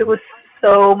 It was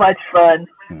so much fun.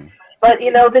 But,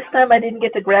 this time I didn't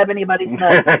get to grab anybody's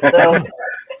nuts. So.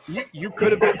 You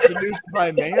could have been seduced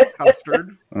by man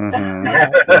custard. Mm-hmm.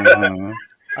 Mm-hmm.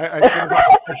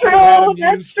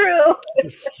 That's true. To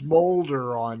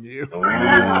smolder on you.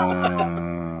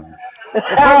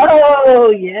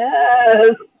 Oh,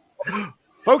 yes.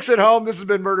 Folks at home, this has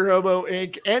been Murder Hobo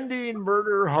Inc. ending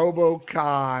Murder Hobo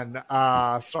Con.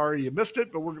 Sorry you missed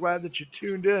it, but we're glad that you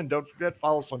tuned in. Don't forget,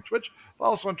 follow us on Twitch,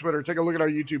 follow us on Twitter. Take a look at our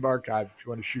YouTube archive if you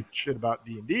want to shoot shit about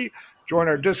D&D. Join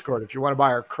our Discord. If you want to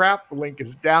buy our crap, the link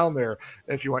is down there.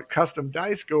 If you want custom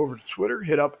dice, go over to Twitter,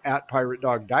 hit up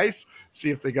 @PirateDogDice,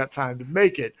 see if they got time to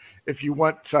make it. If you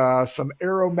want some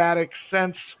aromatic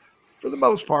scents, for the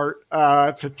most part,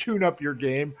 to tune up your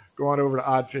game, go on over to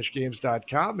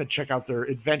oddfishgames.com and check out their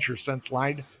adventure scents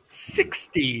line.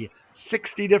 60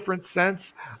 different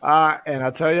scents. And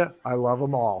I'll tell you, I love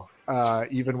them all,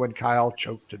 even when Kyle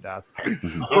choked to death.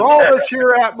 For all of us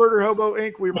here at Murder Hobo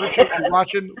Inc., we appreciate you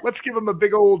watching. Let's give them a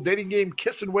big old dating game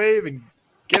kiss and wave and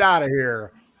get out of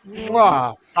here.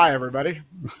 Mwah. Bye, everybody.